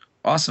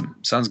 Awesome,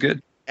 sounds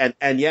good.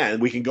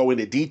 And we can go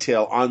into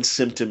detail on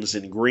Symptoms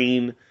in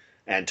Green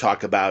and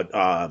talk about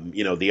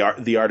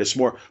the artist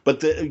more.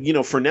 But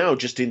for now,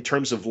 just in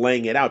terms of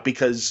laying it out,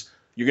 because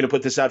you're going to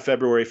put this out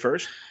February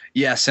 1st?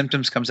 Yeah,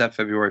 Symptoms comes out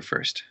February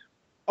 1st.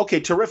 Okay,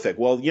 terrific.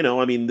 Well,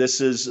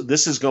 this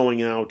is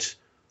going out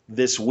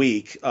this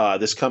week,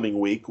 this coming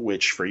week,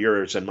 which for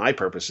yours and my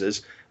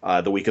purposes,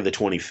 the week of the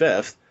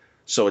 25th.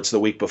 So it's the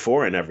week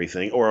before and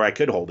everything. Or I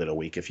could hold it a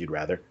week if you'd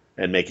rather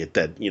and make it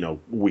that,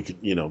 we could,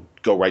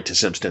 go right to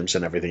Symptoms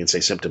and everything and say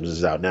Symptoms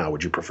is out now.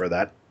 Would you prefer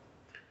that?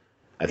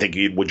 I think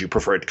would you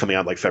prefer it coming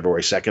out like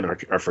February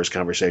 2nd, our first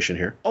conversation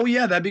here? Oh,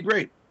 yeah, that'd be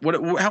great. All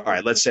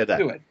right, let's say that.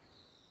 Do it.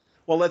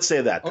 Well, let's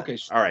say that. Okay.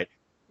 All right.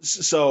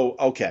 So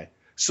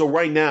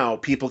right now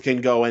people can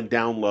go and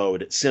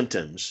download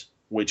Symptoms,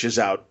 which is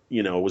out,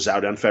 was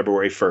out on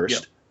February 1st.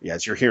 Yep. Yeah,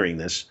 as you're hearing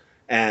this.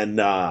 And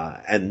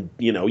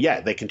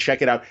they can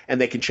check it out,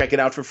 and they can check it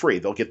out for free.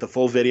 They'll get the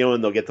full video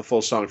and they'll get the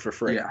full song for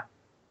free. Yeah.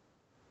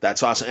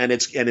 That's awesome. And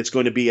it's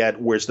going to be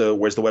at where's the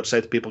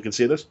website that people can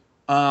see this?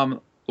 The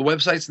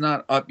website's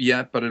not up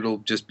yet, but it'll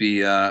just be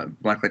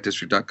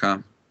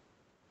blacklightdistrict.com.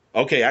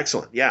 Okay,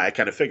 excellent. Yeah, I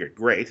kind of figured.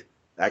 Great.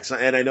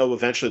 Excellent. And I know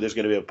eventually there's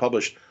going to be a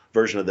published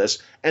version of this.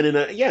 And in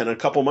a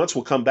couple months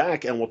we'll come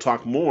back and we'll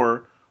talk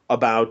more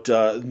about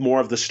more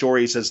of the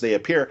stories as they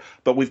appear.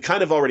 But we've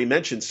kind of already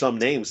mentioned some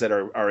names that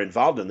are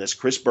involved in this.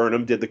 Chris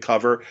Burnham did the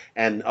cover,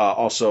 and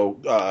also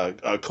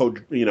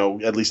Code.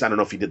 At least I don't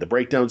know if he did the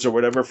breakdowns or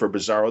whatever for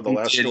Bizarro, the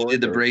last story. He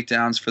did the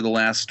breakdowns for the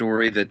last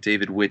story that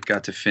David Witt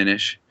got to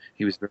finish.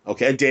 He was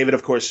okay, and David,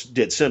 of course,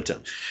 did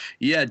Symptoms.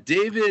 Yeah,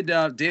 David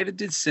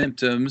did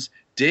Symptoms.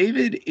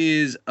 David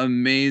is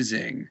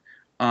amazing.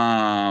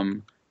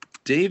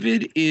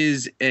 David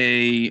is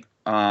he's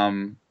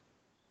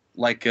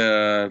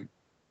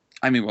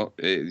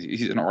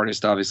an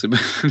artist, obviously,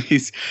 but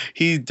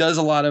he does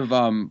a lot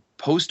of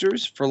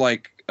posters for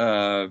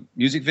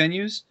music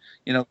venues,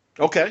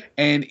 Okay.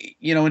 And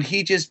and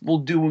he just will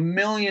do a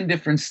million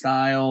different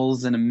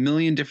styles and a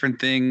million different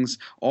things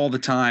all the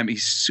time.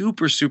 He's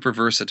super, super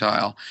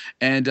versatile.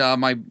 And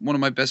one of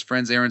my best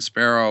friends, Aaron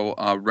Sparrow,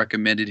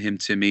 recommended him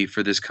to me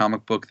for this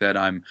comic book that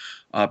I'm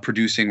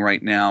producing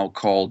right now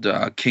called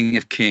King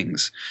of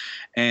Kings.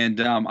 And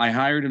I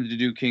hired him to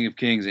do King of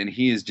Kings, and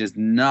he is just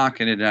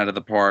knocking it out of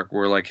the park.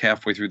 We're like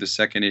halfway through the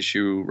second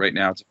issue right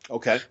now. It's a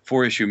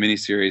 4-issue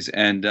miniseries.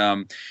 And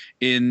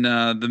in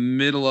the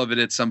middle of it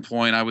at some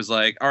point, I was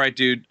like, all right,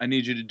 dude, I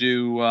need you to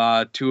do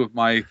 2 of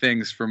my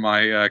things for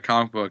my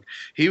comic book.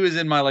 He was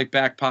in my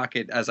back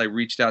pocket as I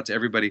reached out to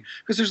everybody.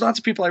 Because there's lots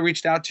of people I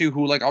reached out to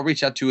who I'll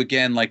reach out to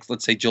again,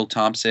 let's say Jill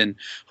Thompson,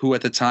 who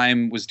at the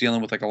time was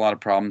dealing with a lot of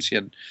problems. She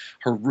had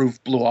her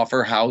roof blew off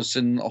her house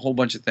and a whole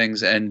bunch of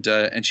things. And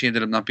she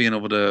ended up not being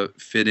able to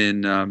fit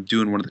in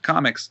doing one of the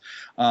comics.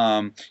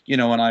 And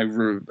I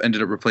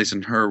ended up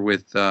replacing her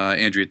with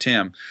Andrea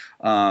Tam.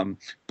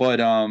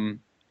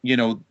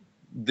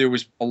 There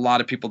was a lot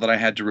of people that I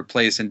had to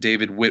replace, and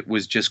David Witt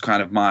was just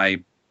kind of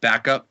my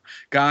backup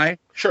guy.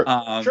 Sure.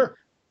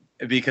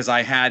 Because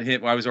I had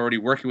him, I was already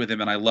working with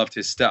him, and I loved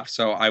his stuff.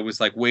 So I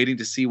was waiting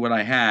to see what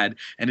I had,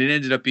 and it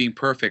ended up being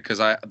perfect because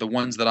the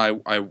ones that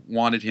I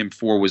wanted him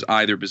for was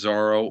either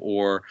Bizarro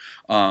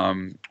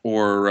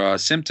or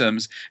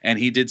Symptoms, and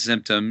he did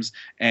Symptoms,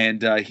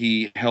 and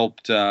he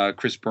helped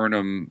Chris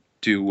Burnham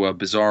do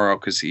Bizarro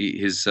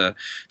because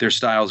their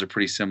styles are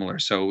pretty similar.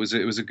 So it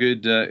was a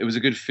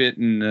good fit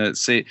and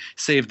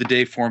saved the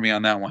day for me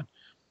on that one.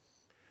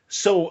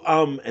 So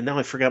and now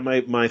I forgot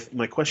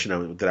my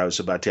question that I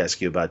was about to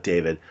ask you about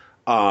David.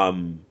 All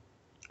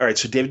right,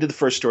 so David did the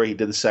first story, he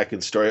did the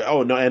second story.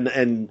 Oh no,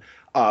 and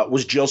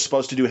was Jill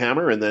supposed to do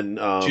Hammer, and then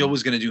Jill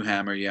was going to do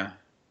Hammer, yeah.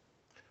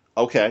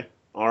 Okay,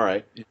 all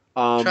right.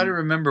 Try to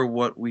remember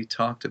what we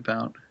talked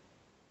about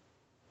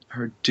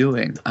her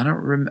doing. I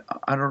don't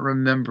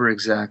remember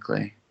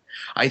exactly.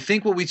 I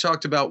think what we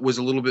talked about was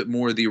a little bit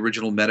more the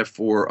original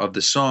metaphor of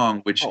the song,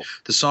 which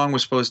the song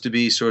was supposed to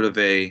be sort of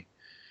a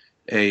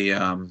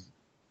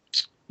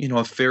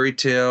fairy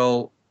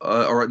tale,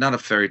 or not a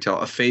fairy tale,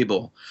 a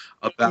fable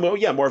about. Well,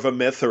 yeah, more of a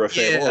myth or a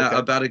fable. Yeah,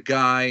 about a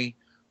guy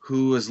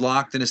who was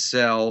locked in a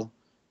cell,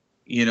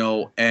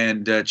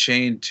 and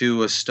chained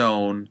to a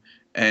stone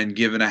and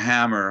given a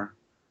hammer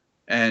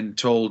and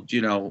told,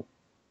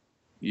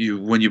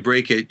 when you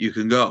break it, you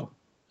can go.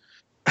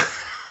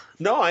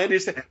 No, I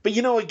understand. But,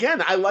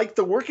 again, I like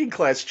the working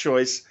class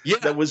choice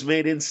that was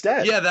made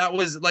instead. Yeah, that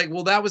was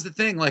that was the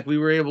thing. We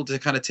were able to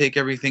kind of take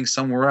everything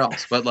somewhere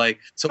else. But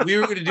so we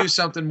were going to do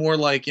something more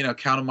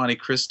Count of Monte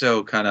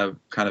Cristo kind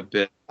of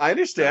bit. I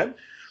understand.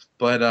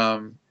 But,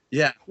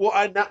 yeah.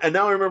 Well,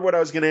 now I remember what I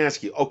was going to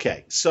ask you.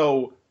 Okay,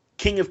 so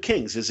King of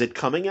Kings, is it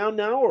coming out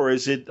now or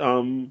is it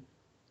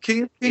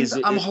King of Kings.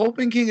 I'm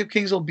hoping King of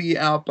Kings will be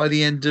out by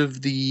the end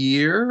of the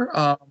year.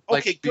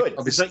 Okay, good.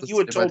 I'll be So you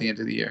had by told the end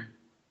of the year.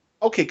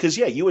 Okay, because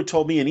you had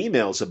told me in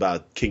emails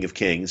about King of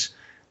Kings,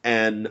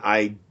 and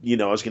I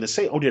was going to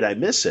say, oh, did I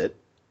miss it?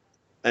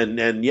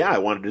 And yeah, I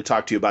wanted to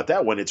talk to you about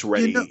that when it's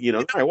ready.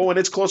 All right, well, when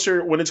it's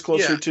closer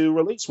to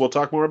release, we'll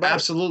talk more about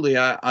Absolutely.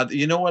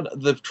 You know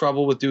what the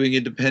trouble with doing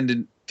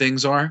independent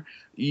things are?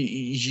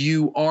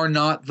 You are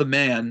not the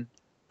man,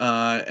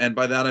 and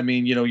by that I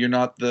mean you're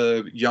not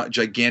the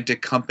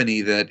gigantic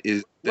company that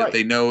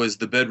they know is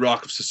the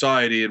bedrock of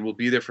society and will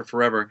be there for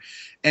forever.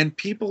 And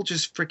people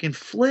just freaking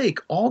flake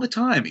all the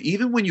time,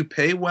 even when you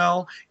pay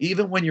well,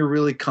 even when you're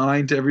really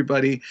kind to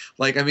everybody.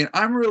 Like, I mean,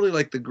 I'm really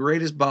like the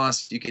greatest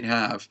boss you can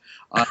have.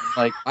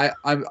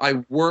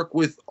 I work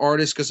with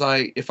artists because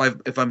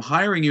if I'm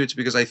hiring you, it's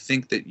because I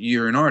think that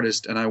you're an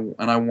artist and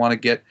I want to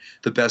get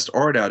the best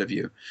art out of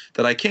you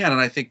that I can.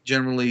 And I think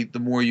generally the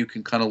more you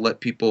can kind of let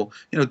people,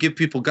 give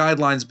people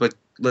guidelines, but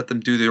let them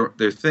do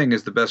their thing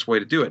is the best way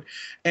to do it.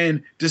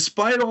 And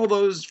despite all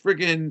those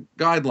friggin'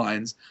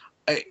 guidelines,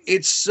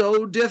 it's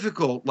so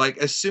difficult. Like,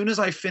 as soon as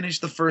I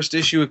finished the first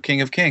issue of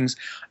King of Kings,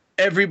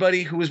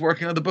 everybody who was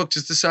working on the book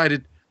just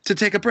decided to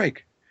take a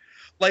break.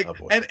 Like,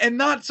 and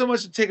not so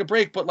much to take a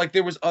break, but like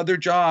there was other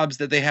jobs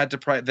that they had to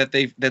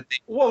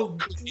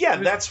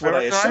that's what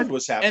I assumed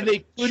was happening. And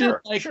they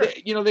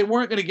couldn't they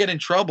weren't going to get in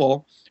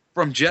trouble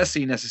from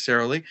Jesse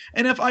necessarily.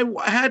 And if I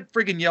had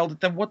friggin' yelled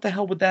at them, what the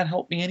hell would that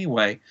help me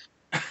anyway?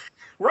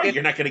 Right,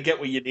 you're not going to get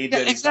what you need. Yeah,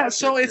 exactly.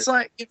 So it's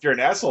like if you're an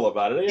asshole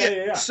about it.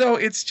 Yeah. So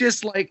it's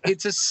just like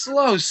it's a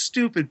slow,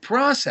 stupid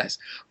process.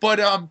 But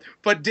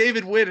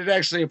David Witt had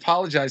actually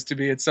apologized to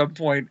me at some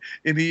point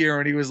in the year,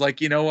 and he was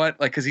like, you know what,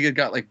 like because he had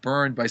got like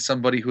burned by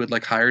somebody who had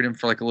like hired him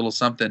for like a little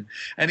something,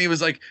 and he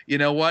was like, you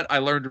know what, I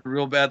learned a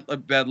real bad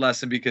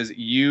lesson because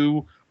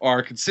you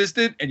are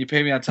consistent and you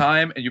pay me on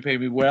time and you pay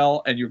me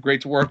well and you're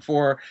great to work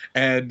for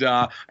and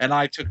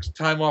I took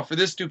time off for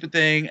this stupid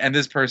thing and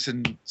this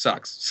person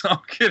sucks. So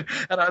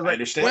and I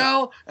was like,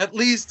 well, at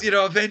least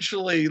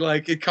eventually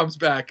like it comes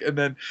back. And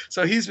then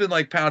so he's been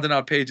like pounding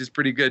out pages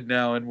pretty good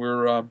now, and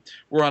we're on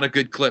a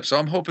good clip. So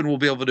I'm hoping we'll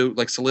be able to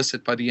like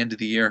solicit by the end of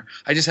the year.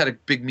 I just had a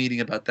big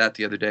meeting about that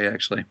the other day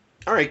actually.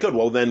 All right, good.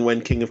 Well, then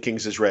when King of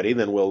Kings is ready,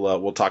 then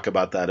we'll talk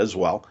about that as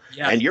well.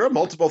 Yeah. And you're a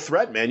multiple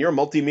threat, man. You're a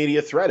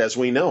multimedia threat, as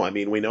we know. I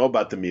mean, we know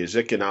about the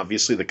music and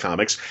obviously the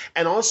comics.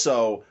 And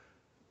also,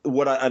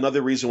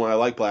 another reason why I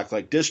like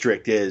Blacklight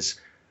District is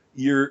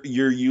you're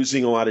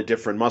using a lot of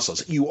different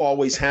muscles. You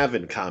always have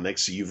in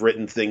comics. You've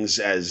written things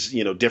as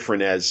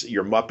different as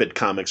your Muppet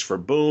comics for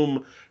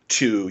Boom,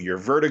 to your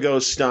Vertigo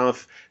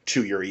stuff,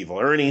 to your Evil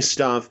Ernie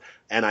stuff.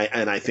 And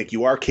I think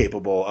you are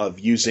capable of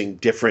using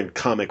different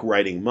comic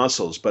writing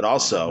muscles, but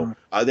also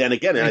then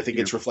again, and I think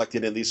it's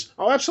reflected in these.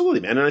 Oh,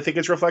 absolutely, man! And I think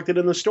it's reflected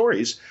in the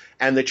stories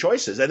and the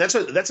choices. And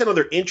that's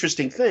another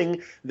interesting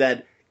thing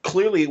that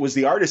clearly it was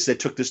the artist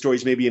that took the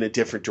stories maybe in a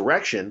different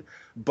direction,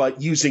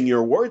 but using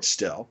your words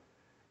still.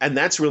 And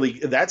that's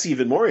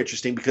even more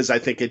interesting because I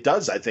think it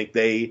does. I think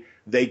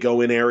they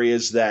go in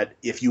areas that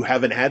if you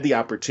haven't had the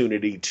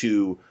opportunity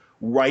to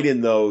write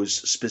in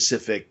those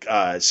specific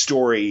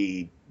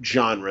story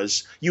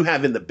genres, you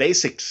have in the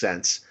basic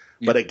sense.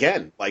 But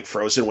again, like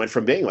Frozen went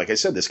from being, like I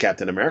said, this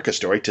Captain America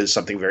story to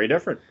something very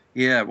different.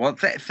 Yeah, well,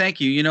 thank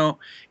you.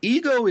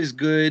 Ego is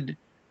good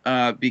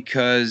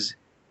because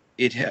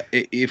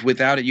if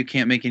without it you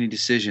can't make any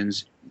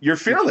decisions. You're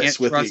fearless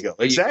with ego.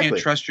 Exactly. You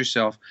can't trust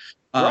yourself.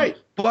 Right.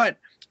 But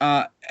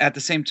at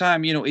the same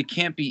time, it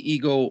can't be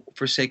ego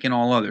forsaking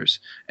all others,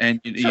 and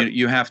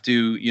you have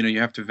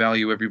to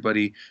value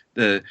everybody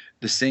the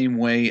same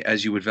way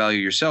as you would value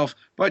yourself.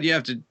 But you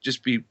have to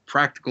just be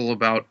practical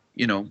about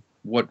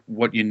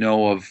what you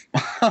know of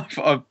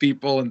of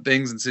people and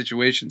things and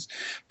situations.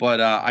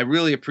 But I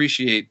really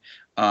appreciate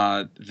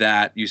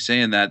that you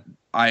saying that.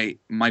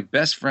 My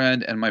best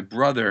friend and my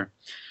brother,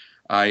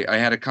 I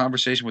had a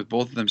conversation with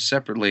both of them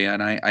separately,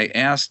 and I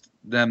asked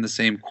them the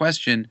same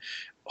question,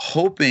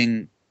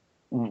 hoping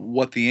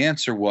what the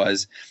answer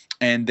was,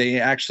 and they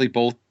actually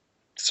both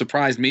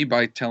surprised me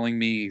by telling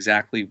me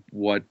exactly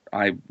what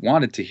I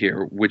wanted to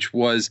hear, which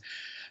was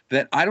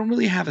that I don't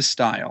really have a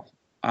style.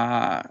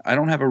 I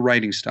don't have a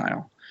writing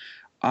style.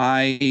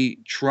 I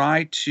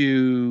try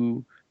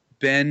to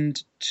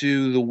bend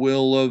to the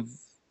will of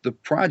the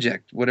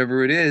project,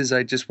 whatever it is.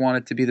 I just want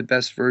it to be the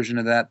best version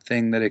of that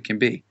thing that it can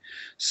be.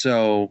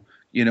 So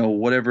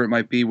whatever it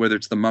might be, whether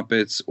it's the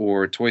Muppets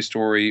or Toy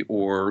Story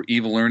or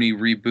Evil Ernie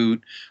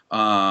reboot,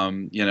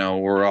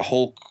 or a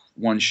Hulk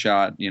one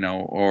shot,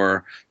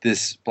 or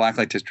this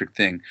Blacklight District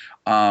thing.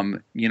 I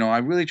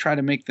really try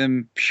to make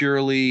them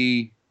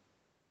purely,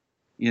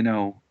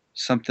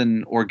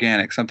 something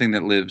organic, something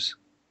that lives.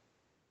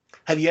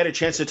 Have you had a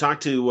chance to talk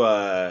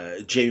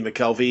to Jamie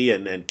McKelvey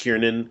and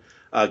Kieran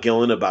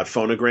Gillen about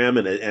Phonogram,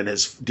 and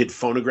did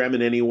Phonogram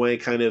in any way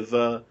kind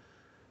of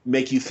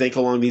make you think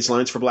along these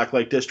lines for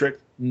Blacklight District?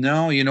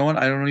 No, you know what?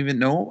 I don't even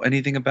know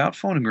anything about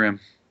Phonogram.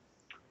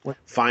 What?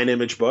 Fine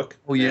image book.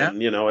 Oh yeah,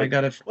 and, I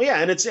got it. Well,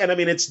 yeah, it's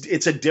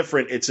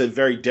a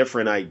very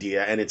different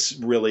idea, and it's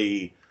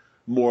really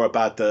more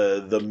about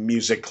the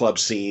music club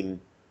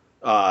scene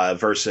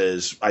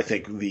versus, I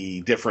think,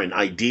 the different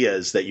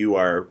ideas that you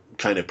are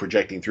kind of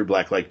projecting through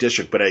Black Light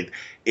District. But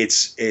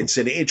it's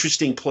an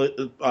interesting.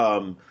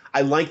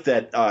 I like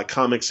that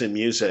comics and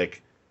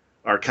music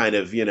are kind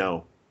of,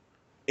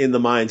 in the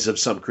minds of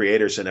some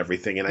creators and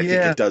everything, and I think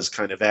it does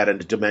kind of add a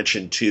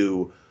dimension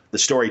to the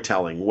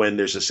storytelling when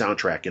there's a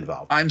soundtrack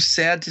involved. I'm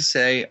sad to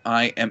say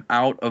I am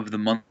out of the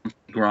monthly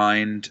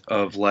grind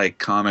of like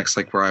comics,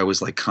 like where I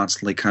was like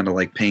constantly kind of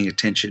like paying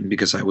attention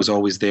because I was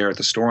always there at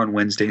the store on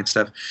Wednesday and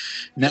stuff.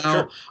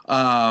 Now,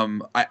 I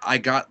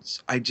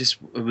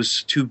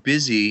was too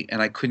busy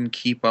and I couldn't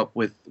keep up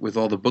with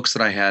all the books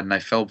that I had, and I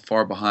fell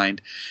far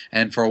behind.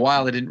 And for a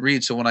while I didn't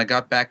read. So when I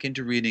got back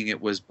into reading,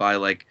 it was by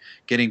like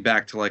getting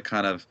back to like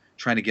kind of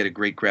trying to get a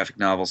great graphic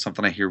novel,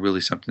 something I hear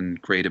really something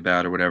great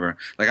about or whatever.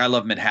 Like I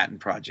love Manhattan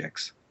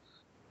Projects.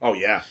 Oh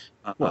yeah.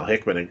 Well,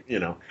 Hickman,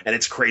 and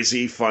it's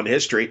crazy fun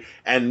history,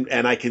 and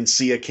I can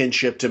see a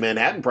kinship to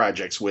Manhattan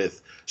Projects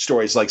with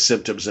stories like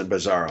Symptoms and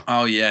Bizarro.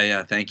 Oh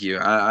yeah, thank you.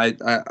 I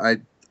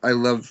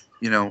love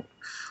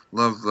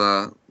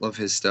love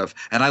his stuff,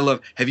 and I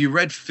love. Have you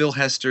read Phil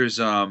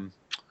Hester's oh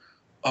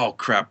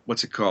crap,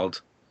 what's it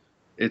called?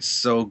 It's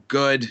so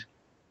good.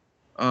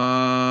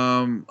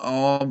 I'm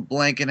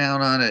blanking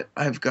out on it.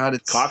 I've got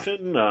it.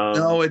 Coffin?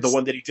 No, it's the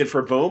one that he did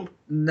for Boom.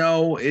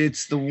 No,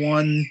 it's the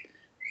one.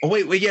 Oh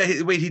wait,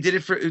 he did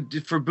it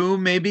for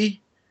Boom,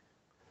 maybe.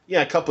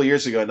 Yeah, a couple of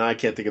years ago. Now I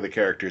can't think of the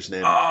character's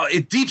name. Oh,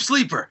 Deep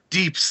Sleeper.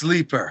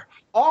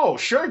 Oh,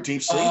 sure,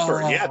 Deep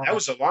Sleeper. Yeah, that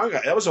was a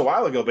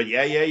while ago, but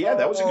yeah,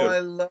 that was a good. I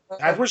love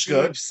that was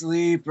good. Deep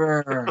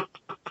Sleeper.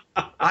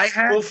 I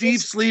had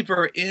Deep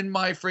Sleeper in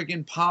my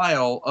freaking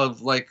pile of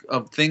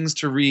things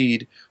to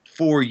read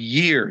for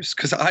years,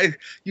 because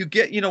you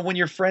get, when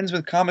you're friends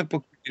with comic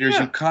book readers,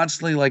 you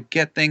constantly like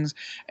get things,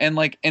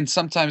 and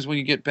sometimes when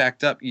you get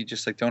backed up, you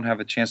just like don't have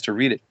a chance to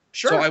read it.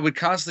 Sure. So I would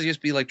constantly just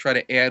be like try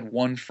to add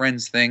one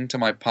friend's thing to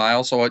my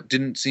pile, so it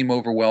didn't seem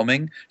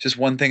overwhelming, just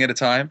one thing at a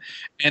time.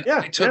 And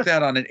I took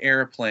that on an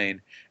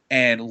airplane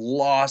and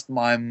lost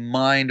my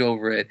mind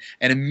over it,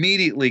 and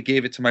immediately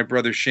gave it to my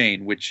brother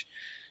Shane, which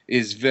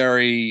is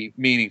very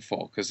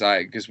meaningful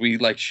because we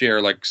like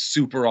share like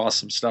super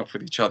awesome stuff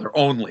with each other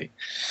only.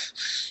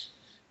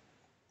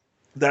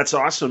 That's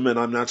awesome, and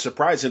I'm not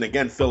surprised. And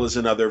again, Phil is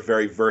another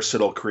very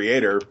versatile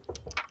creator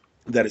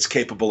that is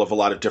capable of a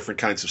lot of different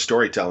kinds of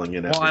storytelling.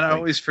 And I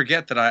always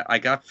forget that I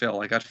got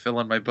Phil. I got Phil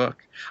in my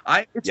book.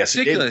 It's yes,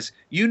 ridiculous.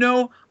 You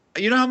know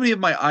how many of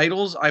my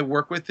idols I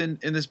work with in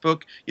this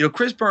book?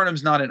 Chris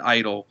Burnham's not an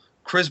idol.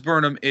 Chris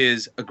Burnham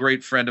is a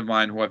great friend of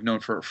mine who I've known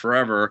for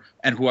forever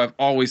and who I've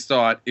always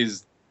thought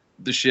is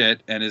the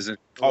shit and is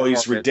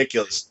he's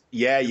ridiculous.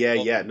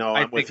 Yeah. No,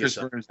 I'm with you.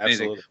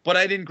 Absolutely. But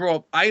I didn't grow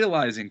up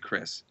idolizing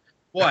Chris.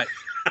 What?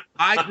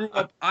 I grew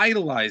up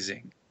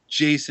idolizing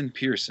Jason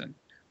Pearson.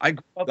 I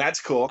grew up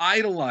That's cool.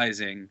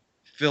 idolizing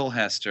Phil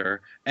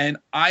Hester and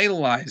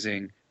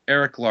idolizing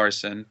Eric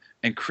Larson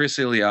and Chris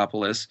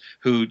Iliopoulos,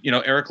 who,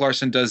 Eric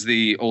Larson does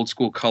the old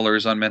school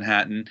colors on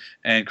Manhattan,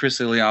 and Chris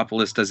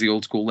Iliopoulos does the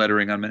old school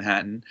lettering on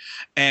Manhattan.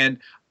 And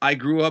I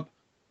grew up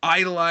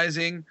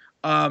idolizing,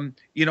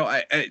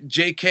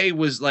 JK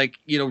was like,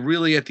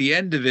 really at the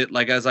end of it,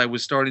 like as I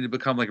was starting to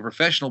become like a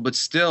professional, but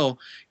still,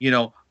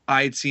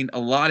 I had seen a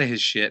lot of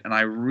his shit, and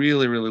I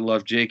really, really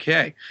loved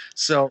JK.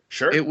 So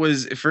It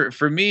was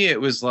for me,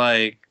 it was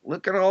like,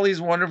 look at all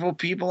these wonderful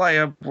people I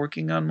have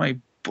working on my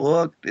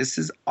book. This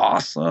is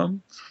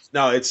awesome.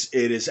 No, it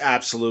is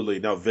absolutely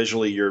no.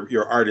 Visually,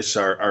 your artists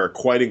are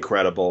quite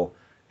incredible,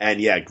 and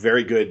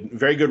very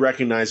good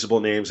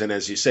recognizable names. And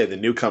as you say, the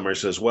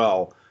newcomers as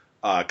well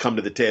come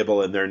to the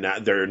table, and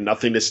they're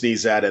nothing to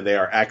sneeze at, and they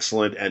are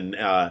excellent. And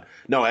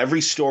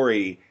every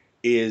story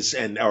is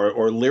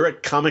or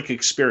lyric comic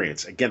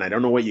experience. Again, I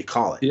don't know what you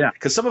call it. Yeah,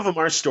 because some of them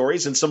are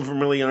stories, and some of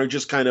them really are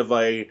just kind of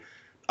a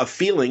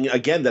feeling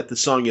again that the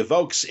song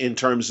evokes in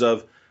terms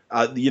of.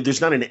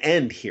 There's not an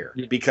end here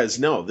because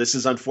this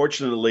is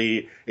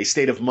unfortunately a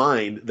state of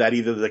mind that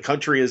either the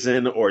country is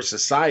in or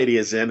society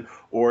is in,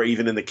 or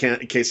even in the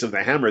case of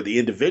the Hammer, the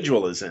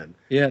individual is in.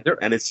 Yeah.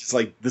 And it's just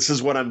like, this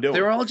is what I'm doing.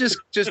 They're all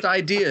just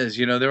ideas,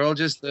 they're all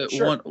just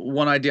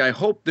one idea. I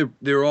hope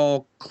they're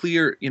all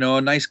clear, a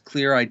nice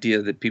clear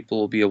idea that people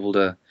will be able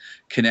to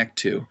connect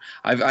to.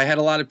 I had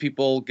a lot of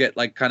people get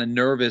like kind of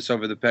nervous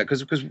over the past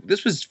because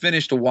this was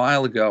finished a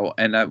while ago,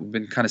 and I've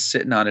been kind of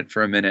sitting on it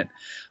for a minute,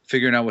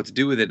 figuring out what to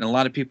do with it. And a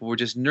lot of people were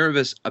just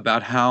nervous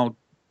about how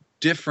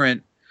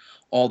different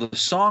all the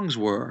songs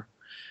were,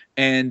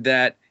 and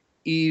that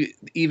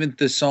even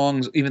the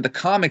songs, even the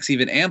comics,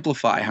 even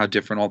amplify how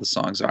different all the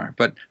songs are.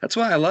 But that's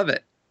why I love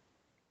it.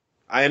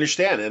 I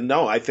understand, and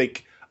I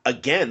think.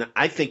 Again,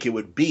 I think it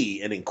would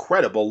be an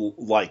incredible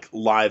like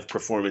live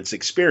performance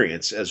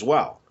experience as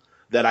well.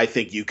 That I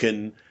think you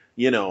can,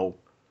 do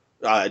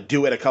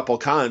at a couple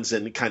cons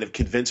and kind of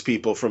convince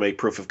people from a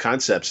proof of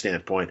concept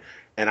standpoint.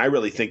 And I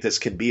really think this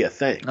can be a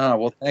thing. Oh,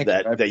 well, thank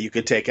you. That you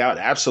could take out.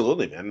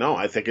 Absolutely, man. No,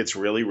 I think it's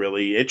really,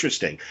 really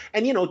interesting.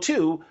 And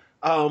too,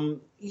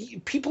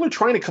 people are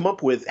trying to come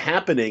up with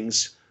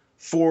happenings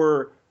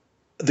for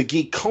the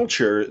geek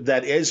culture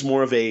that is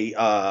more of a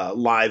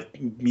live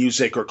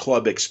music or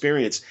club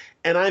experience.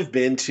 And I've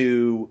been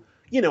to,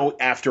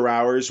 after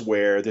hours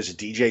where there's a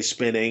DJ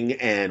spinning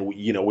and,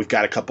 we've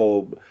got a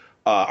couple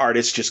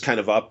artists just kind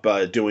of up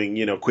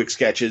doing, quick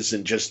sketches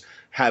and just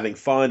having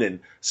fun.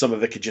 And some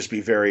of it could just be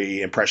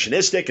very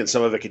impressionistic, and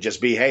some of it could just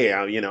be, hey,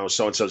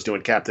 so-and-so's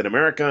doing Captain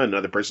America,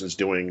 another person's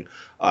doing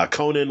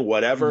Conan,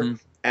 whatever.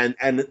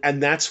 Mm-hmm.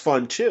 And that's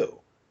fun too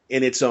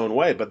in its own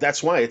way. But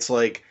that's why it's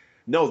like,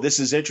 no, this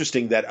is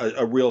interesting that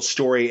a real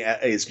story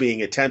is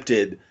being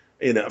attempted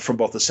from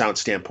both a sound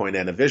standpoint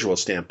and a visual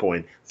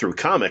standpoint through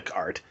comic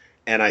art.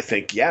 And I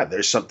think,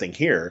 there's something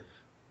here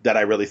that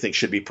I really think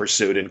should be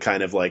pursued, and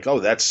kind of like, oh,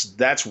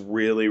 that's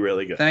really,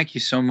 really good. Thank you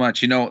so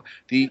much.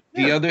 The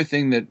other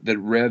thing that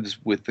revs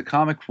with the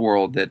comic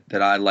world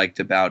that I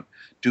liked about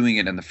doing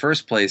it in the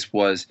first place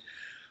was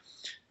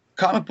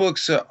comic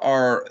books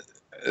are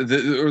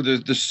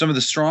some of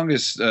the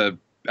strongest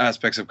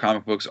aspects of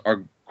comic books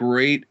are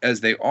great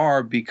as they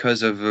are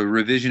because of a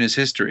revisionist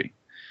history.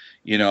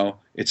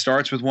 It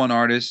starts with one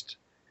artist,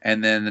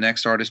 and then the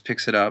next artist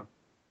picks it up,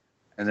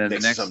 and then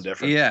makes the next something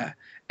different. Yeah.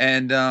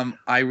 And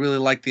I really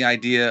like the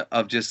idea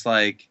of just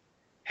like,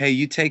 hey,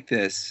 you take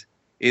this.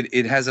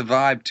 It has a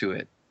vibe to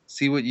it.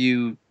 See what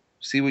you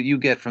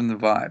get from the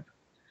vibe.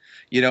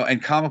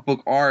 And comic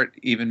book art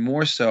even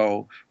more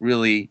so,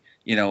 really,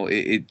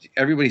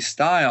 everybody's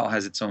style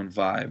has its own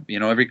vibe.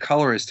 Every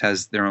colorist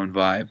has their own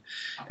vibe.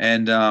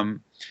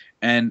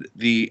 And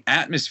the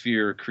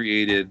atmosphere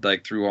created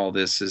like through all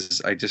this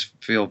is, I just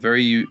feel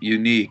very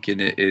unique,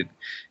 and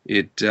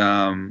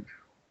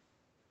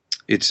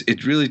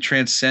it's really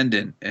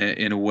transcendent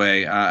in a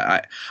way.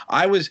 I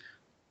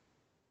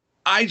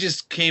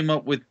just came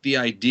up with the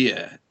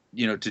idea,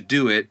 to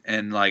do it,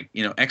 and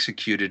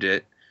executed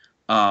it.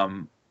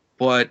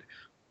 But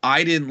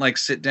I didn't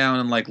sit down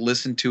and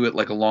listen to it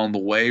along the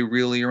way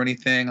really or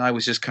anything. I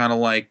was just kind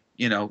of I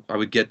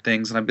would get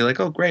things and I'd be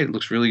like, oh, great, it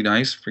looks really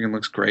nice. Freaking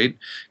looks great.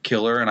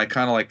 Killer. And I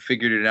kind of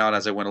figured it out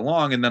as I went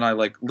along. And then I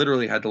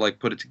literally had to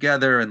put it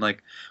together and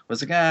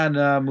was like,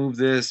 no, move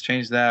this,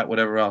 change that,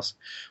 whatever else.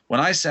 When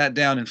I sat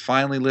down and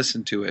finally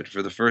listened to it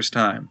for the first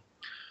time,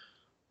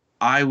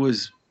 I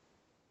was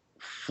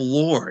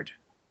floored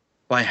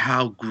by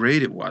how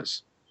great it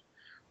was.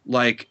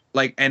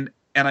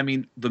 And I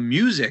mean, the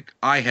music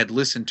I had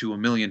listened to a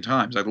million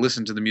times. I'd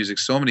listened to the music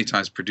so many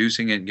times,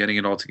 producing it and getting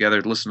it all together.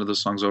 I'd listened to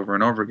those songs over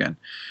and over again.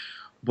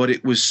 But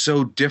it was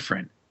so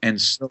different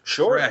and so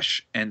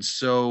fresh and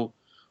so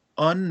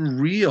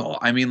unreal.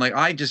 I mean,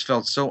 I just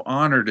felt so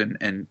honored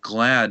and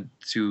glad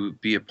to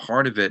be a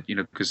part of it,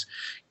 because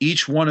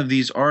each one of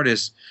these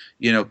artists,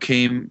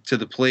 came to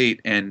the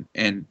plate and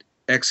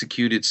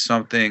executed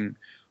something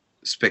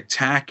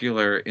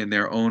spectacular in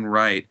their own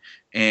right.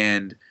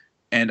 And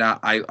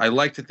I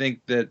like to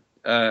think that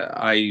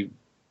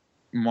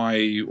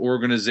my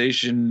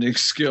organization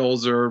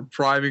skills or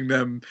priming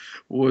them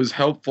was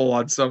helpful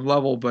on some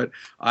level, but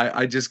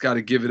I just got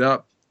to give it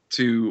up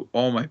to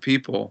all my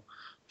people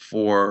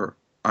for,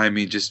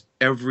 just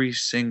every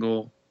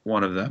single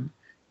one of them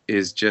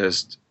is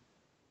just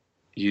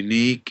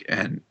unique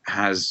and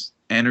has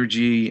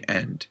energy,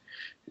 and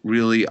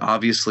really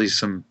obviously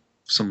some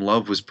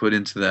love was put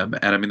into them.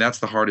 And that's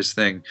the hardest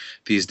thing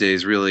these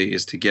days really,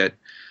 is to get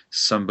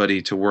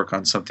somebody to work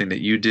on something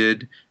that you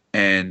did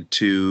and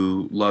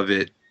to love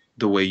it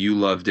the way you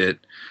loved it.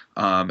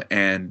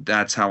 And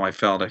that's how I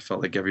felt. I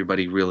felt like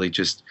everybody really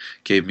just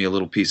gave me a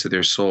little piece of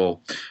their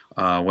soul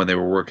when they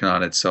were working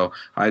on it. So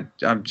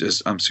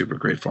I'm super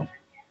grateful.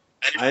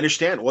 I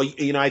understand. Well,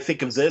 I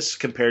think of this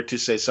compared to,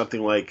 say,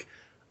 something like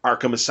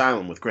Arkham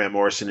Asylum with Grant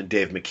Morrison and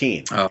Dave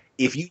McKean. Oh.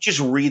 If you just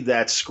read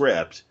that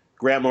script,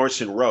 Grant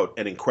Morrison wrote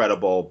an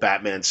incredible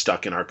Batman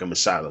stuck in Arkham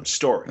Asylum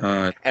story.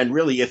 And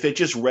really, if it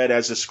just read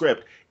as a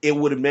script, it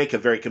would make a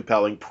very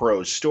compelling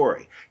prose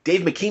story.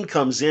 Dave McKean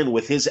comes in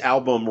with his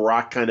album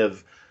rock kind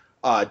of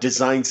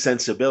design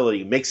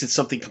sensibility, makes it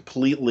something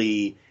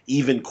completely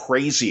even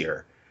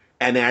crazier,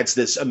 and adds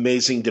this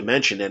amazing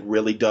dimension, and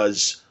really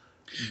does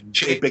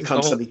it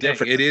becomes something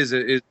different. It is.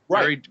 It's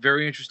very,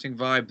 very interesting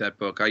vibe, that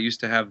book. I used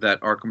to have that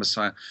Arkham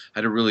Asylum. I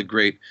had a really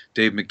great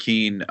Dave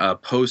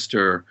McKean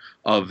poster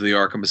of the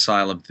Arkham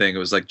Asylum thing. It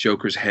was like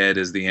Joker's head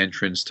as the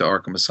entrance to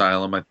Arkham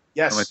Asylum.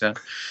 Yes. Like that.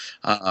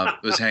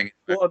 It was hanging.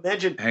 Well,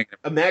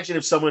 imagine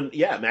if someone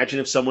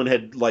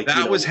had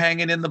that was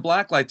hanging in the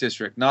Blacklight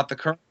District, not the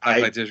current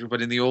Blacklight District,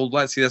 but in the old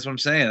Black. See, that's what I'm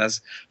saying.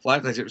 That's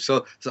Blacklight District.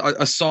 So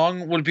a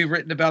song would be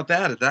written about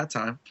that at that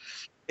time.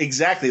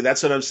 Exactly.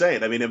 That's what I'm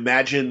saying. I mean,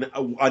 imagine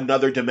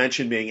another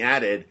dimension being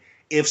added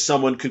if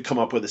someone could come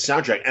up with a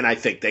soundtrack. And I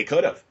think they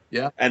could have.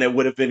 Yeah. And it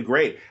would have been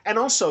great. And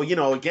also,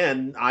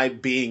 again, I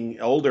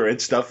being older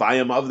and stuff, I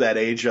am of that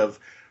age of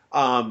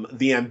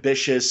the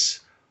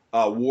ambitious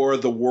War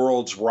of the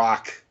Worlds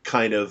rock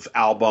kind of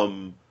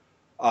album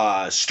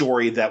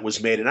story that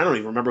was made. And I don't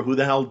even remember who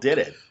the hell did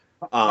it.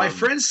 My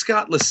friend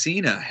Scott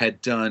Lucina had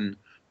done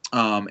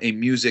a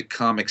music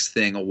comics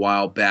thing a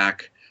while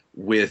back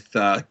with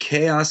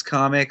Chaos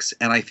Comics,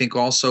 and I think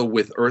also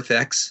with Earth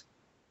X.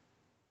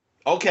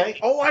 Okay.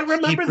 Oh, I He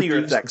remember the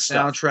produced Earth the X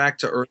stuff. soundtrack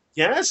to Earth,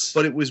 Yes.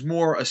 but it was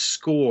more a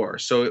score.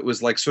 So it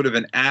was like sort of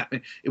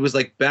it was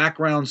like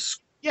background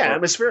score Yeah,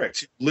 atmospheric.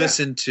 to Yeah.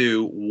 listen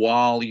to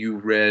while you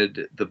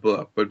read the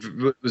book. But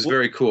it was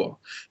very cool.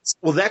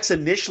 Well, that's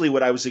initially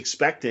what I was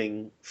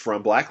expecting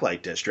from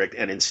Blacklight District,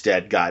 and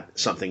instead got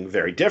something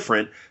very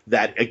different.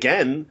 That,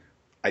 again,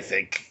 I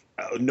think,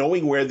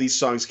 knowing where these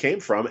songs came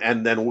from,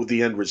 and then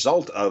the end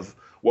result of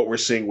what we're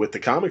seeing with the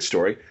comic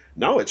story,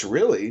 no, it's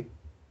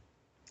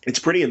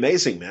pretty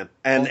amazing, man.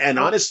 And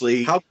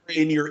honestly,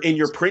 in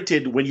your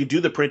printed, when you do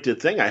the printed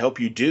thing, I hope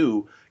you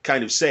do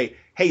kind of say,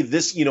 hey,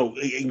 this,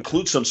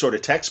 include some sort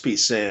of text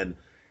piece saying,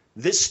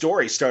 this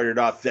story started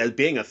off as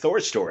being a Thor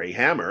story,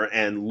 Hammer,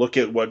 and look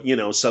at what,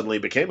 suddenly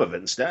became of it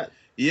instead.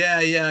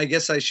 Yeah. I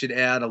guess I should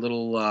add a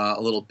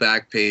little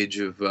back page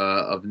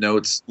of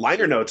notes.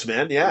 Liner notes,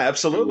 man. Yeah,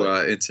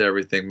 absolutely. Into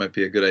everything might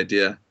be a good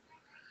idea.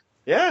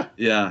 Yeah.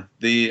 Yeah.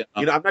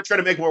 I'm not trying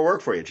to make more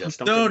work for you, Jess.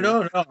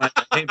 No.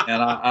 Hey,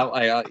 man,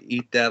 I'll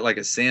eat that like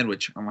a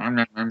sandwich.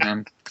 Yeah,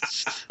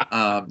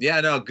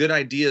 no, good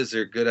ideas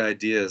are good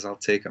ideas. I'll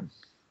take them.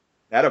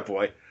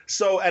 Attaboy.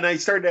 So, and I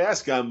started to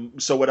ask,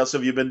 so what else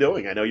have you been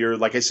doing? I know you're,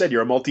 like I said,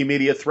 you're a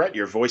multimedia threat.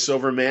 You're a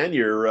voiceover man.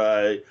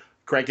 You're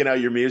cranking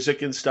out your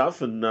music and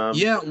stuff. And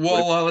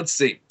let's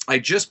see. I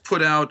just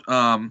put out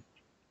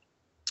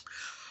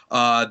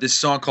this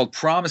song called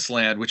Promised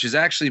Land, which has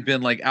actually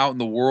been like out in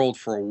the world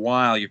for a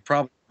while. You've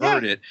probably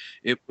heard it.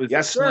 It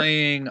was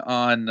playing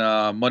on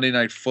Monday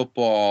Night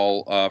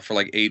Football for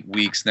like 8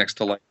 weeks next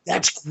to like.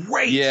 That's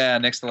great. Yeah,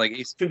 next to like.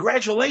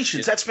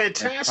 Congratulations, that's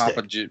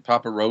fantastic.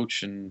 Papa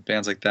Roach and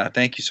bands like that.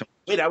 Thank you so much.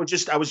 Wait, I was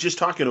just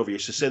talking over you.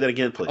 So say that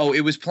again, please. Oh,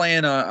 it was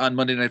playing on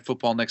Monday Night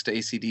Football next to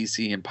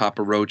AC/DC and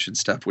Papa Roach and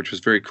stuff, which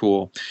was very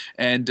cool.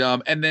 And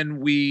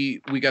then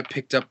we got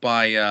picked up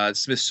by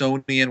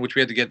Smithsonian, which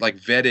we had to get like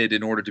vetted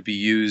in order to be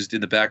used in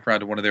the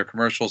background of one of their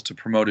commercials to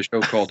promote a show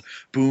called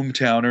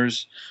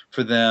Boomtowners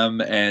for them.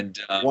 And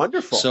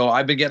wonderful. So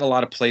I've been getting a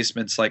lot of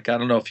placements. Like, I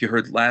don't know if you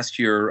heard last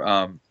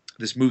year,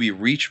 this movie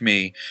Reach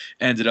Me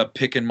ended up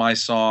picking my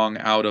song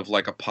out of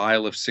like a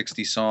pile of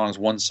 60 songs,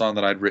 one song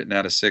that I'd written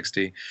out of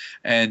 60.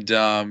 And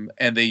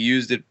they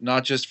used it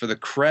not just for the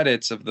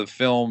credits of the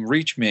film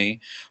Reach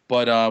Me,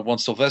 but when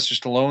Sylvester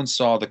Stallone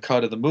saw the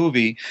cut of the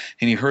movie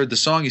and he heard the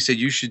song, he said,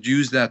 you should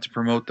use that to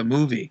promote the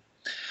movie.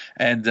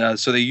 And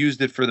so they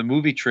used it for the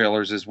movie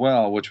trailers as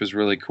well, which was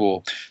really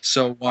cool.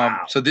 So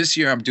so this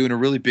year I'm doing a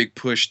really big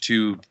push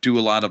to do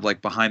a lot of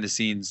like behind the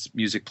scenes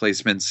music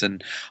placements,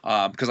 and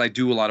because I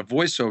do a lot of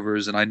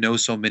voiceovers and I know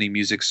so many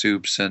music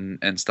soups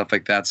and stuff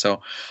like that.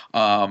 So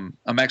I'm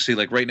actually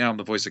like right now I'm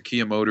the voice of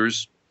Kia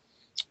Motors.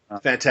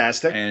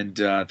 Fantastic. And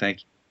thank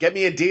you. Get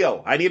me a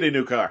deal. I need a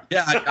new car.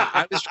 Yeah,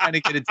 I was trying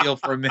to get a deal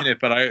for a minute,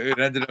 but it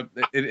ended up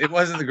it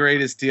wasn't the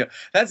greatest deal.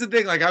 That's the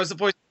thing. Like I was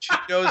supposed to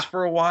Cheetos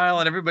for a while,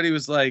 and everybody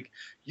was like,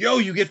 "Yo,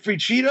 you get free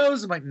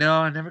Cheetos?" I'm like, "No,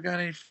 I never got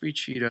any free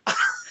Cheetos."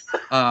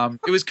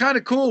 It was kind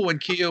of cool when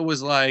Kia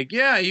was like,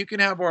 "Yeah, you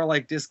can have our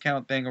like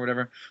discount thing or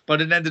whatever,"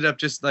 but it ended up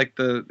just like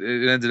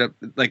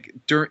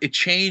it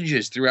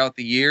changes throughout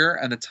the year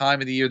and the time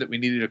of the year that we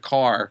needed a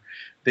car.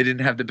 They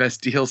didn't have the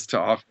best deals to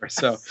offer,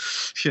 so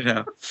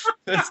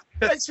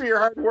Thanks for your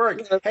hard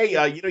work. Hey,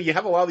 you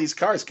have a lot of these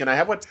cars. Can I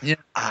have one? Yeah.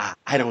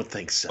 I don't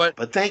think so,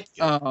 but thank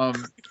you.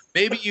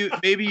 Maybe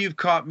you've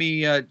caught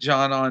me,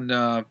 John,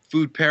 on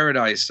Food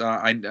Paradise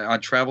on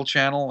Travel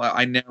Channel.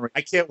 I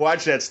can't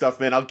watch that stuff,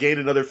 man. I'll gain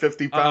another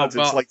 50 pounds.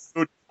 It's like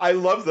food. I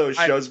love those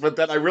shows, but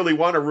then I really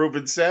want a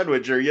Reuben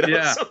sandwich or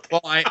something.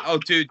 Well,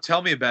 dude,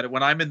 tell me about it.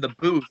 When I'm in the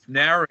booth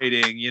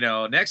narrating,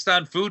 next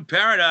on Food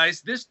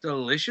Paradise, this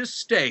delicious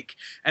steak,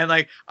 and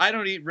like I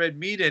don't eat red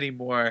meat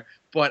anymore,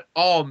 but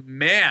oh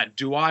man,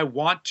 do I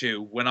want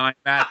to when I'm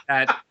at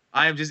that.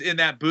 I'm just in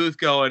that booth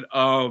going,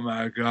 oh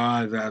my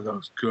God, that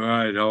looks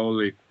good.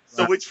 Holy.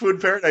 So which Food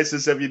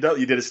Paradises have you done?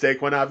 You did a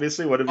steak one,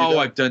 obviously. What have you done? Oh,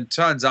 I've done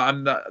tons.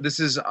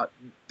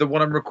 The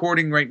one I'm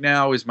recording right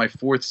now is my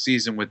 4th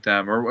season with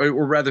them,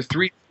 or rather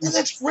 3. Oh,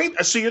 that's great.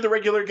 So you're the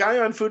regular guy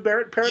on Food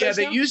Paradise? Yeah,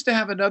 they used to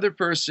have another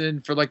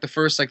person for like the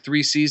first like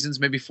 3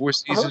 seasons, maybe 4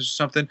 seasons or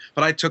something.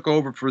 But I took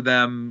over for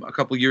them a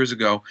couple years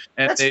ago,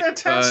 and that's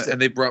fantastic.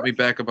 And they brought me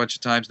back a bunch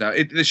of times now.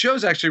 The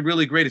show's actually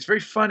really great. It's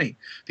very funny.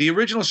 The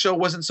original show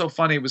wasn't so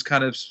funny. It was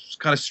kind of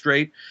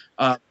straight.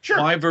 Sure.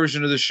 My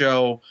version of the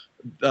show.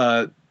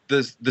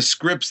 The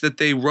scripts that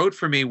they wrote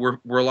for me were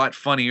a lot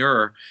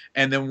funnier,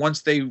 and then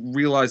once they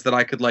realized that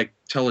I could like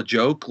tell a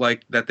joke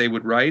like that they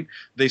would write,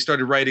 they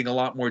started writing a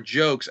lot more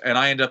jokes, and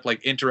I end up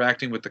like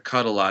interacting with the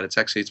cut a lot. It's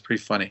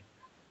pretty funny.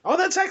 Oh,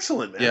 that's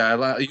excellent, man. Yeah,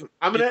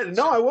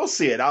 I will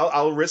see it.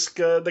 I'll risk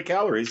the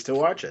calories to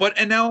watch it.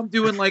 And now I'm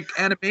doing like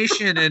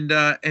animation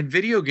and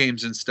video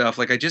games and stuff.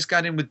 Like I just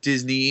got in with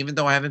Disney, even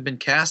though I haven't been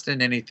cast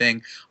in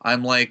anything.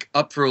 I'm like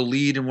up for a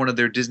lead in one of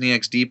their Disney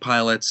XD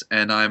pilots,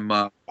 and I'm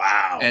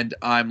wow. And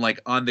I'm like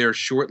on their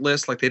short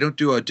list. Like they don't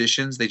do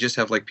auditions; they just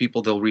have like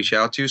people they'll reach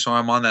out to. So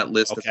I'm on that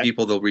list of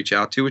people they'll reach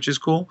out to, which is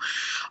cool.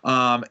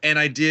 And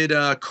I did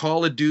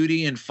Call of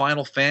Duty and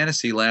Final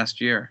Fantasy last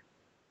year.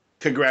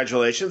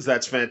 Congratulations.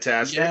 That's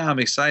fantastic. Yeah, I'm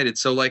excited.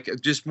 So like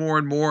just more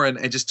and more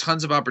and just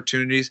tons of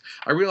opportunities.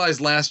 I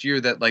realized last year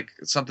that like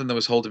something that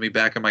was holding me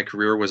back in my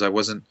career was I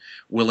wasn't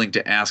willing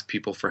to ask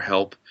people for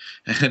help.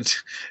 And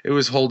it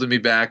was holding me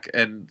back.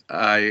 And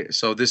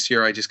so this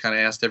year I just kind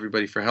of asked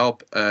everybody for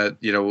help,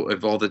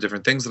 of all the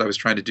different things that I was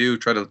trying to do,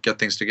 try to get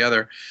things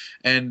together.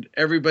 And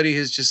everybody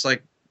has just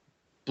like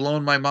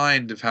blown my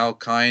mind of how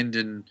kind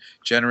and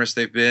generous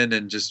they've been,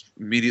 and just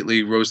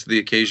immediately rose to the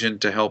occasion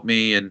to help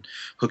me and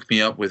hook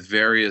me up with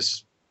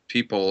various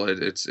people.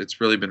 It's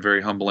really been very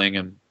humbling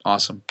and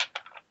awesome.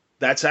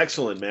 That's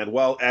excellent, man.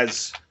 Well,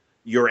 as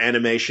your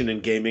animation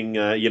and gaming,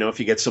 if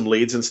you get some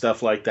leads and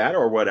stuff like that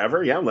or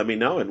whatever, yeah, let me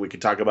know and we can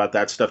talk about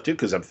that stuff too,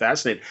 because I'm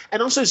fascinated.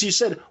 And also, as you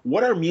said,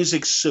 what are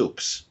music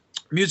soups?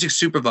 Music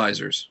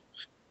supervisors.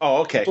 Oh,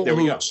 okay. People there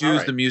we who go.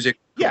 choose the music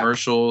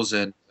commercials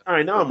and. All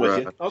right, now I'm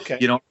with you. Okay.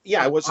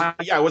 I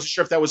wasn't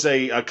sure if that was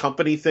a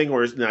company thing,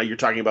 or now you're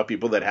talking about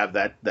people that have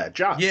that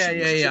job.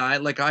 Yeah.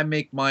 I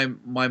make my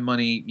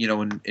money,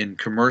 in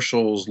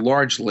commercials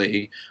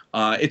largely.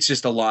 It's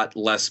just a lot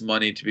less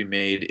money to be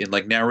made in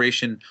like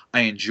narration. I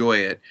enjoy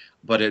it,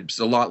 but it's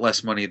a lot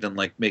less money than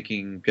like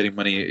getting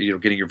money,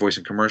 getting your voice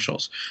in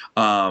commercials.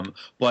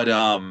 But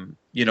I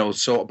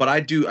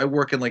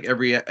work in like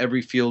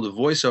every field of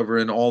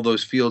voiceover, and all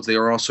those fields, they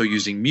are also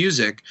using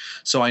music.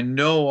 So I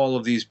know all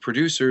of these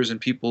producers and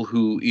people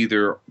who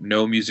either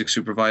know music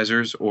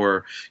supervisors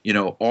or,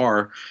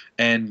 are,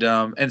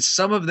 and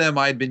some of them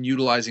I'd been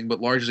utilizing, but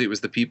largely it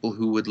was the people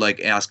who would like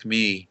ask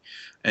me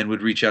and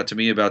would reach out to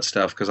me about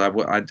stuff, because I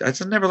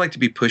never like to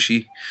be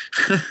pushy.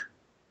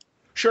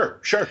 Sure.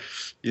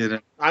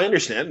 I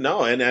understand.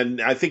 No,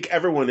 and I think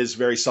everyone is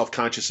very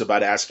self-conscious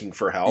about asking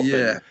for help.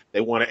 Yeah. And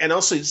they want to, and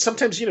also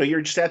sometimes,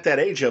 you're just at that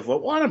age of,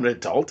 well, I'm an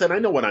adult and I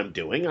know what I'm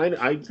doing.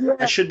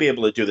 I should be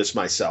able to do this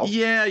myself.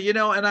 Yeah,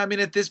 and I mean,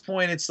 at this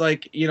point, it's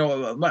like,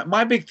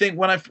 my big thing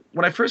when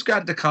I first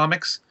got into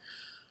comics,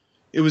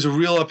 it was a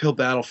real uphill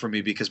battle for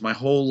me, because my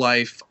whole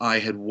life I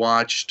had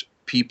watched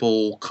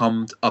people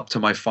come up to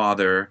my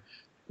father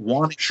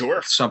wanting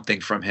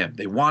something from him.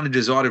 They wanted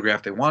his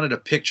autograph. They wanted a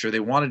picture. They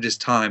wanted his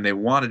time. They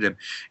wanted him.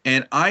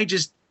 And I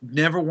just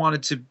never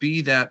wanted to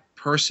be that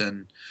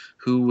person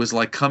who was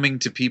like coming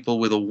to people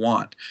with a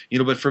want,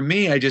 but for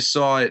me, I just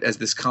saw it as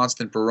this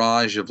constant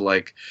barrage of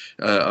like,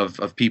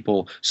 of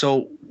people.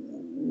 So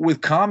with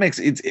comics,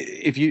 it's,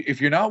 if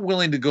you're not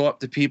willing to go up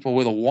to people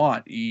with a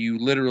want, you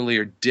literally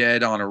are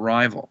dead on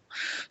arrival.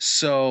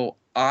 So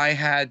I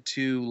had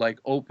to like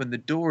open the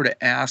door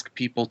to ask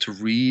people to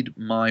read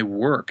my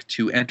work,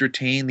 to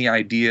entertain the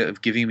idea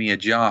of giving me a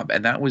job.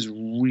 And that was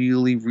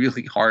really,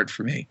 really hard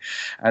for me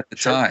at the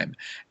time.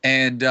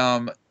 And,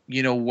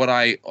 what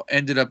I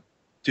ended up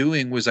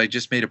doing was I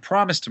just made a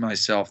promise to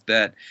myself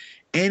that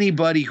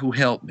anybody who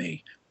helped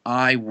me,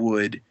 I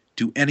would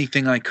do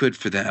anything I could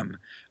for them.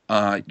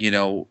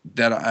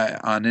 That I,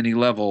 on any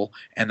level,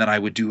 and that I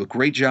would do a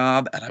great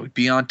job, and I would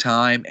be on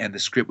time, and the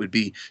script would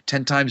be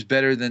 10 times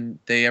better than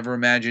they ever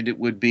imagined it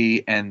would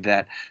be, and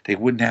that they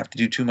wouldn't have to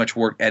do too much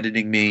work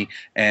editing me,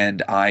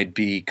 and I'd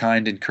be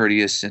kind and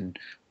courteous and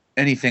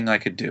anything I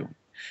could do.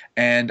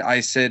 And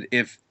I said,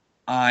 if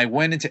I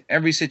went into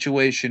every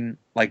situation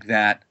like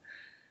that,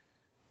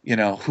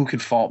 who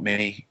could fault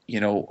me,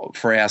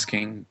 for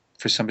asking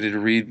for somebody to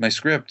read my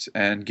script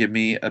and give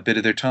me a bit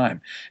of their time.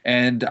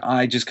 And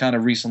I just kind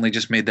of recently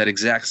just made that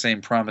exact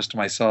same promise to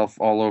myself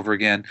all over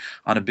again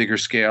on a bigger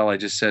scale. I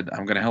just said,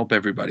 I'm going to help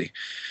everybody.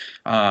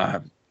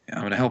 I'm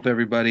going to help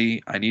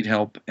everybody. I need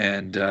help.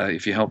 And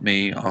if you help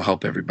me, I'll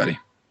help everybody.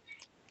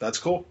 That's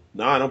cool.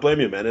 No, I don't blame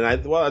you, man.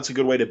 And that's a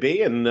good way to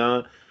be. And,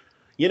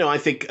 I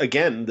think,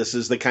 again, this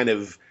is the kind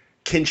of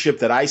kinship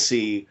that I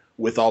see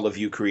with all of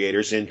you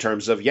creators in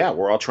terms of,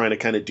 we're all trying to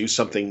kind of do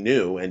something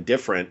new and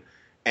different.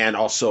 And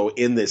also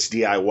in this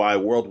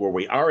DIY world where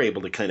we are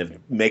able to kind of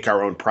make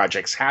our own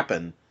projects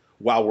happen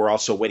while we're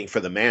also waiting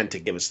for the man to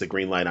give us the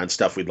green light on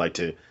stuff we'd like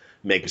to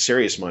make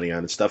serious money on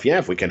and stuff. Yeah,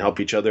 if we can help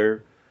each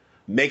other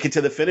make it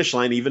to the finish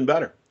line, even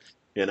better,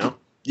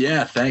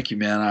 Yeah, thank you,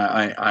 man.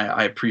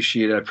 I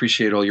appreciate it. I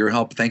appreciate all your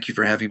help. Thank you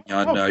for having me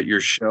on your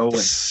show,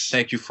 and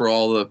thank you for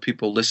all the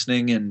people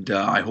listening. And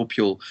I hope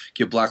you'll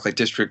give Blacklight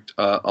District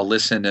a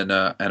listen and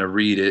a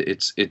read.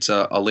 It's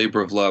a labor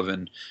of love,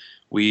 and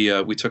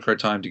we took our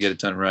time to get it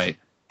done right.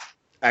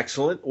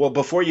 Excellent. Well,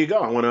 before you go,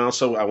 I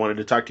wanted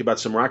to talk to you about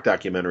some rock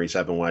documentaries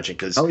I've been watching,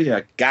 because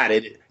God,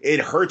 it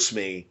hurts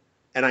me,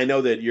 and I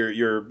know that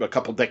you're a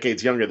couple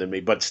decades younger than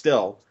me, but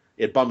still,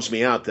 it bums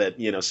me out that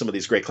some of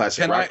these great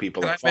classic rock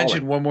people. Can I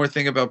mention one more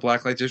thing about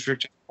Blacklight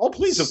District? Oh,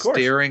 please, of course.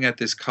 Staring at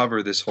this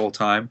cover this whole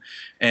time,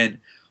 and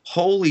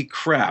holy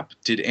crap,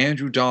 did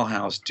Andrew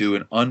Dahlhaus do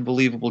an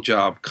unbelievable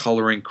job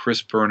coloring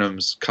Chris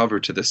Burnham's cover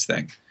to this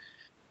thing.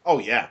 Oh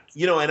yeah,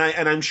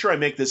 and I'm sure I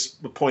make this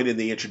point in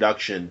the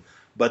introduction,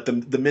 but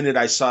the minute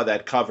I saw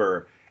that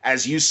cover,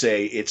 as you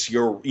say, it's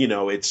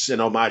it's an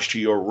homage to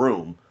your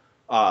room,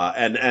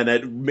 and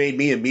it made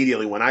me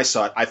immediately, when I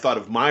saw it, I thought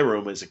of my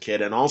room as a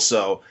kid, and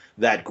also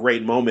that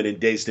great moment in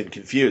Dazed and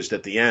Confused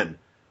at the end,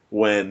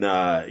 when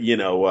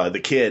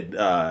the kid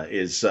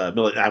is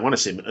I want to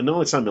say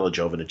no, it's not Mila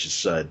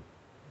Jovovich's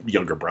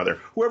younger brother.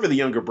 Whoever the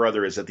younger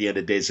brother is at the end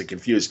of Days of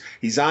Confused.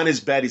 He's on his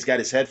bed, he's got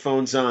his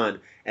headphones on,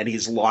 and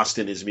he's lost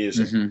in his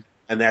music. Mm-hmm.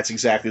 And that's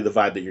exactly the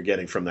vibe that you're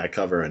getting from that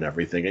cover and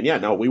everything. And yeah,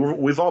 no,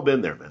 we've all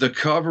been there, man. The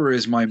cover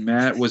is my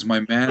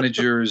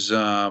manager's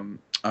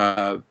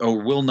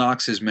Will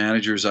Knox's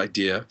manager's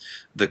idea.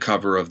 The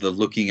cover of the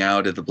looking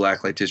out at the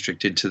Blacklight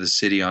District into the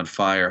city on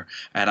fire,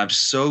 and I'm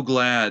so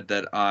glad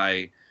that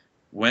I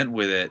went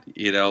with it.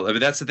 I mean,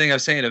 that's the thing I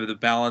was saying of the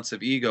balance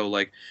of ego.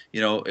 Like,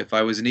 if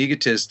I was an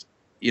egotist,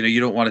 you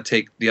don't want to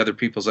take the other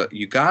people's.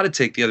 You got to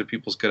take the other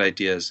people's good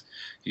ideas.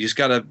 You just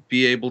got to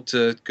be able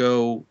to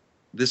go.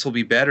 This will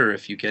be better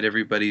if you get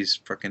everybody's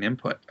fucking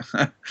input.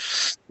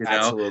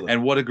 Absolutely.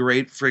 And what a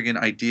great friggin'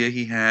 idea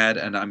he had.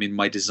 And I mean,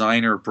 my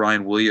designer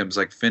Brian Williams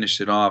finished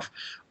it off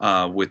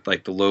with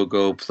the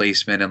logo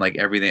placement and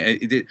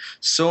everything.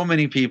 So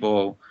many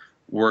people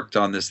worked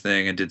on this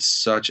thing and did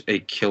such a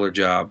killer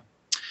job.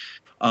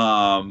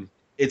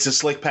 It's a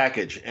slick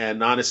package,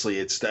 and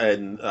honestly,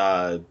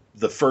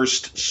 the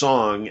first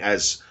song,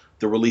 as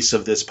the release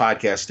of this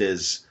podcast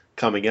is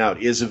coming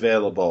out, is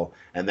available,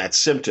 and that's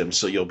Symptoms.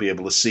 So you'll be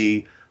able to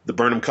see the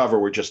Burnham cover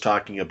we're just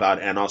talking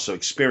about, and also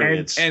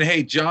experience. And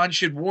hey, John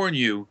should warn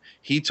you.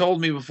 He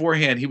told me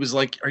beforehand. He was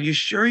like, "Are you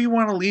sure you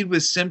want to lead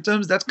with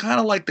Symptoms? That's kind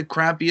of like the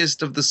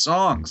crappiest of the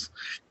songs."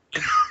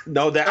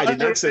 No, I did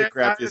not say the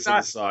crappiest of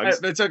the songs.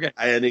 That's okay.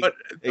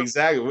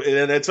 Exactly,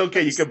 and it's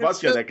okay. You can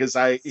bust me on that because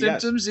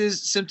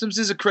Symptoms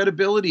is a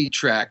credibility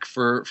track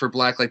for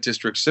Blacklight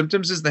District.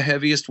 Symptoms is the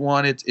heaviest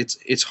one.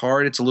 It's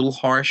hard. It's a little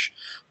harsh,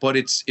 but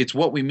it's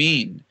what we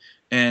mean.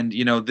 And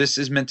this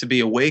is meant to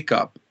be a wake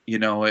up.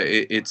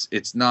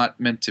 It's not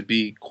meant to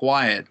be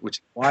quiet, which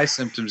is why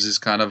Symptoms is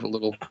kind of a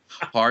little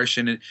harsh.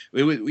 And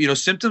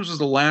Symptoms was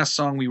the last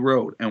song we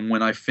wrote. And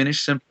when I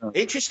finished Symptoms,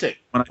 interesting.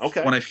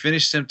 When I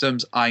finished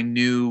Symptoms, I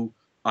knew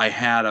I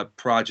had a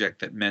project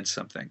that meant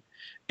something,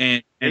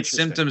 and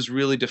Symptoms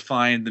really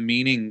defined the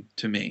meaning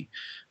to me.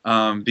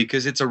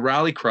 Because it's a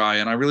rally cry,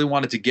 and I really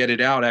wanted to get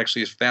it out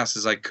actually as fast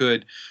as I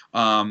could,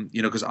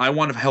 because I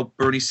want to help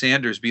Bernie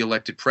Sanders be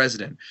elected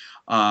president.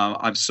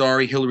 I'm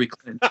sorry, Hillary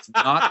Clinton is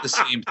not the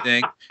same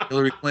thing.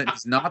 Hillary Clinton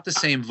is not the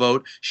same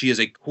vote. She is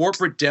a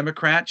corporate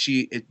Democrat.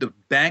 The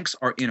banks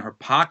are in her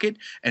pocket,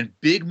 and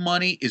big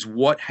money is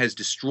what has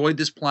destroyed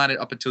this planet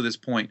up until this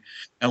point.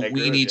 And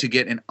we need to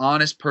get an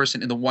honest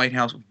person in the White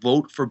House.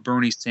 Vote for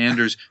Bernie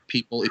Sanders,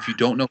 people. If you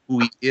don't know who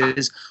he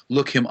is,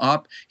 look him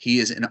up. He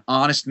is an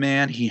honest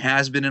man. He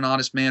has been an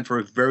honest man for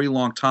a very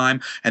long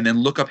time. And then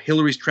look up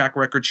Hillary's track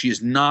record. She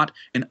is not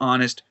an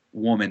honest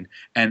woman,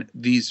 and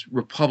these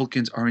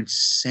Republicans are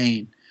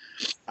insane.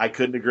 I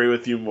couldn't agree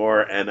with you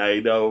more, and I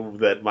know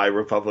that my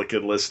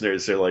Republican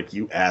listeners are like,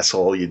 "You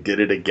asshole, you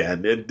did it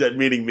again,"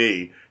 meaning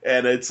me.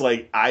 And it's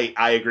like I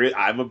agree.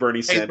 I'm a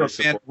Bernie Sanders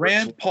supporter.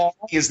 Rand Paul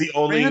is the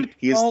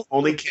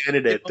only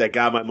candidate that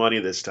got my money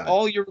this time.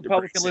 All your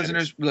Republican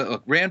listeners,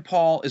 look, Rand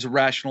Paul is a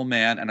rational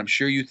man, and I'm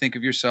sure you think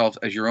of yourself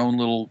as your own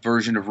little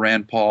version of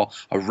Rand Paul,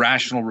 a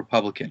rational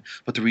Republican.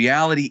 But the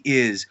reality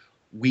is,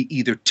 we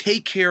either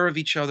take care of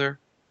each other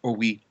or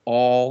we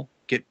all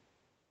get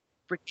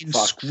freaking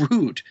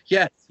screwed.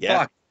 Yes,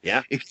 fuck.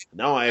 Yeah.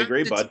 No, I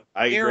agree, bud.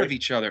 I agree. Care of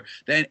each other.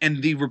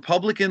 And the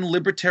Republican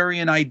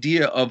libertarian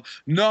idea of,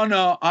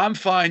 no, I'm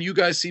fine. You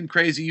guys seem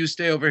crazy. You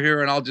stay over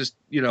here and I'll just,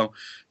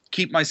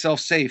 keep myself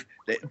safe.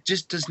 It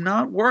just does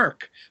not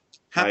work.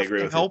 I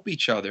agree with help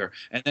each other,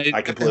 and then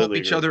I completely help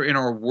each other in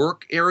our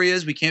work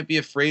areas. We can't be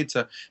afraid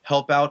to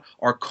help out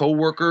our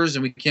coworkers,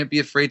 and we can't be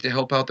afraid to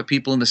help out the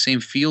people in the same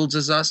fields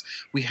as us.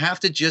 We have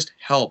to just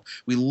help.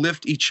 We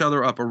lift each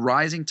other up. A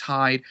rising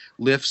tide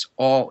lifts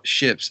all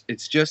ships.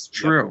 It's just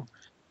true.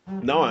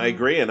 Yep. No, I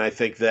agree, and I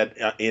think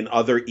that in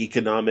other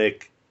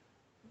economic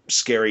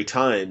scary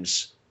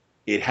times,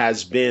 it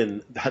has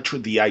been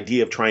the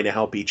idea of trying to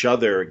help each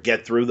other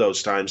get through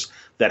those times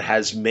that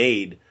has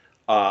made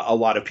a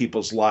lot of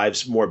people's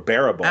lives more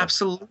bearable.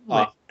 Absolutely.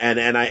 And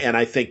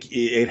I think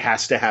it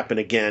has to happen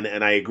again.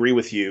 And I agree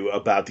with you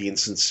about the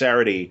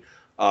insincerity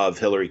of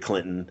Hillary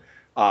Clinton,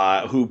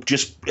 who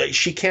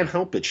she can't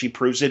help it. She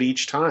proves it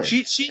each time.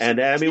 She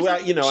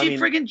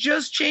friggin'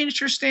 just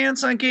changed her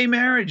stance on gay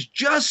marriage.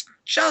 Just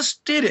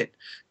did it.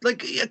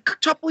 Like a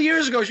couple of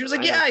years ago, she was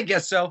like, I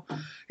guess so.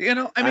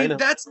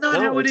 That's not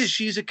how it is.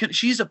 She's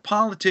a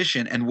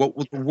politician. And what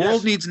the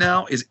world needs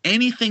now is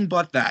anything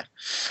but that.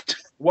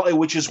 Well,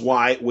 which is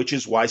why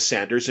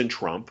Sanders and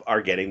Trump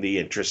are getting the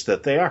interest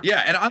that they are.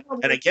 Yeah, and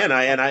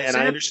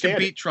I understand.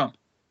 Beat Trump.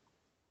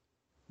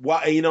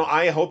 Well,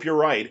 I hope you're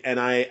right,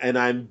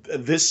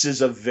 this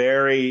is a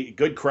very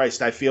good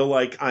Christ. I feel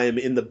like I am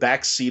in the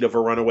back seat of a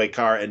runaway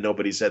car and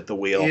nobody's at the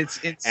wheel. This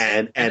is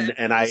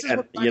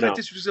what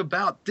this was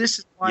about. This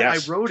is why I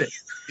wrote it.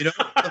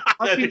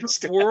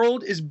 The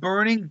world is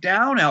burning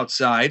down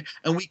outside,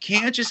 and we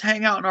can't just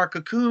hang out in our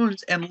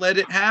cocoons and let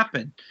it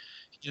happen.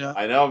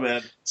 I know,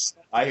 man.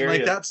 I hear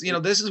you. That's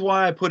this is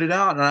why I put it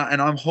out, and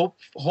I'm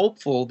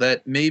hopeful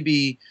that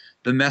maybe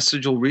the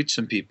message will reach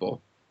some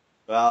people.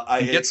 Well,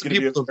 And get it's some going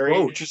to be people a to very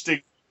vote.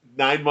 interesting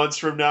 9 months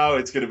from now.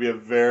 It's going to be a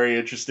very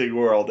interesting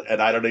world,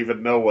 and I don't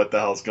even know what the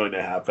hell's going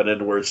to happen.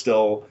 And we're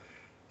still,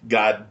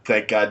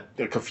 thank God,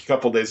 a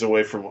couple days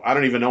away from. I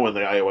don't even know when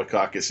the Iowa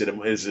caucus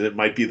is. It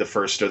might be the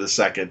first or the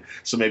second.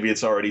 So maybe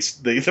it's already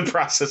the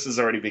process has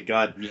already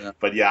begun. Yeah.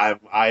 But yeah,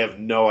 I have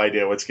no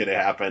idea what's going to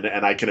happen,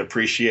 and I can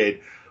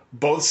appreciate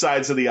both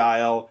sides of the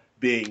aisle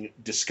being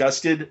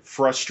disgusted,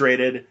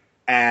 frustrated,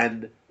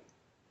 and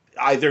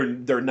either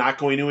they're not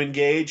going to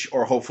engage,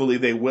 or hopefully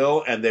they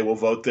will, and they will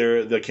vote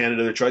the candidate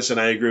of their choice. And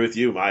I agree with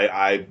you.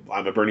 I'm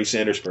a Bernie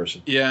Sanders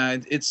person. Yeah,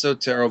 it's so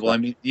terrible. I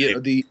mean,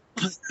 the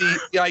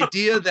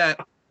idea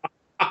that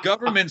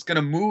government's going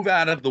to move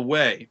out of the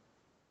way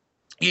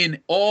in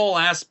all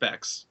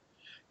aspects,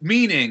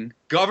 meaning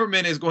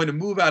government is going to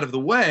move out of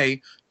the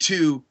way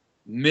to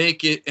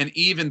make it an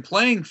even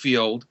playing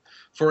field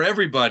for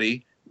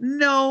everybody.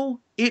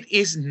 No, it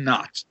is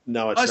not.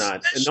 No, it's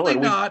not. Especially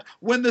not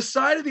when the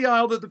side of the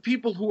aisle that the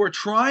people who are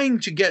trying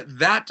to get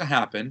that to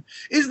happen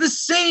is the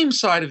same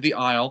side of the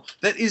aisle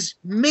that is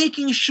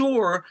making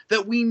sure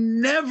that we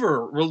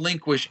never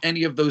relinquish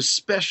any of those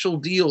special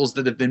deals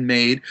that have been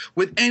made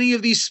with any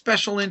of these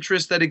special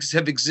interests that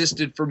have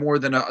existed for more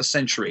than a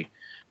century.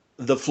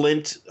 The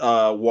Flint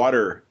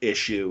water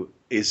issue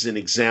is an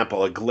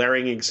example, a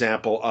glaring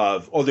example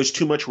of, there's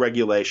too much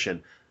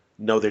regulation.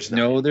 No, there's not.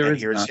 No, there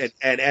is not.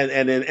 And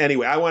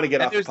anyway, I want to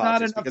get off the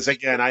politics because,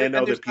 again, I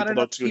know that people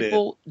don't tune in.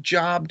 People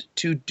jobbed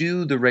to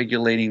do the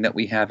regulating that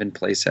we have in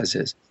place as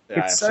is. It's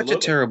Absolutely. such a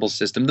terrible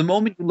system. The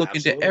moment you look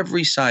into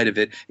every side of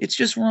it, it's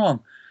just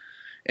wrong.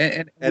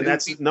 And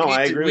that's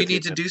I agree. We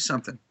need to do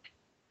something.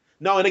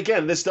 No, and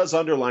again, this does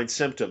underline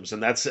symptoms,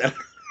 and that's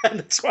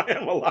why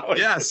I'm allowing.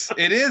 Yes,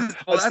 it is.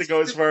 Well, us to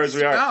go as far as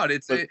we are.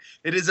 It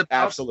is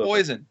about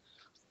poison.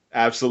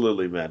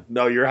 Absolutely, man.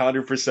 No, you're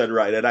 100%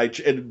 right.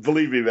 And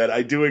believe me, man,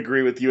 I do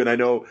agree with you. And I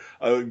know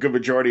a good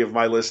majority of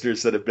my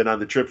listeners that have been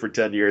on the trip for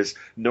 10 years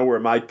know where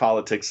my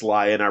politics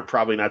lie and are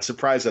probably not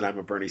surprised that I'm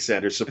a Bernie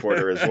Sanders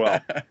supporter as well.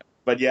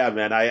 But yeah,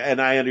 man,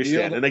 I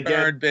understand. And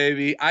again,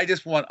 baby, I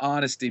just want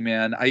honesty,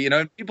 man.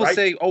 People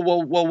say, "Oh,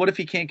 well, what if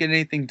he can't get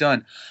anything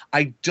done?"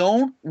 I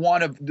don't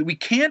want to. We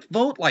can't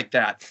vote like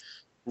that.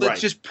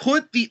 Let's just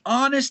put the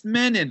honest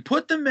men in.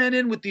 Put the men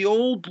in with the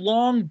old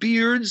long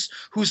beards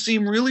who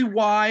seem really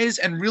wise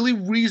and really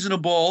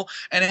reasonable,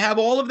 and have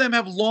all of them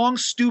have long,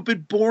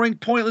 stupid, boring,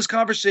 pointless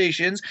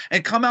conversations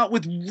and come out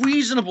with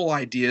reasonable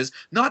ideas,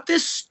 not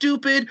this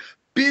stupid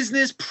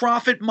business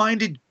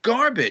profit-minded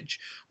garbage.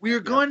 We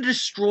are going to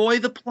destroy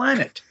the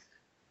planet.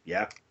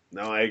 Yeah.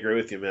 No, I agree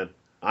with you, man.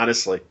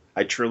 Honestly,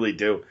 I truly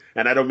do.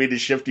 And I don't mean to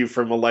shift you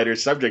from a lighter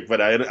subject,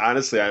 but I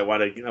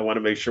want to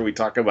make sure we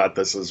talk about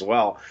this as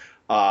well.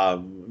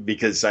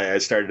 Because I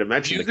started to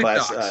mention the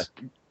class.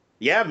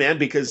 Yeah, man,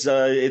 because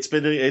it's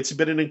been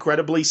an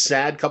incredibly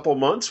sad couple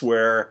months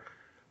where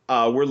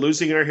we're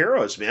losing our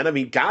heroes, man. I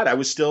mean, God, I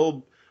was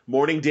still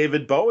mourning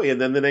David Bowie,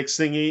 and then the next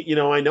thing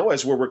I know,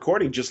 as we're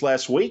recording just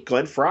last week,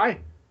 Glenn Frey,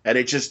 and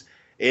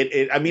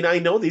I mean, I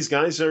know these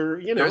guys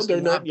are, they're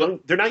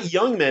not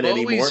young men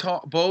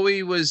anymore.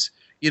 Bowie was,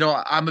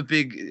 I'm a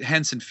big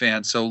Henson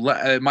fan, so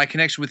my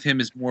connection with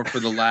him is more for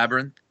the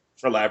Labyrinth.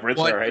 For Labyrinth,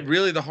 all right.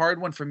 Really, the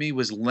hard one for me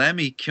was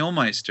Lemmy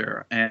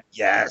Kilmister, and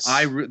yes,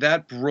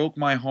 that broke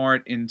my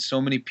heart in so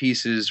many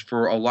pieces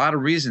for a lot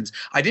of reasons.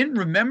 I didn't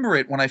remember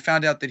it when I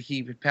found out that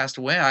he had passed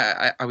away.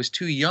 I was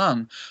too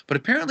young, but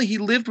apparently he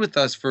lived with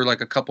us for like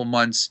a couple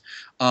months.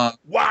 Wow!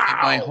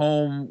 In my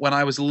home when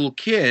I was a little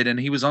kid, and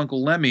he was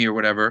Uncle Lemmy or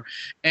whatever.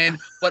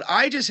 But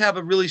I just have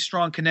a really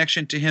strong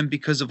connection to him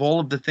because of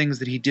all of the things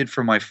that he did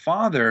for my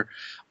father.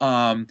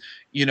 I'll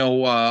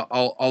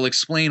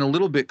explain a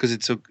little bit because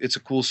it's a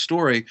cool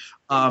story.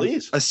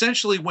 Please.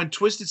 Essentially, when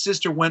Twisted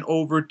Sister went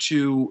over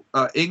to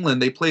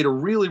England, they played a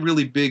really,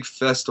 really big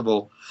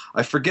festival.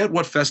 I forget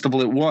what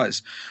festival it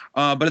was,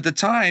 but at the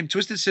time,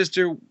 Twisted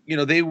Sister,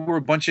 they were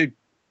a bunch of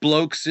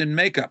blokes in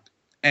makeup.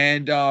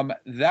 And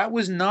that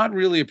was not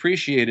really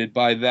appreciated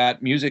by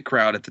that music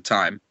crowd at the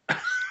time.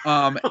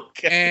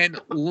 Okay. And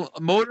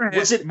Motorhead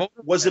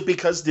was it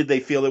because did they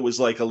feel it was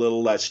like a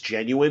little less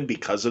genuine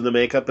because of the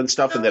makeup and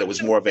stuff, and that it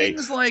was more of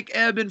things like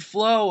ebb and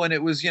flow, and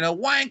it was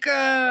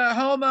wanker,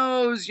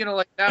 homos,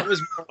 like that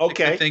was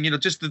okay thing.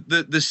 Just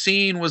the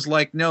scene was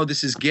like, no,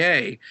 this is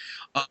gay.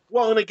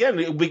 Well, and again,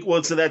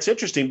 so that's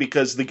interesting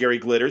because the Gary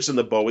Glitters and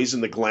the Bowies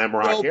and the glam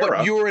rock era.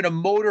 But you're in a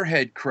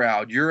Motorhead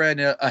crowd. You're in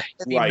a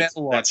heavy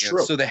metal audience.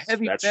 True. So the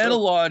heavy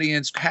metal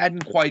audience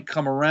hadn't quite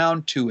come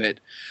around to it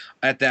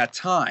at that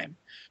time.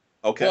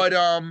 Okay. But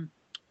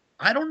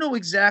I don't know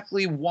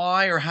exactly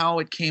why or how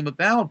it came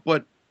about,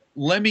 but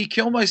Lemmy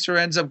Kilmister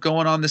ends up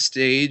going on the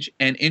stage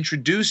and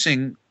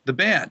introducing the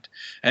band.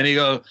 And he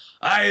goes,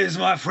 "Hi, is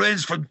my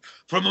friends from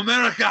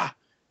America.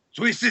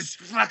 Twisted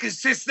fucking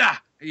sister,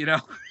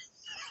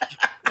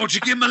 Won't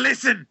you give him a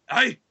listen,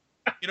 hey?"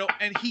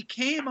 And he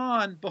came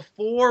on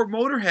before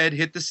Motorhead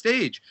hit the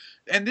stage.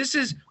 And this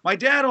is, my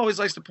dad always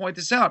likes to point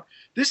this out.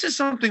 This is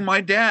something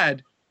my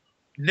dad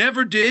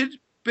never did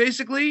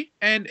basically,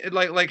 and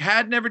like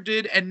had never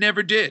did and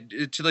never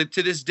did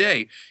to this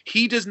day.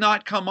 He does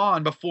not come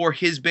on before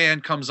his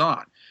band comes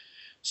on.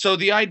 So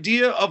the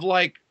idea of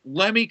like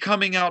Lemmy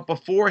coming out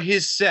before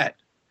his set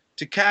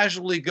to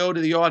casually go to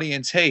the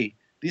audience, hey,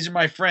 these are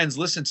my friends,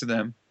 listen to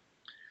them.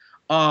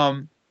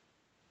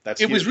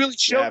 It was really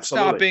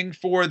show-stopping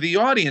for the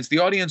audience. The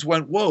audience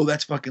went, "Whoa,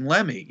 that's fucking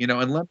Lemmy,"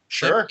 and Lemmy.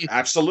 Sure,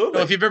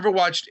 absolutely. If you've ever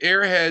watched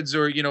Airheads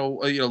or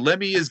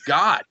Lemmy is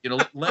God.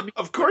 Lemmy.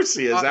 Of course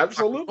he is,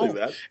 absolutely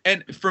that.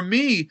 And for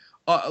me,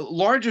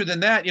 larger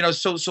than that,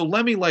 so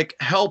Lemmy like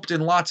helped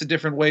in lots of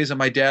different ways in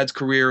my dad's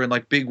career and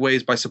like big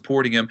ways by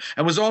supporting him,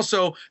 and was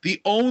also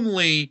the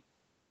only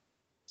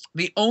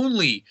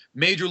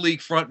major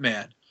league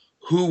frontman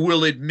who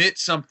will admit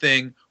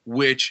something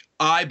which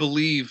I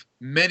believe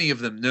many of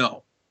them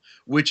know,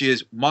 which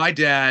is my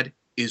dad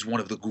is one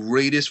of the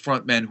greatest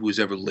frontmen who has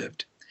ever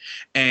lived.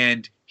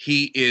 And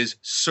he is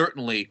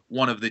certainly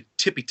one of the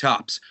tippy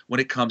tops when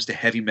it comes to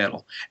heavy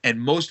metal. And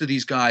most of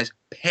these guys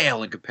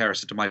pale in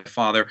comparison to my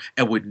father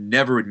and would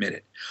never admit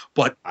it.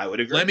 But I would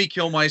agree. Lemmy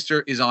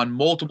Kilmister is on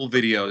multiple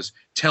videos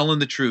telling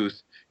the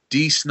truth.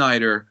 D.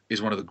 Snider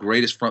is one of the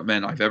greatest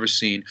frontmen I've ever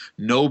seen.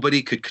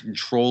 Nobody could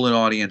control an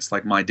audience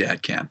like my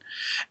dad can.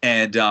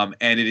 And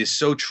it is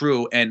so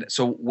true. And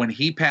so when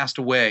he passed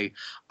away,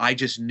 I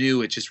just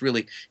knew, it just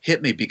really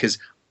hit me because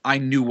I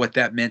knew what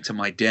that meant to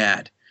my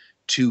dad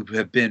to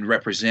have been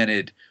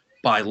represented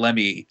by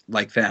Lemmy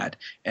like that.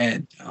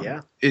 And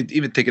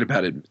even thinking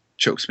about it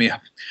chokes me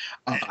up.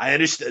 I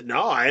understand.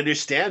 No, I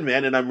understand,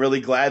 man. And I'm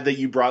really glad that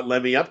you brought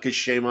Lemmy up because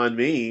shame on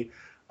me.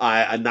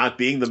 Not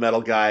being the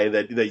metal guy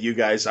that you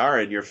guys are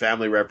and your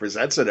family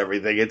represents and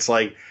everything. It's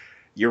like,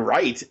 you're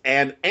right.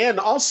 And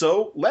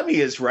also Lemmy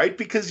is right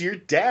because your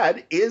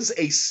dad is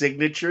a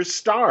signature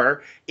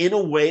star in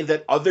a way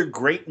that other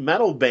great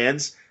metal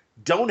bands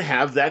don't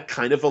have that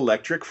kind of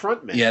electric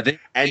frontman. Yeah,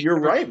 and you're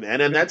right,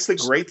 man. And that's the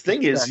great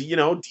thing is,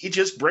 he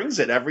just brings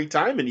it every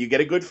time, and you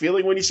get a good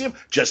feeling when you see him,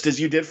 just as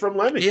you did from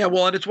Lemmy. Yeah,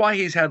 well, and it's why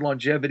he's had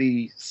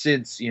longevity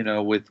since,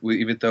 with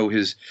even though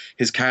his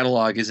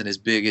catalog isn't as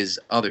big as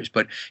others,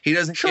 but he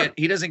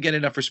doesn't get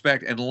enough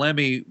respect. And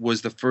Lemmy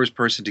was the first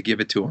person to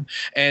give it to him.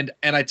 And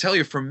I tell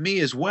you, for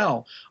me as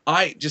well,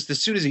 I just as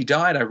soon as he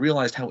died, I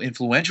realized how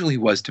influential he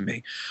was to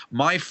me.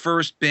 My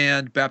first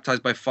band,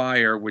 Baptized by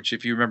Fire, which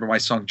if you remember my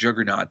song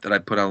Juggernaut that I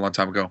put out a long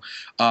time ago,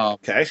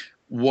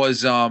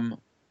 was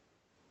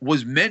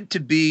meant to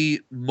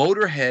be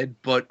Motorhead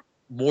but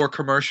more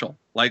commercial,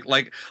 like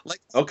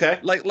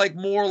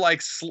more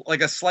like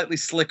a slightly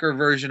slicker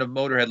version of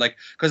Motorhead,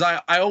 because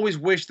I always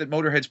wished that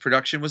Motorhead's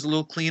production was a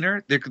little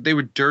cleaner. They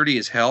were dirty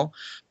as hell.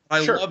 I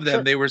love them.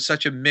 Sure. They were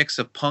such a mix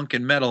of punk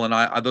and metal, and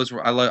I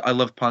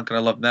love punk and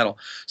I love metal.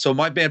 So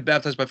my band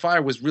Baptized by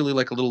Fire was really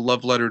like a little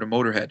love letter to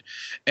Motorhead,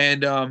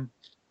 and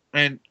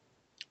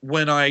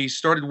when I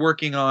started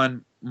working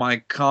on my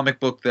comic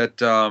book that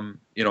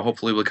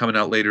hopefully will be coming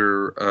out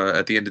later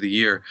at the end of the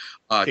year,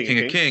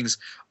 King of Kings.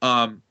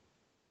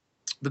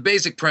 The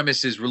basic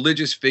premise is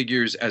religious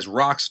figures as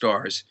rock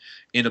stars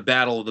in a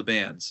battle of the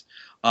bands,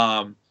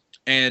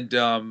 and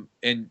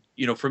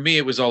for me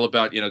it was all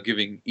about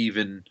giving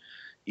even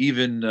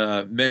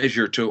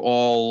measure to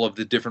all of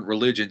the different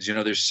religions.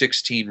 There's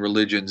 16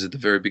 religions at the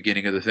very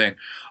beginning of the thing,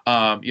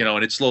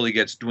 and it slowly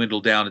gets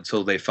dwindled down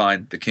until they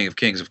find the King of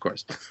Kings, of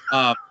course.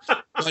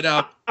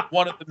 But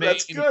one of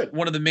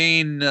the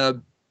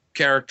main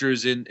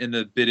characters in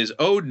the bit is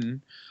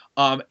Odin,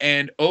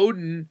 and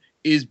Odin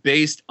is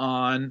based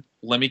on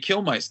Lemmy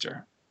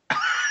Kilmister,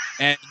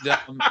 and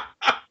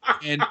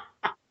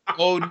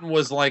Odin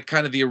was like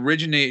kind of the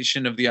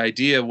origination of the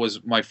idea.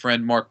 Was my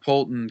friend Mark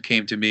Polton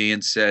came to me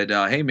and said,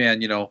 hey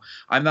man,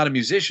 I'm not a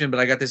musician, but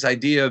I got this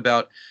idea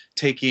about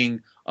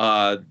taking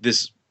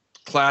this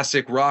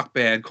classic rock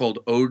band called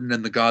Odin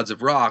and the Gods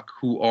of Rock,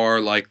 who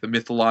are like the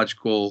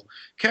mythological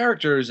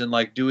characters, and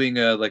like doing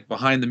a like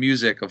behind the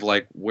music of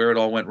like where it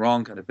all went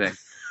wrong kind of thing.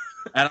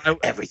 And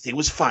everything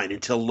was fine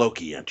until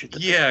Loki entered the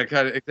band.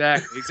 Kind of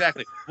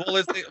exactly. Well,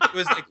 it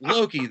was like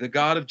Loki, the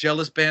god of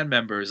jealous band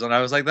members, and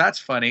I was like, that's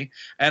funny.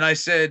 And I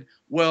said,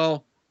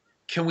 well,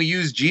 can we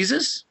use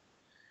Jesus?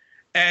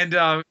 And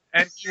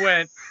he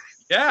went,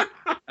 yeah.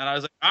 And I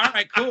was like, all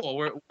right,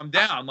 cool. I'm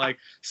down.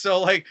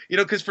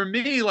 Because for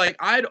me, like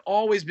I'd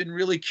always been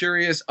really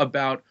curious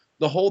about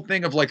the whole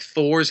thing of like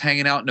Thor's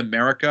hanging out in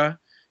America,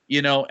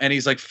 and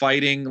he's like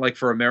fighting like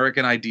for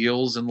American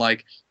ideals and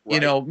like.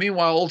 Right.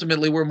 Meanwhile,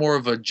 ultimately, we're more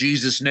of a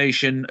Jesus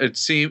nation, it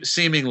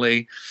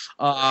seemingly,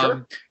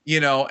 sure.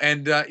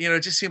 It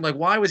just seemed like,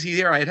 why was he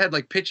here? I had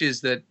like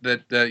pitches that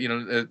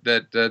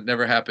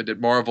never happened at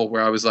Marvel,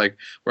 where I was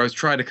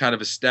trying to kind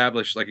of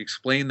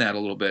explain that a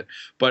little bit.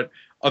 But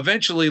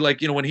eventually,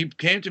 when he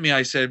came to me,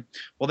 I said,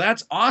 well,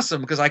 that's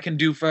awesome because I can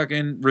do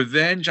fucking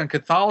revenge on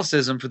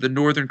Catholicism for the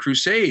Northern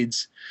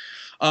Crusades.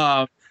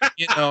 And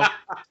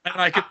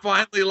I could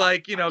finally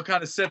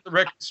kind of set the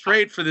record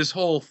straight for this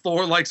whole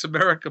Thor likes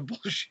America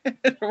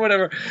bullshit or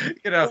whatever,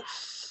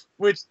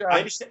 which I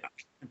understand.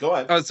 Go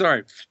ahead. Oh,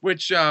 sorry.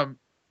 Which,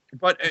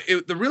 but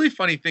the really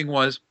funny thing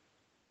was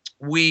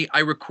I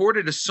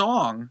recorded a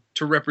song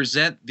to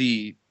represent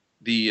the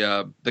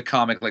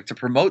comic, like to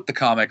promote the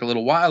comic a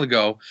little while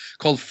ago,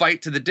 called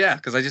 "Fight to the Death,"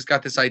 because I just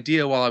got this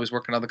idea while I was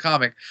working on the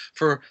comic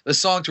for the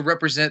song to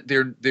represent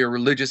their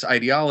religious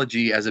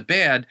ideology as a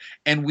band,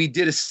 and we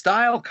did a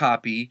style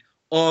copy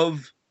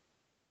of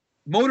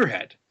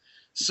Motorhead.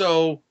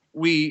 So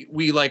we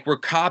like we're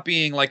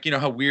copying, like, you know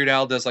how Weird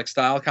Al does like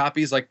style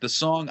copies, like the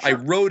song. Sure. I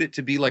wrote it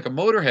to be like a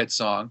Motorhead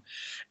song,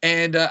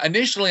 and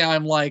initially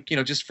I'm like, you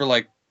know, just for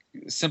like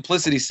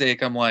simplicity's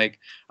sake, I'm like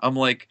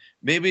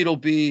maybe it'll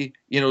be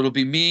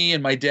me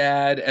and my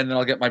dad, and then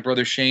I'll get my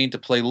brother Shane to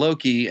play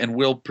Loki, and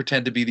we'll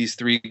pretend to be these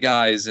three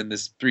guys in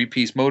this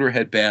 3-piece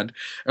Motorhead band,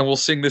 and we'll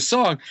sing this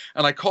song.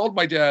 And I called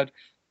my dad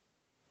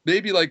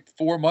maybe like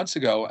 4 months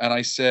ago, and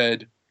I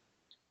said,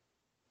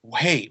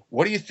 hey,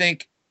 what do you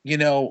think? You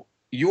know,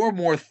 you're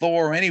more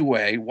Thor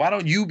anyway. Why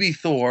don't you be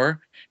Thor,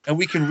 and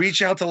we can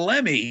reach out to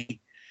Lemmy,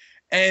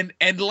 and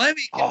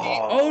Lemmy can be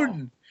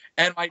Odin.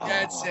 And my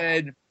dad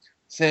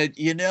said,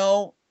 you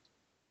know,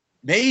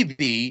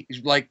 maybe,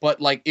 like,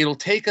 but like it'll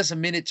take us a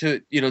minute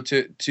to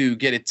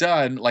get it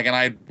done. Like, and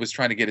I was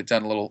trying to get it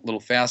done a little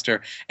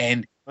faster,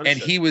 and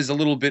he was a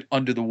little bit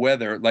under the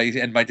weather. Like,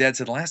 and my dad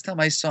said last time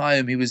I saw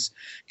him, he was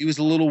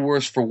a little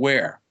worse for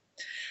wear.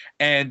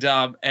 And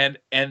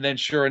then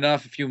sure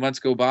enough, a few months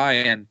go by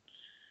and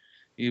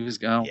he was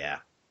gone. Yeah.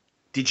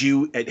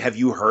 Have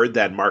you heard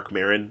that Mark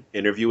Maron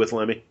interview with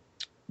Lemmy?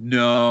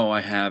 No,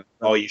 I have.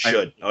 Oh, you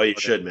should. You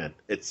should, man.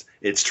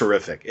 It's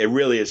terrific. It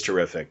really is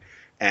terrific.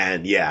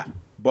 And yeah,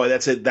 boy,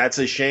 that's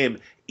a shame.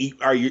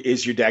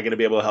 Is your dad going to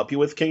be able to help you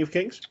with King of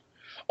Kings?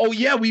 Oh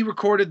yeah, we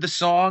recorded the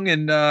song,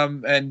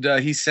 and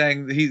he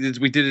sang.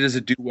 We did it as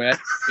a duet.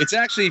 It's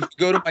actually, if you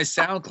go to my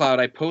SoundCloud,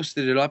 I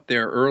posted it up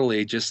there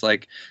early, just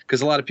like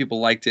because a lot of people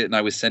liked it, and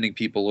I was sending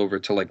people over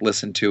to like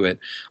listen to it.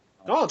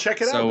 Oh,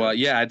 check it out. So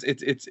yeah,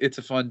 it's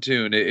a fun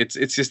tune. It's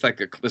just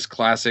like this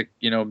classic,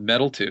 you know,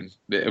 metal tune.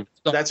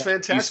 That's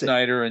fantastic.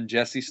 Snider and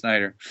Jesse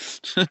Snider.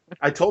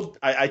 I told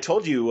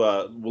you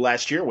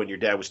last year when your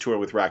dad was touring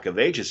with Rock of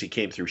Ages, he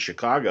came through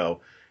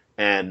Chicago,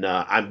 and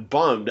I'm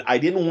bummed. I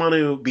didn't want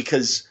to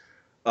because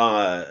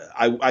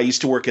I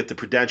used to work at the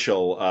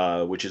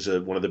Prudential, which is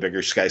one of the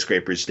bigger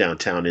skyscrapers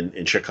downtown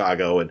in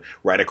Chicago, and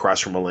right across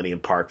from Millennium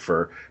Park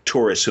for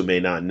tourists who may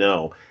not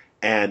know.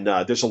 And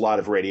there's a lot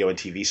of radio and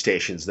TV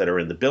stations that are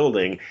in the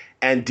building,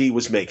 and Dee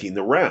was making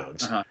the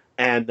rounds. Uh-huh.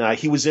 And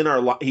he was in our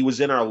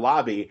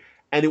lobby,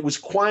 and it was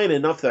quiet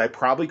enough that I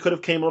probably could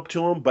have came up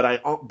to him,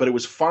 but it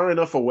was far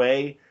enough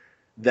away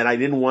that I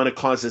didn't want to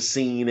cause a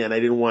scene, and I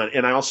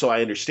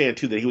understand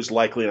too that he was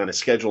likely on a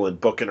schedule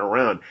and booking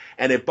around,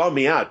 and it bummed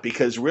me out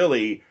because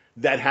really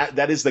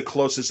that is the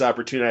closest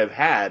opportunity I've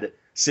had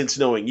since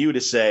knowing you to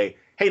say,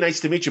 hey,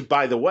 nice to meet you.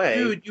 By the way,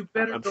 dude, you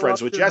better I'm go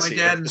friends up with to Jesse.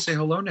 My dad and say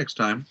hello next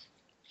time.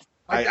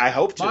 I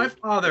hope to. My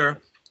father,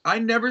 I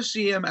never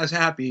see him as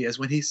happy as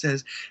when he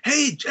says,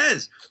 hey,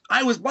 Jez,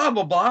 I was blah,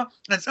 blah, blah,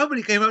 and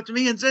somebody came up to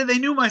me and said they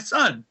knew my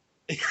son.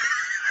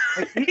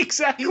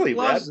 Exactly, he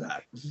loves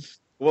that.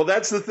 Well,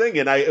 that's the thing,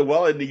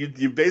 and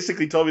you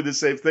basically told me the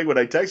same thing when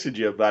I texted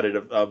you about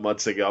it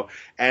months ago,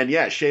 and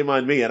yeah, shame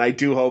on me, and I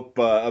do hope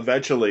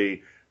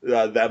eventually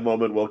that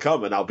moment will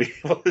come, and I'll be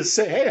able to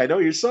say, hey, I know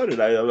your son,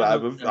 and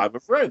I'm a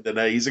friend, and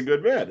he's a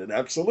good man, and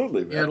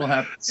absolutely, man. Yeah, it'll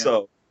happen. Yeah.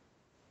 So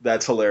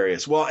that's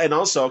hilarious. Well, and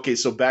also, okay,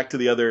 so back to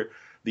the other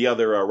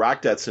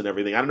rock deaths and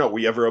everything. I don't know. Were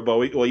you ever a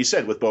Bowie? Well, you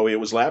said with Bowie it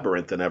was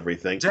Labyrinth and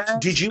everything.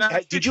 Did you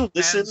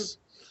listen?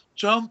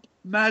 Jump,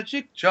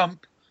 magic,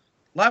 jump,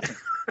 Labyrinth.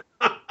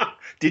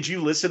 Did you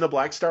listen to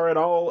Black Star at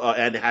all?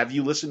 And have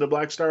you listened to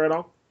Black Star at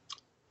all?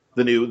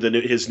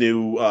 His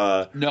new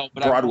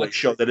Broadway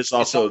show that is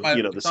also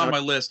it's on my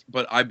list.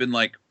 But I've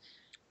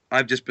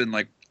just been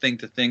like thing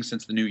to thing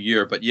since the new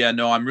year. But yeah,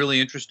 no, I'm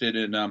really interested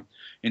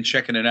in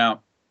checking it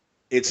out.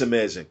 It's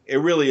amazing. It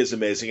really is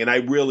amazing, and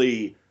I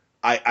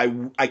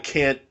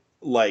can't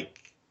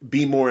like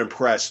be more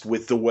impressed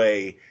with the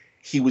way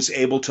he was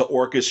able to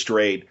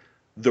orchestrate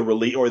the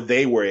release, or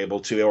they were able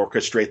to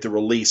orchestrate the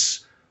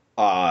release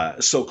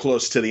so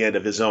close to the end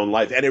of his own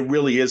life. And it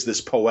really is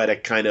this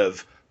poetic kind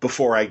of,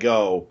 before I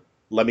go,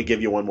 let me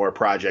give you one more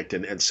project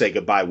and say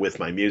goodbye with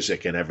my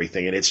music and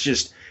everything. And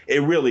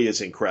it really is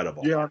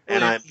incredible. Yeah.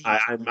 And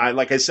I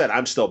like I said,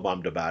 I'm still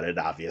bummed about it,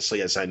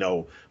 obviously, as I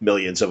know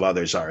millions of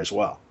others are as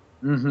well.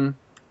 Mm-hmm.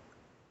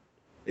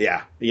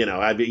 Yeah,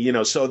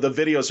 so the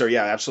videos are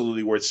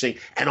absolutely worth seeing.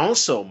 And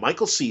also,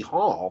 Michael C.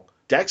 Hall,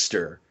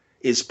 Dexter,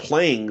 is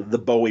playing the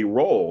Bowie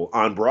role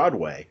on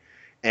Broadway,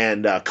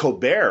 and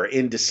Colbert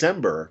in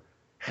December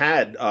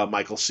had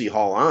Michael C.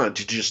 Hall on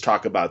to just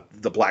talk about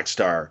the Black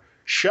Star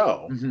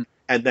show, mm-hmm.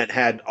 and then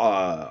had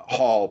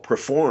Hall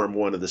perform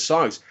one of the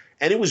songs,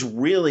 and it was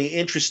really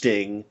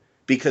interesting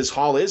because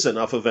Hall is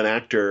enough of an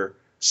actor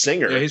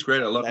singer. Yeah, he's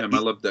great. I love him. I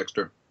love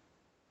Dexter.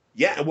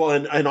 Yeah, well,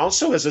 and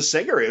also as a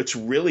singer, it's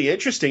really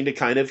interesting to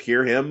kind of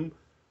hear him,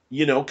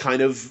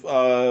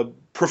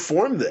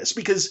 perform this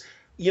because,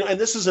 and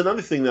this is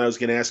another thing that I was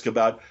going to ask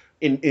about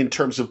in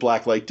terms of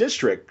Blacklight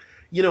District.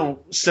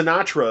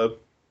 Sinatra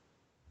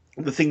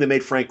the thing that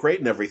made Frank great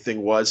and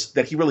everything was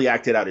that he really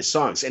acted out his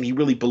songs and he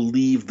really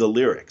believed the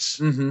lyrics.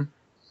 Mm-hmm.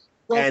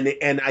 Well,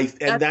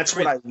 and that's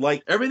what I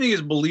like. Everything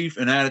is belief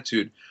and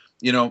attitude.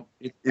 You know,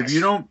 if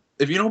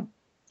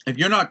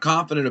you're not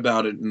confident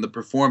about it in the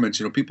performance,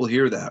 you know, people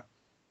hear that.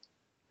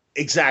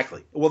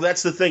 Exactly. Well,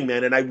 that's the thing,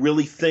 man. And I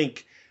really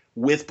think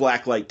with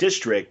Blacklight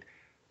District,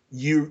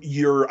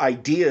 your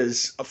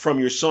ideas from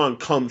your song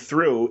come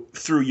through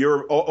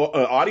your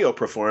audio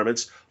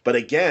performance. But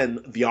again,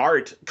 the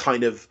art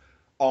kind of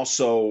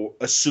also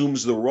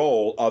assumes the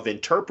role of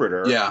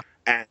interpreter. Yeah.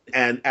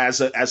 And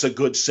as a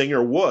good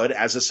singer would,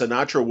 as a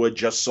Sinatra would,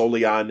 just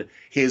solely on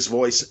his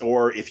voice,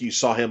 or if you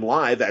saw him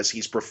live as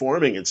he's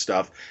performing and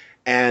stuff.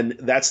 And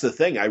that's the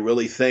thing. I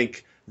really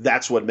think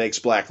that's what makes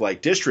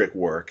Blacklight District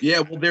work.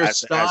 Yeah, well,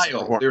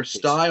 their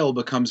style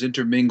becomes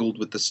intermingled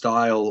with the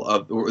style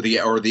of, or the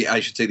I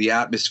should say the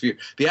atmosphere.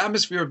 The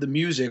atmosphere of the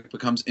music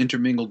becomes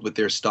intermingled with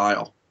their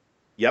style.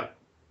 Yep.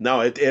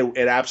 No, it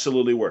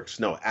absolutely works.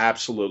 No,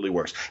 absolutely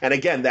works. And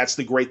again, that's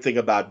the great thing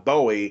about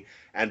Bowie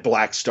and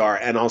Black Star,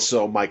 and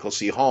also Michael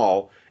C.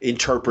 Hall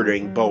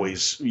interpreting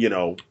Bowie's, you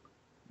know,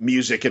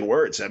 music and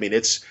words. I mean,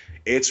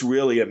 it's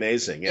really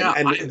amazing. Yeah,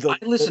 I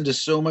listen to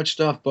so much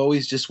stuff.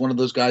 Bowie's just one of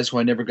those guys who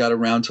I never got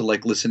around to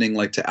like listening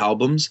like to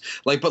albums.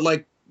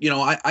 But you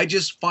know, I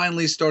just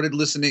finally started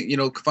listening, you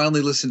know,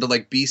 listened to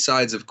like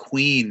B-sides of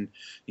Queen,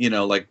 you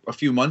know, like a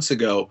few months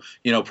ago.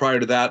 You know,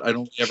 prior to that, I'd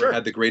only ever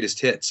had the greatest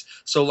hits.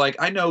 So like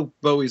I know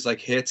Bowie's like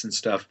hits and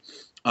stuff,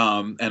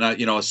 and I,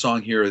 you know, a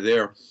song here or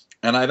there.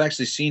 And I've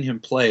actually seen him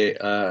play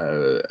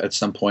at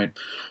some point,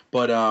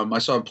 but I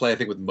saw him play I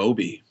think with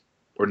Moby.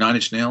 Or Nine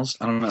Inch Nails?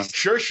 I don't know.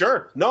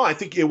 Sure. No, I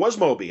think it was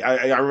Moby.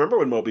 I remember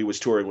when Moby was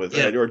touring with,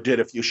 or did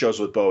a few shows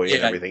with Bowie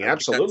and everything.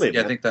 Absolutely.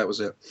 I think that was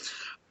it.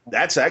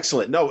 That's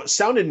excellent. No,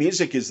 Sound and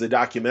Music is the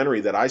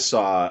documentary that I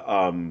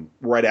saw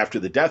right after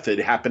the death. It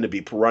happened to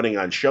be running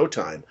on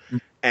Showtime,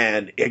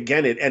 and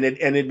again,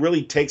 it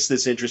really takes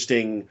this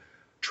interesting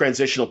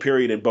transitional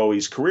period in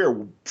Bowie's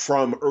career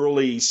from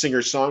early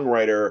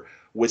singer-songwriter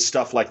with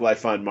stuff like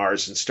Life on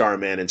Mars and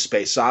Starman and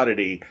Space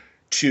Oddity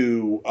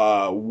to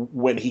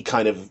when he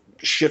kind of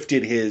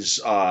shifted his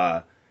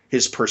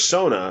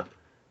persona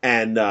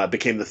and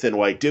became the Thin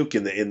White Duke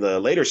in the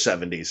later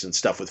 70s and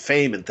stuff with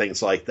Fame and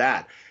things like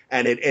that.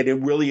 And it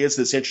really is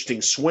this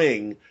interesting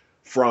swing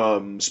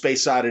from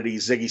Space Oddity,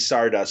 Ziggy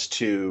Stardust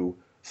to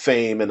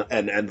Fame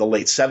and the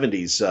late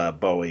 70s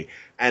Bowie.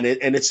 And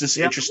it's this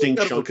interesting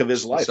chunk of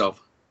his life.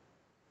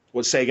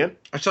 What, say again?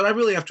 I said I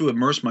really have to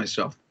immerse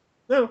myself.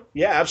 No,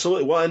 yeah,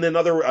 absolutely. Well, and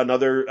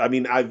another. I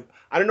mean, I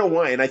don't know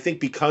why, and I think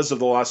because of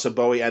the loss of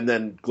Bowie and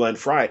then Glenn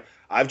Frey,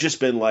 I've just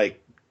been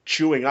like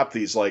chewing up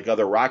these like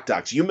other rock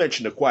docs. You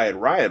mentioned the Quiet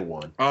Riot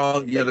one.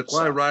 Oh yeah, the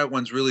Quiet Riot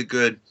one's really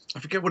good. I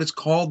forget what it's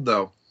called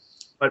though.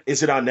 But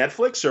is it on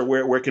Netflix or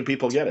where can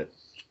people get it?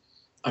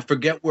 I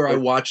forget where I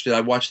watched it.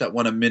 I watched that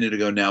one a minute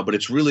ago now, but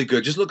it's really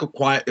good. Just look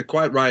at the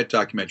Quiet Riot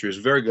documentary. It's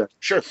very good.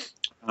 Sure,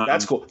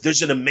 that's cool.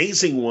 There's an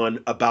amazing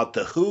one about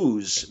the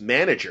Who's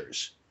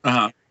managers.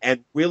 Uh-huh.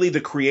 And really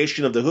the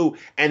creation of the Who.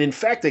 And in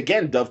fact,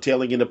 again,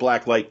 dovetailing into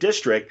Blacklight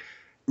District,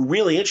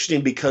 really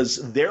interesting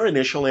because their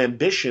initial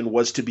ambition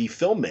was to be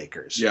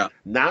filmmakers,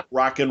 not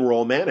rock and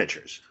roll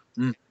managers.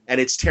 And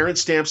it's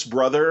Terrence Stamp's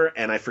brother,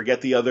 and I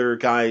forget the other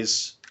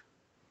guy's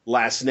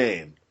last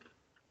name.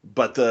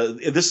 But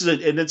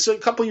it's a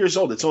couple years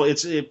old.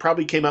 It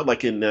probably came out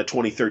like in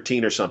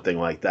 2013 or something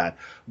like that.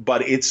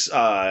 But it's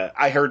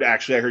I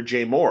heard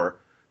Jay Moore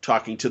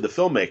talking to the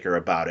filmmaker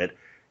about it.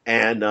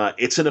 And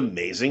it's an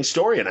amazing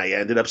story, and I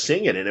ended up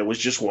seeing it, and it was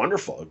just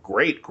wonderful. A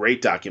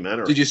great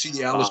documentary. Did you see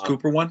the Alice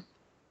Cooper one?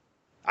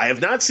 I have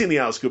not seen the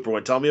Alice Cooper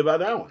one. Tell me about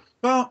that one.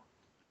 Well,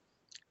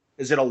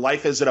 is it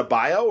a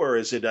bio, or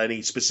is it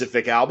any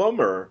specific album,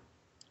 or?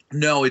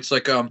 No, it's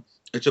like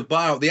it's a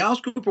bio. The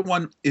Alice Cooper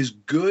one is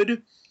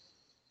good,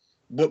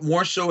 but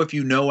more so if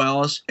you know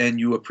Alice and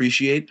you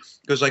appreciate.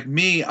 Because like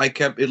me,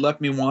 it left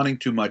me wanting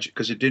too much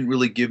because it didn't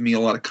really give me a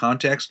lot of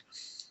context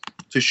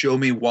to show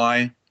me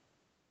why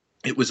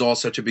it was all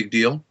such a big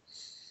deal.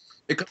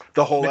 His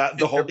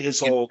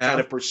whole kind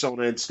of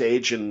persona and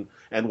stage and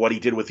what he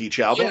did with each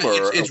album.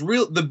 Yeah, it's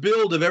real. The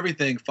build of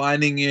everything,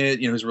 finding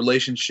it, you know, his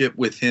relationship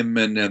with him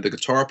and the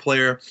guitar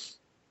player,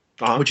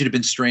 which had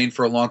been strained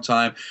for a long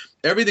time.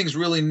 Everything's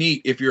really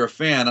neat if you're a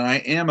fan, and I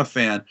am a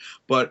fan,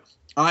 but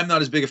I'm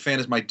not as big a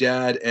fan as my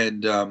dad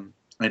and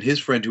his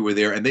friend who were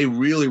there, and they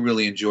really,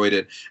 really enjoyed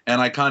it.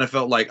 And I kind of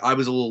felt like I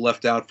was a little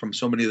left out from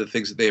so many of the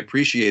things that they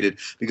appreciated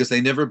because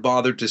they never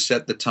bothered to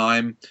set the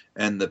time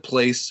and the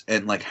place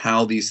and like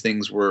how these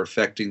things were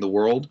affecting the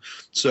world.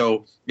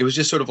 So it was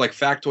just sort of like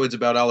factoids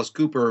about Alice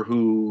Cooper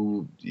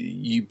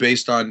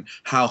based on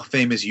how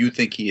famous you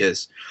think he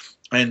is.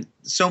 And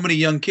so many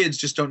young kids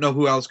just don't know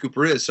who Alice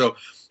Cooper is. So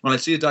when I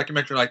see a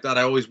documentary like that,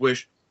 I always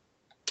wish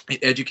it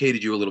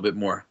educated you a little bit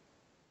more.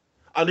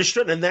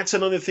 Understood. And that's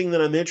another thing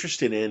that I'm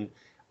interested in.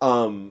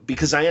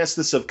 Because I asked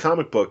this of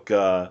comic book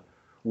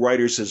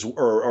writers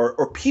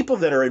or people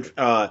that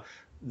are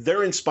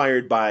they're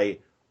inspired by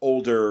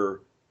older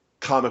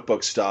comic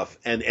book stuff,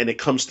 and it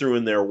comes through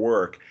in their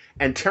work.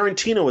 And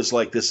Tarantino is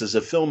like this as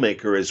a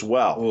filmmaker as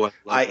well. Oh,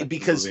 I love that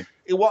because movie.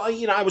 well,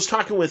 I was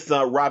talking with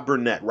Rob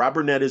Burnett. Rob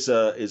Burnett is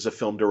a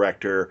film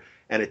director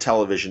and a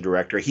television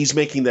director. He's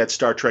making that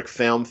Star Trek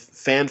fan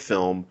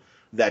film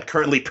that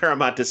currently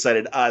Paramount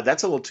decided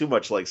that's a little too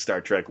much like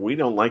Star Trek. We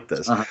don't like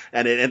this.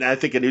 And I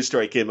think a news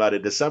story came out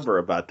in December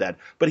about that.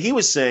 But he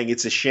was saying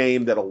it's a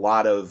shame that a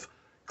lot of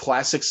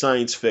classic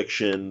science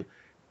fiction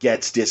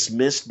gets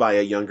dismissed by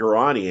a younger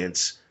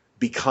audience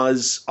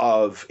because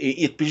of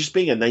it just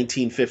being a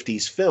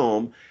 1950s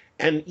film.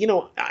 And,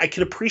 I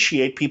can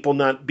appreciate people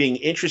not being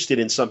interested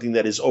in something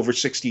that is over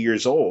 60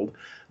 years old,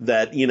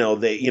 that,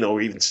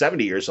 or even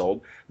 70 years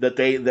old, that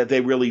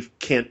they really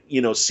can't,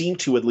 seem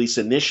to at least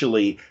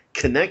initially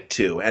connect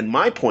to. And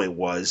my point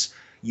was,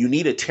 you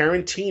need a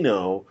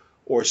Tarantino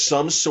or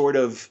some sort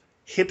of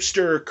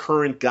hipster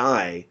current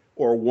guy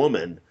or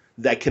woman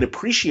that can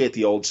appreciate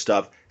the old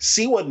stuff,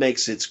 see what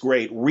makes it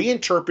great,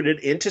 reinterpret it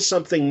into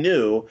something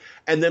new,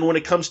 and then when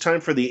it comes time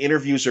for the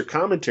interviews or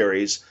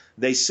commentaries,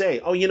 they say,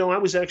 oh, I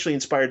was actually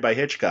inspired by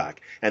Hitchcock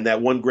and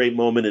that one great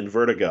moment in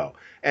Vertigo.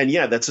 And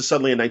yeah, that's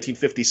suddenly a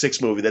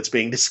 1956 movie that's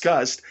being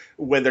discussed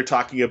when they're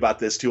talking about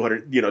this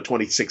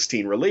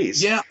 2016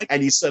 release. Yeah.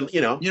 And you said,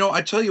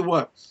 I tell you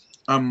what,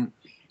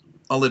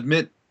 I'll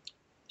admit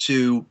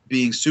to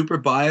being super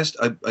biased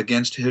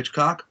against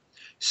Hitchcock.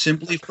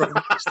 Simply from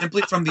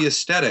the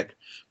aesthetic.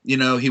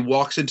 He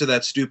walks into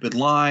that stupid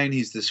line.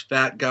 He's this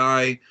fat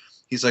guy.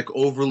 He's like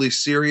overly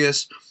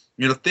serious.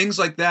 Things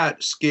like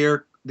that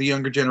scare the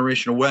younger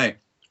generation away.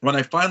 When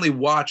I finally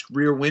watched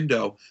Rear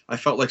Window, I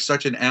felt like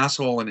such an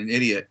asshole and an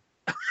idiot.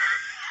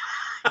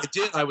 I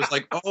did. I was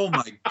like, oh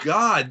my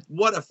God,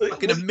 what a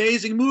fucking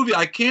amazing movie.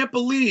 I can't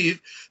believe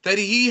that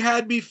he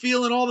had me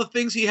feeling all the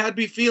things he had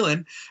me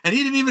feeling, and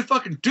he didn't even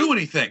fucking do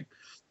anything.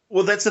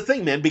 Well, that's the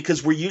thing, man,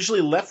 because we're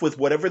usually left with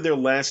whatever their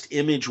last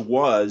image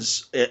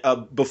was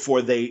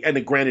before they –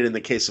 and granted, in the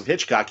case of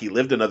Hitchcock, he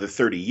lived another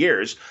 30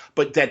 years.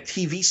 But that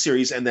TV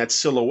series and that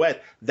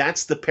silhouette,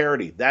 that's the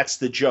parody. That's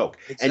the joke.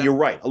 Exactly. And you're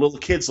right. A little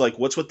kid's like,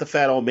 what's with the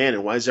fat old man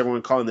and why is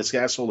everyone calling this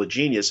asshole a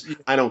genius?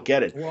 I don't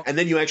get it. Well, and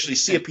then you actually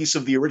see a piece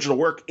of the original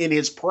work in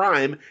his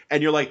prime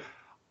and you're like,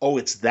 oh,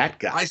 it's that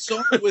guy. I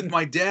saw it with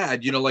my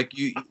dad.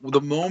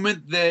 The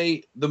moment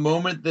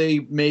they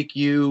make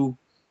you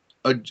 –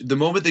 the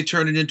moment they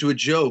turn it into a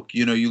joke,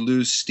 you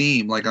lose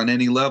steam, like on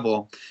any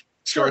level,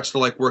 starts to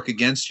like work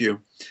against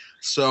you.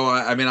 So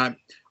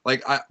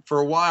for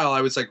a while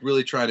I was like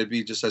really trying to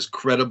be just as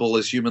credible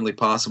as humanly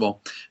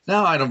possible.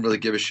 Now I don't really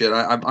give a shit.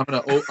 I'm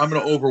gonna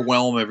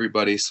overwhelm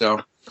everybody.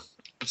 So,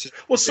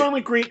 well,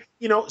 Soylent Green,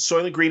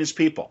 Soylent Green is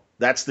people.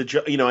 That's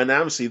the and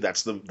obviously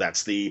that's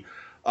the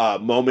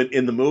moment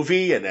in the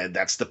movie, and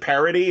that's the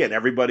parody, and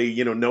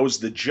everybody knows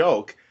the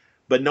joke.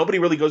 But nobody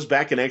really goes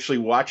back and actually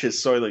watches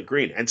Soylent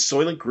Green. And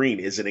Soylent Green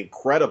is an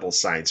incredible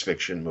science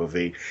fiction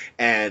movie.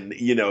 And,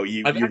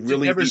 I've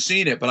really never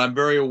seen it, but I'm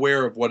very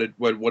aware of what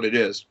it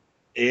is.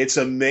 It's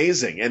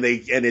amazing. And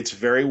it's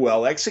very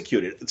well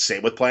executed.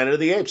 Same with Planet of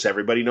the Apes.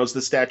 Everybody knows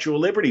the Statue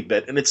of Liberty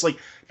bit. And it's like,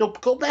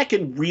 go back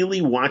and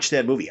really watch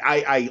that movie.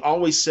 I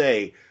always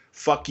say,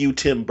 fuck you,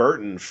 Tim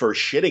Burton, for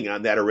shitting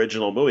on that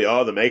original movie.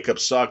 Oh, the makeup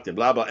sucked and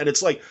blah, blah. And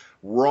it's like,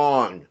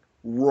 wrong.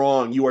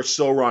 You are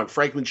so wrong.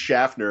 Franklin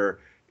Schaffner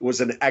was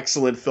an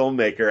excellent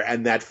filmmaker,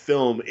 and that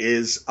film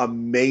is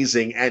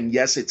amazing. And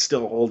yes, it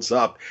still holds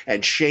up.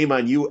 And shame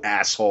on you,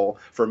 asshole,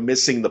 for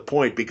missing the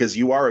point, because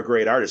you are a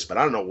great artist. But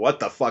I don't know what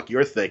the fuck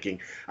you're thinking.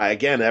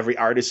 Again, every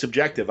art is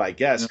subjective, I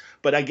guess. Yeah.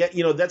 But I get,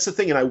 that's the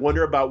thing. And I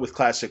wonder about with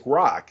classic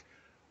rock,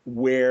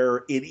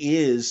 where it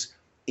is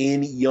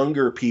in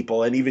younger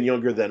people and even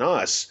younger than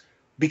us,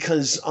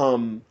 because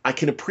I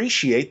can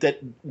appreciate that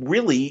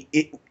really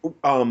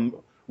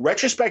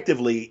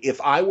retrospectively, if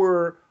I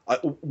were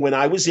when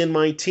I was in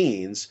my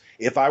teens,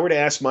 if I were to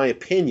ask my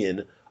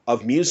opinion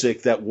of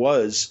music that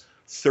was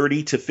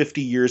 30 to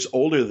 50 years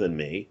older than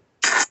me,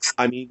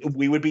 I mean,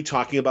 we would be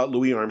talking about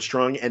Louis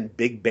Armstrong and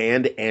big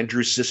band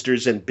Andrew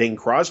Sisters and Bing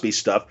Crosby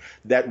stuff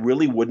that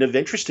really wouldn't have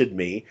interested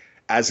me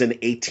as an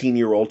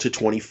 18-year-old to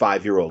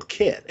 25-year-old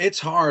kid. It's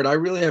hard. I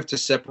really have to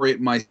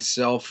separate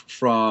myself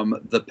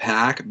from the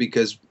pack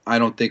because I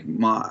don't think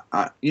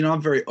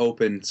I'm very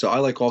open. So I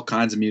like all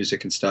kinds of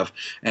music and stuff.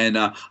 And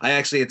I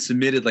actually had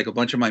submitted like a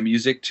bunch of my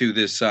music to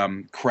this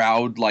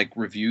crowd like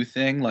review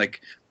thing, like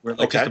where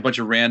like just a bunch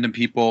of random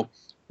people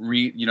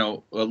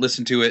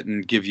listen to it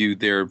and give you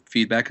their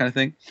feedback kind of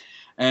thing.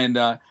 And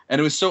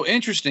it was so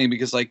interesting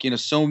because like,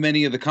 so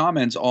many of the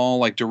comments all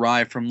like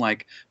derive from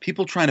like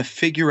people trying to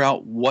figure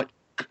out what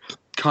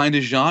kind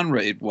of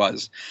genre it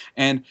was.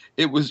 And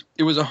it was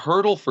a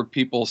hurdle for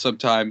people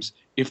sometimes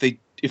if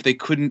they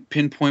couldn't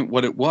pinpoint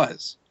what it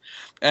was.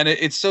 And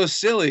it's so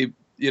silly,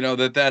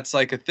 that's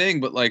like a thing,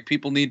 but like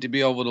people need to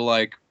be able to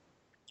like,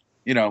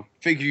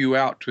 figure you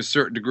out to a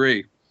certain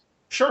degree.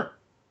 Sure.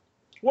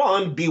 Well,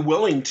 and be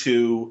willing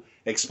to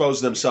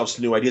expose themselves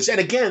to new ideas. And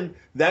again,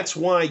 that's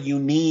why you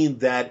need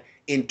that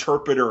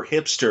interpreter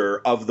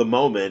hipster of the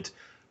moment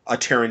a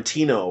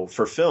Tarantino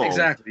for film.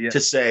 Exactly, yeah. To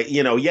say,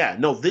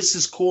 no, this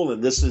is cool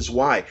and this is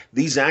why.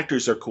 These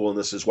actors are cool and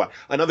this is why.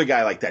 Another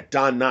guy like that,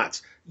 Don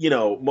Knotts.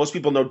 Most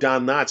people know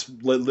Don Knotts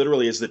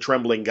literally as the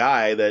trembling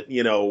guy that,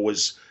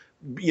 was,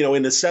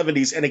 in the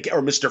 70s,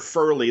 or Mr.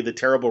 Furley, the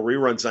terrible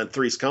reruns on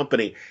Three's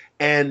Company.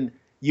 And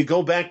you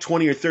go back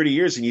 20 or 30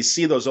 years and you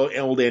see those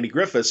old Andy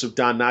Griffiths of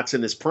Don Knotts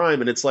in his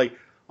prime, and it's like,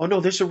 oh no,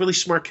 there's a really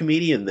smart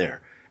comedian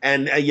there.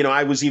 And,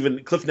 I was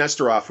even Cliff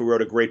Nestoroff, who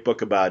wrote a great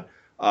book about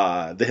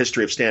the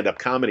history of stand-up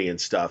comedy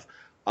and stuff.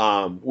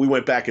 We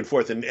went back and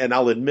forth, and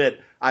I'll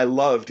admit I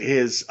loved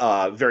his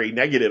very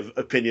negative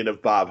opinion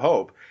of Bob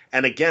Hope.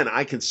 And again,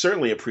 I can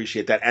certainly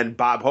appreciate that. And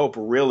Bob Hope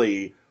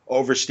really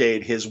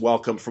overstayed his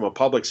welcome from a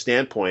public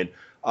standpoint,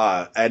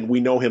 and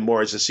we know him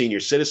more as a senior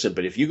citizen.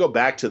 But if you go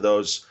back to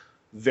those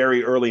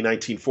very early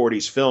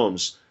 1940s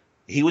films,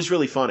 he was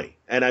really funny.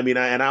 And I mean,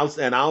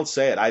 I'll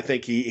say it. I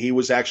think he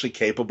was actually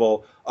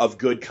capable of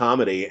good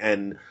comedy,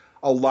 and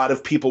a lot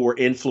of people were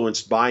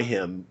influenced by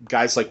him,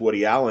 guys like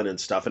Woody Allen and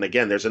stuff. And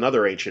again, there's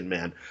another ancient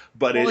man,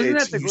 but you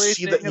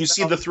see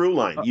the through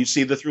line. You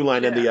see the through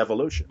line and the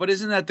evolution. But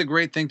isn't that the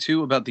great thing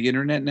too about the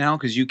internet now?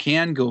 Because you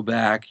can go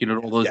back, to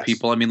all those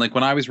people. I mean, like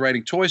when I was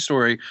writing Toy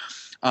Story,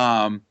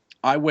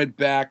 I went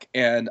back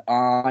and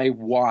I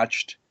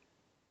watched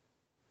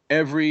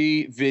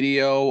every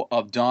video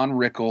of Don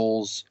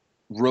Rickles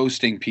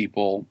roasting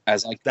people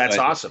as I could. That's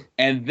awesome.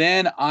 And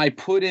then I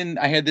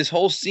had this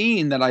whole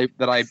scene that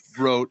I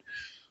wrote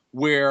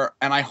where,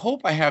 and I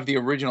hope I have the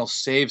original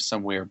saved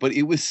somewhere, but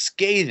it was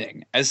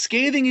scathing as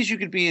you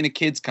could be in a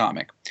kid's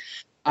comic.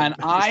 And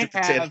I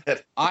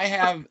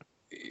have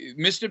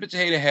Mr.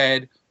 Potato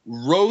Head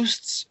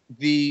roasts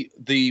the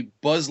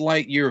Buzz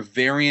Lightyear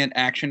variant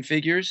action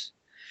figures.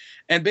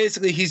 And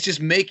basically, he's just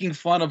making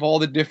fun of all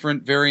the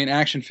different variant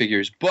action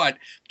figures, but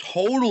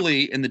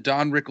totally in the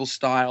Don Rickles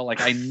style.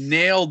 Like I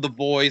nailed the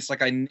voice,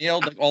 like I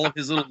nailed all of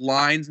his little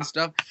lines and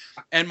stuff.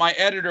 And my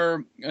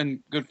editor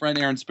and good friend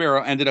Aaron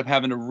Sparrow ended up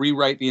having to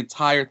rewrite the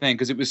entire thing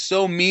because it was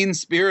so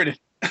mean-spirited.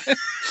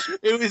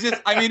 It was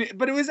just,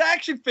 but it was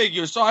action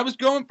figures, so I was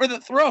going for the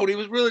throat. He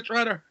was really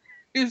trying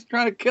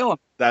to kill him.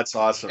 That's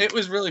awesome. It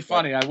was really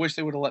funny. I wish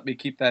they would have let me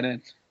keep that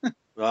in.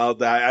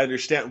 Well, I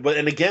understand. But,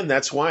 and again,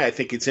 that's why I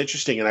think it's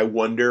interesting. And I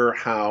wonder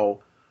how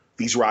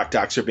these rock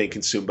docs are being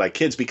consumed by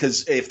kids,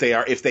 because if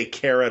they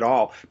care at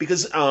all,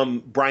 because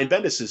Brian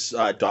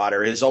Bendis'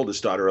 daughter, his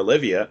oldest daughter,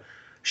 Olivia,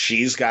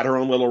 she's got her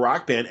own little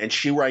rock band. And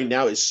she right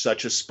now is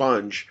such a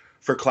sponge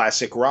for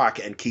classic rock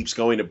and keeps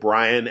going to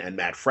Brian and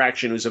Matt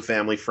Fraction, who's a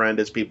family friend,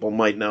 as people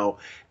might know,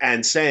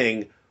 and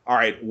saying, all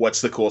right,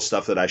 what's the cool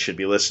stuff that I should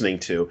be listening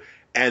to?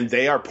 And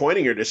they are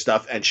pointing her to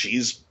stuff, and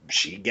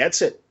she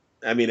gets it.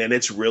 I mean, and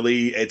it's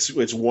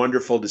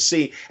wonderful to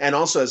see. And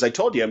also, as I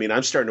told you,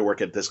 I'm starting to work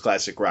at this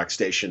classic rock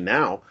station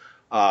now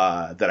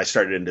that I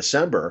started in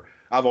December.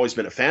 I've always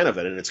been a fan of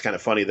it, and it's kind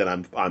of funny that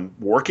I'm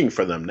working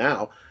for them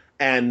now.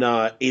 And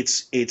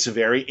it's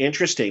very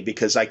interesting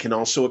because I can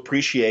also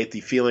appreciate the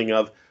feeling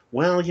of,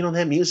 well,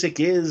 that music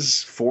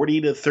is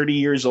 40 to 30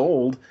 years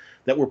old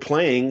that we're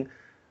playing.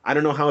 I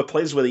don't know how it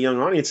plays with a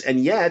young audience, and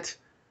yet,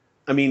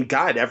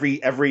 God,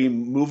 every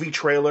movie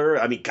trailer.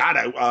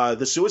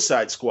 The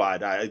Suicide Squad.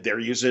 They're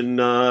using.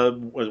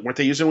 Weren't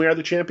they using "We Are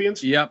the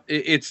Champions"? Yep.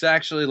 It's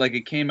actually like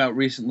it came out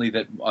recently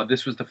that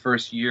this was the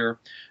first year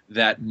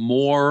that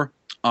more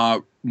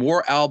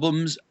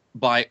albums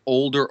by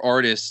older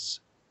artists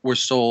were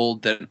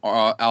sold than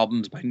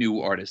albums by new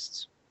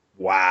artists.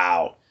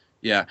 Wow.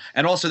 Yeah,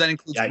 and also that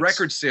includes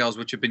record sales,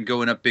 which have been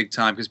going up big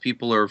time because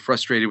people are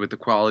frustrated with the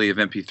quality of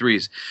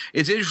MP3s.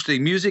 It's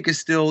interesting. Music is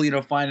still,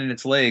 finding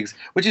its legs,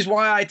 which is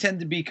why I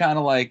tend to be kind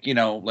of like,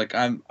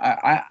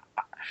 I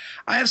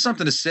have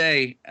something to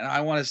say and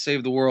I want to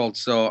save the world.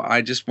 So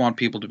I just want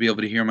people to be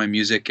able to hear my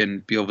music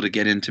and be able to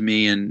get into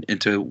me and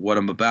into what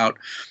I'm about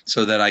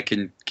so that I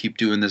can keep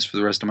doing this for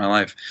the rest of my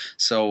life.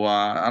 So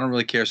I don't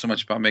really care so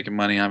much about making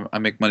money. I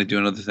make money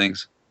doing other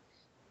things.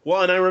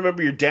 Well, and I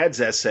remember your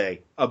dad's essay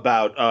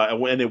about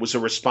when it was a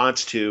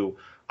response to,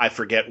 I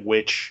forget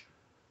which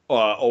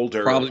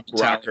older probably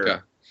rocker.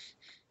 Metallica.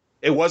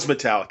 It was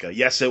Metallica.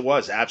 Yes, it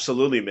was.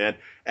 Absolutely, man.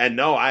 And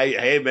no,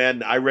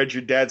 I read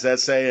your dad's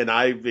essay and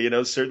I,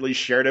 certainly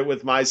shared it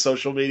with my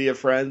social media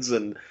friends.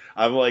 And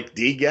I'm like,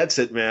 D gets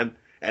it, man.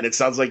 And it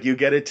sounds like you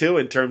get it too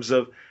in terms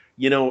of,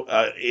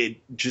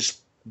 it just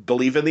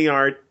believe in the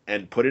art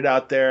and put it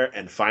out there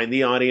and find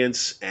the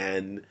audience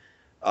and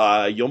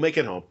you'll make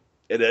it home.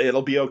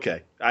 It'll be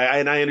okay.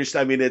 I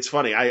understand. It's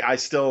funny. I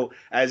still,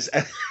 as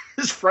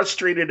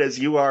frustrated as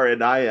you are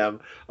and I am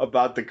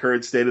about the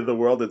current state of the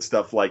world and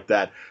stuff like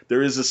that,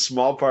 there is a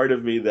small part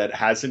of me that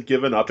hasn't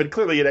given up. And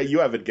clearly, you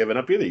haven't given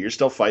up either. You're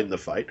still fighting the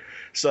fight.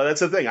 So that's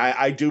the thing.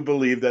 I do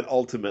believe that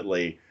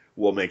ultimately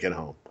we'll make it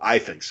home. I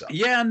think so.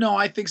 Yeah, no,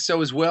 I think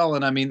so as well.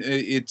 And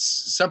it's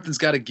something's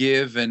got to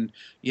give. And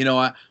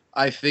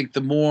I think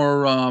the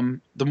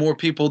more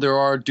people there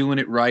are doing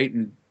it right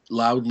and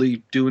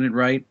loudly doing it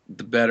right,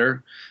 the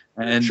better.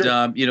 And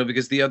sure.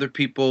 Because the other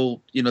people,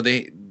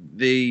 they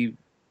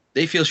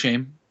feel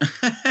shame.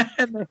 They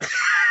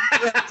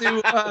have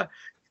to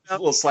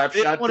little slap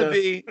they shot. don't want to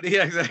be.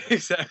 Yeah,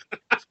 exactly.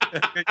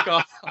 Good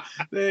call.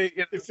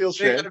 It feels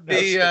they got to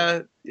be.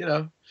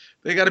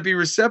 They got to be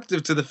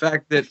receptive to the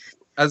fact that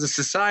as a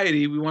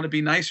society, we want to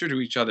be nicer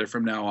to each other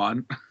from now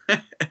on,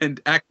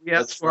 and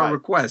acquiesce to our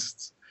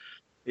requests.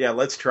 Yeah,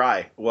 let's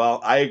try. Well,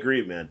 I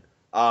agree, man.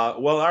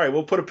 Well, all right,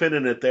 we'll put a pin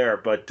in it there.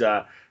 But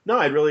no,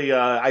 I really,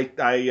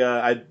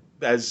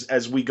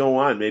 as we go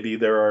on, maybe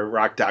there are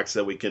rock docs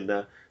that we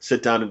can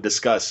sit down and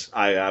discuss.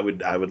 I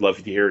would love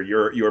to hear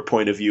your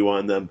point of view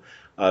on them,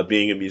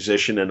 being a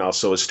musician and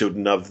also a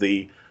student of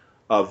the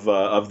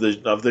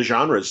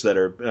genres that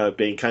are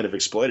being kind of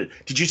exploited.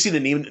 Did you see the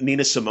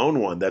Nina Simone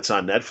one that's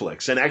on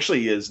Netflix and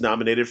actually is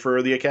nominated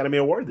for the Academy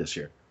Award this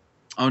year?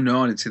 Oh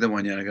no, I didn't see that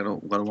one yet. I gotta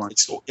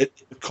watch.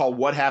 It's called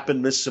 "What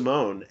Happened, Miss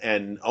Simone,"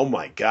 and oh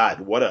my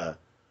God, what a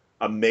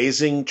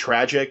amazing,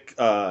 tragic.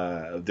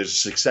 There's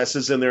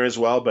successes in there as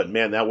well, but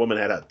man, that woman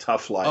had a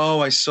tough life.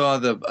 Oh, I saw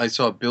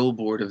a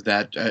billboard of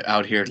that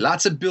out here.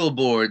 Lots of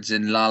billboards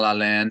in La La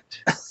Land.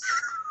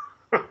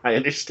 I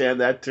understand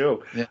that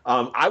too. Yeah.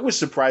 I was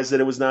surprised that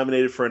it was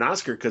nominated for an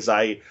Oscar because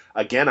I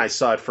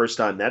saw it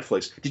first on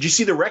Netflix. Did you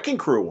see the Wrecking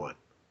Crew one?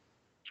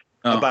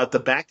 Oh. About the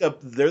backup,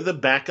 they're the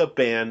backup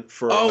band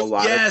for a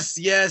lot. Yes.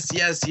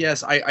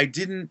 I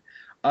didn't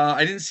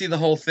see the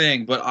whole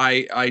thing, but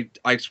I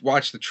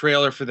watched the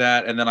trailer for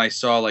that, and then I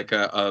saw like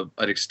an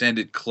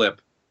extended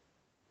clip.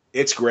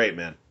 It's great,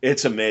 man.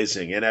 It's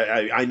amazing, and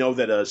I know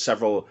that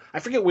several, I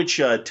forget which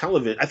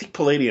television, I think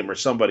Palladium or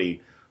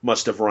somebody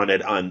must have run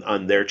it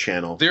on their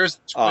channel. There's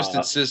a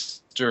Twisted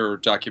Sister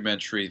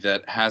documentary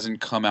that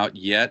hasn't come out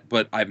yet,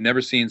 but I've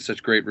never seen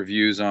such great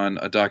reviews on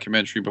a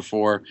documentary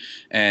before,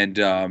 and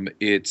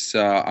it's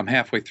I'm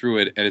halfway through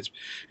it, and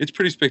it's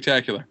pretty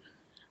spectacular.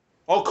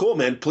 Oh, cool,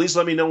 man! Please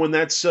let me know when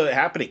that's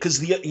happening, because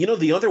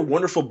the other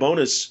wonderful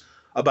bonus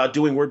about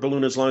doing Word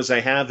Balloon as long as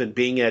I have and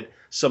being at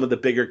some of the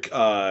bigger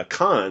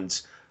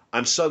cons,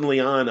 I'm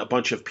suddenly on a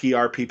bunch of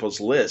PR people's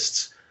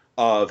lists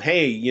of,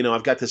 hey,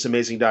 I've got this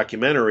amazing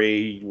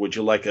documentary. Would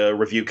you like a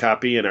review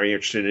copy? And are you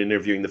interested in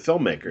interviewing the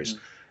filmmakers?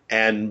 Mm-hmm.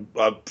 And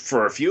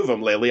for a few of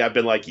them lately, I've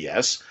been like,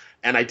 yes.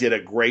 And I did a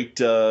great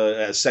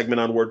segment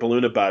on Word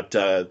Balloon about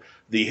the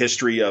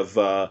history of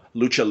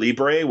Lucha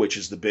Libre, which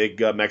is the big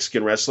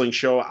Mexican wrestling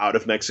show out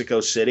of Mexico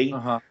City.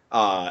 Uh-huh.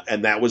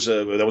 And that was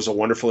a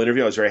wonderful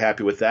interview. I was very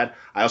happy with that.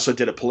 I also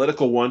did a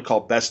political one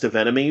called Best of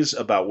Enemies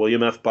about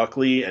William F.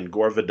 Buckley and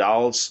Gore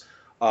Vidal's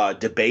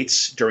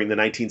debates during the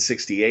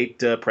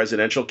 1968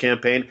 presidential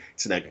campaign.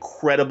 It's an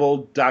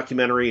incredible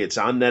documentary. It's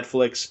on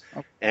Netflix,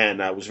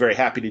 and I was very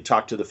happy to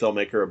talk to the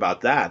filmmaker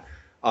about that.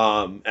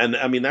 And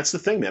I mean, that's the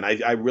thing, man.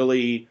 I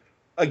really,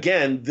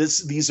 again,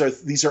 these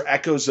are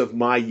echoes of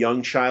my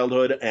young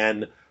childhood,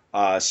 and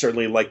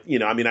certainly, like,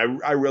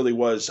 I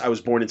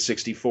was born in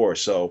 '64,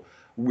 so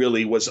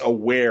really was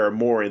aware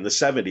more in the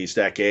 '70s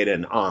decade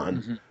and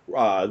on.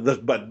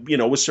 Mm-hmm.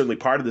 But was certainly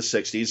part of the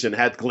 '60s and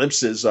had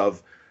glimpses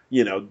of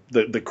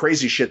the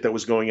crazy shit that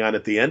was going on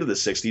at the end of the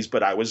 '60s,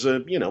 but I was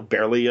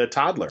barely a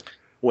toddler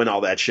when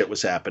all that shit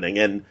was happening.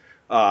 And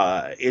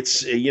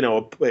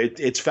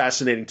it's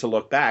fascinating to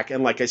look back.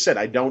 And like I said,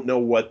 I don't know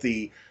what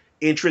the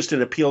interest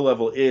and appeal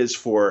level is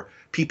for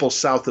people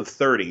south of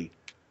 30,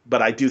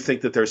 but I do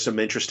think that there's some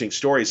interesting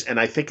stories. And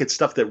I think it's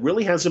stuff that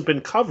really hasn't been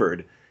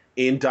covered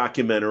in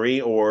documentary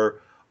or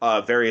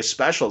various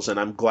specials. And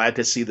I'm glad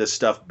to see this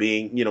stuff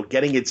being,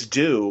 getting its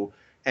due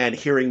and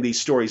hearing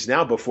these stories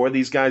now before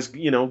these guys,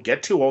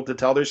 get too old to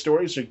tell their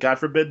stories or, God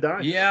forbid,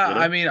 die. Yeah,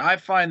 I mean, I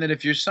find that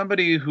if you're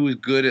somebody who is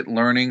good at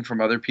learning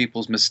from other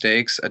people's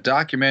mistakes, a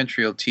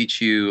documentary will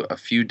teach you a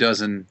few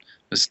dozen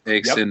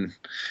mistakes in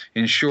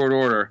short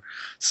order.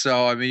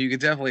 So, I mean, you can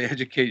definitely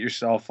educate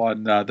yourself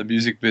on the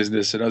music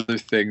business and other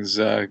things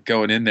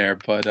going in there.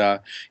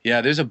 But, yeah,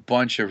 there's a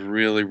bunch of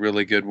really,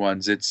 really good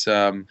ones. It's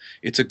a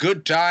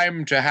good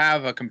time to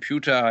have a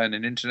computer and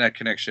an internet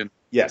connection.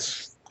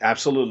 Yes.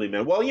 Absolutely,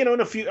 man. Well, in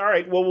a few. All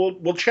right. Well,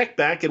 we'll check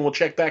back, and we'll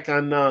check back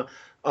on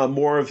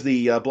more of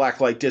the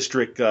Blacklight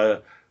District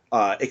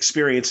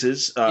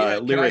experiences,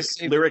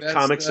 lyric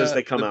comics as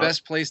they come out. The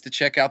best place to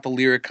check out the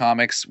lyric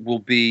comics will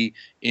be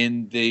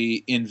in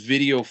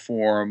video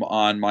form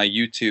on my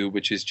YouTube,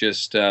 which is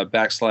just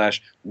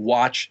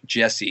 /Watch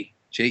Jesse,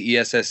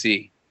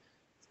 JESSE.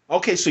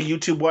 Okay, so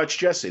YouTube Watch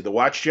Jesse, the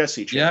Watch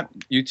Jesse channel.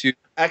 Yeah, YouTube.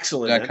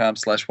 Excellent.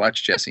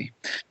 .com/Watch Jesse.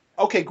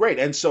 Okay, great.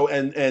 And so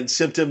and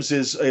Symptoms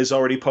is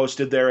already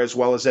posted there as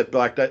well as at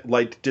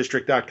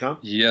blacklightdistrict.com?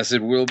 Yes,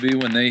 it will be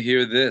when they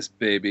hear this,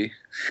 baby.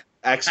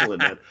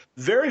 Excellent, man.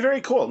 Very,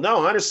 very cool.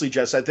 No, honestly,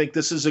 Jess, I think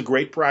this is a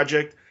great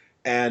project,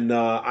 and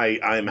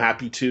I'm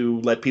happy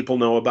to let people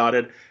know about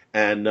it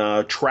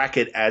and track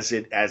it as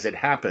it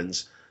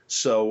happens.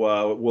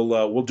 So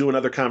we'll do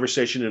another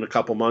conversation in a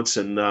couple months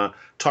and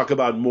talk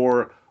about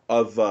more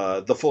of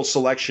the full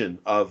selection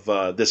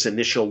of this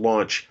initial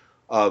launch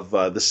of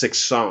the 6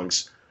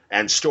 songs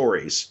and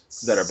stories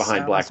that are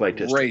behind Blacklight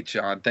District. Great,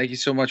 John. Thank you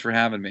so much for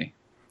having me.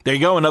 There you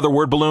go, another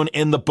word balloon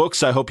in the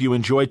books. I hope you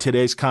enjoyed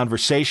today's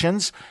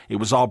conversations. It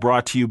was all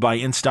brought to you by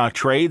In Stock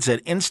Trades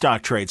at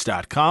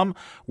InStockTrades.com,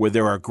 where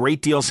there are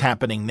great deals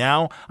happening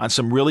now on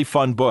some really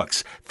fun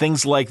books.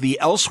 Things like the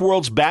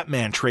Elseworlds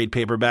Batman trade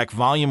paperback,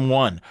 Volume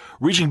 1,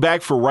 reaching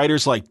back for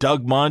writers like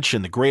Doug Munch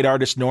and the great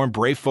artist Norm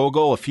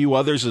Breyfogle, a few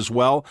others as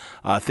well.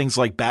 Things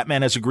like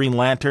Batman as a Green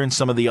Lantern,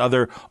 some of the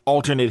other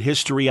alternate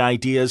history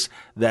ideas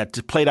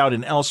that played out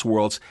in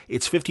Elseworlds.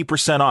 It's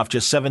 50% off,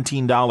 just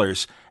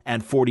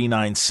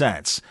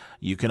 $17.49.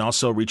 You can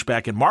also reach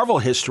back in Marvel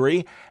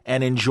history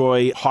and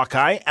enjoy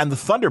Hawkeye and the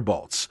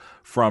Thunderbolts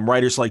from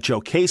writers like Joe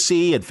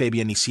Casey and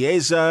Fabian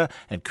Nicieza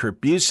and Kurt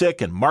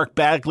Busiek and Mark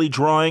Bagley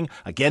drawing.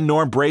 Again,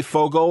 Norm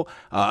Breyfogle,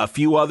 a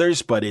few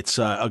others, but it's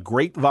a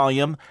great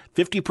volume,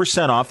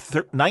 50% off,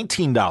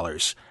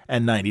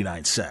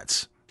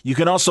 $19.99. You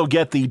can also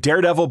get the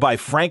Daredevil by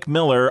Frank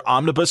Miller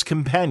Omnibus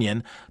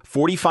Companion,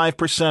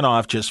 45%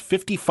 off, just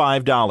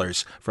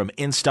 $55 from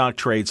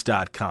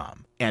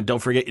InStockTrades.com. And don't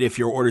forget, if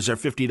your orders are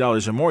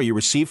 $50 or more, you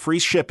receive free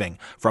shipping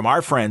from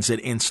our friends at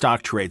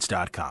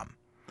InStockTrades.com.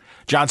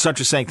 John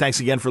Suntra saying thanks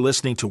again for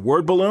listening to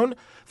Word Balloon.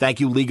 Thank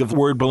you, League of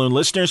Word Balloon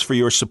listeners, for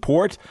your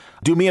support.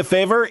 Do me a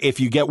favor, if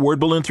you get Word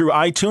Balloon through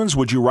iTunes,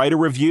 would you write a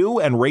review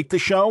and rate the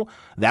show?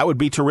 That would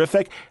be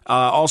terrific.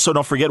 Also,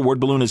 don't forget, Word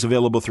Balloon is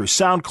available through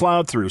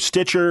SoundCloud, through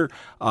Stitcher,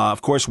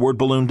 of course,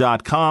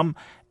 wordballoon.com.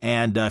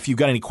 And if you've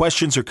got any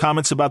questions or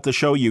comments about the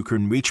show, you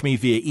can reach me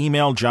via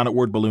email,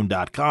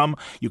 john@wordballoon.com.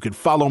 You can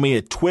follow me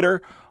at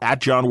Twitter,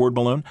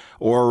 @JohnWordBalloon,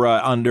 or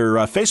under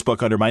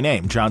Facebook under my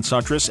name, John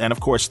Suntras, and, of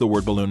course, the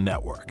Word Balloon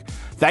Network.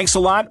 Thanks a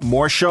lot.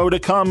 More show to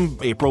come.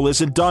 April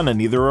isn't done, and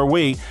neither are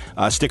we.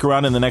 Stick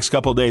around in the next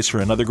couple of days for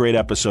another great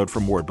episode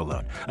from Word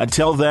Balloon.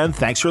 Until then,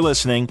 thanks for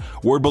listening.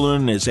 Word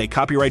Balloon is a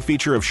copyright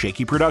feature of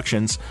Shaky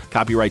Productions,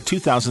 copyright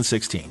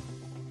 2016.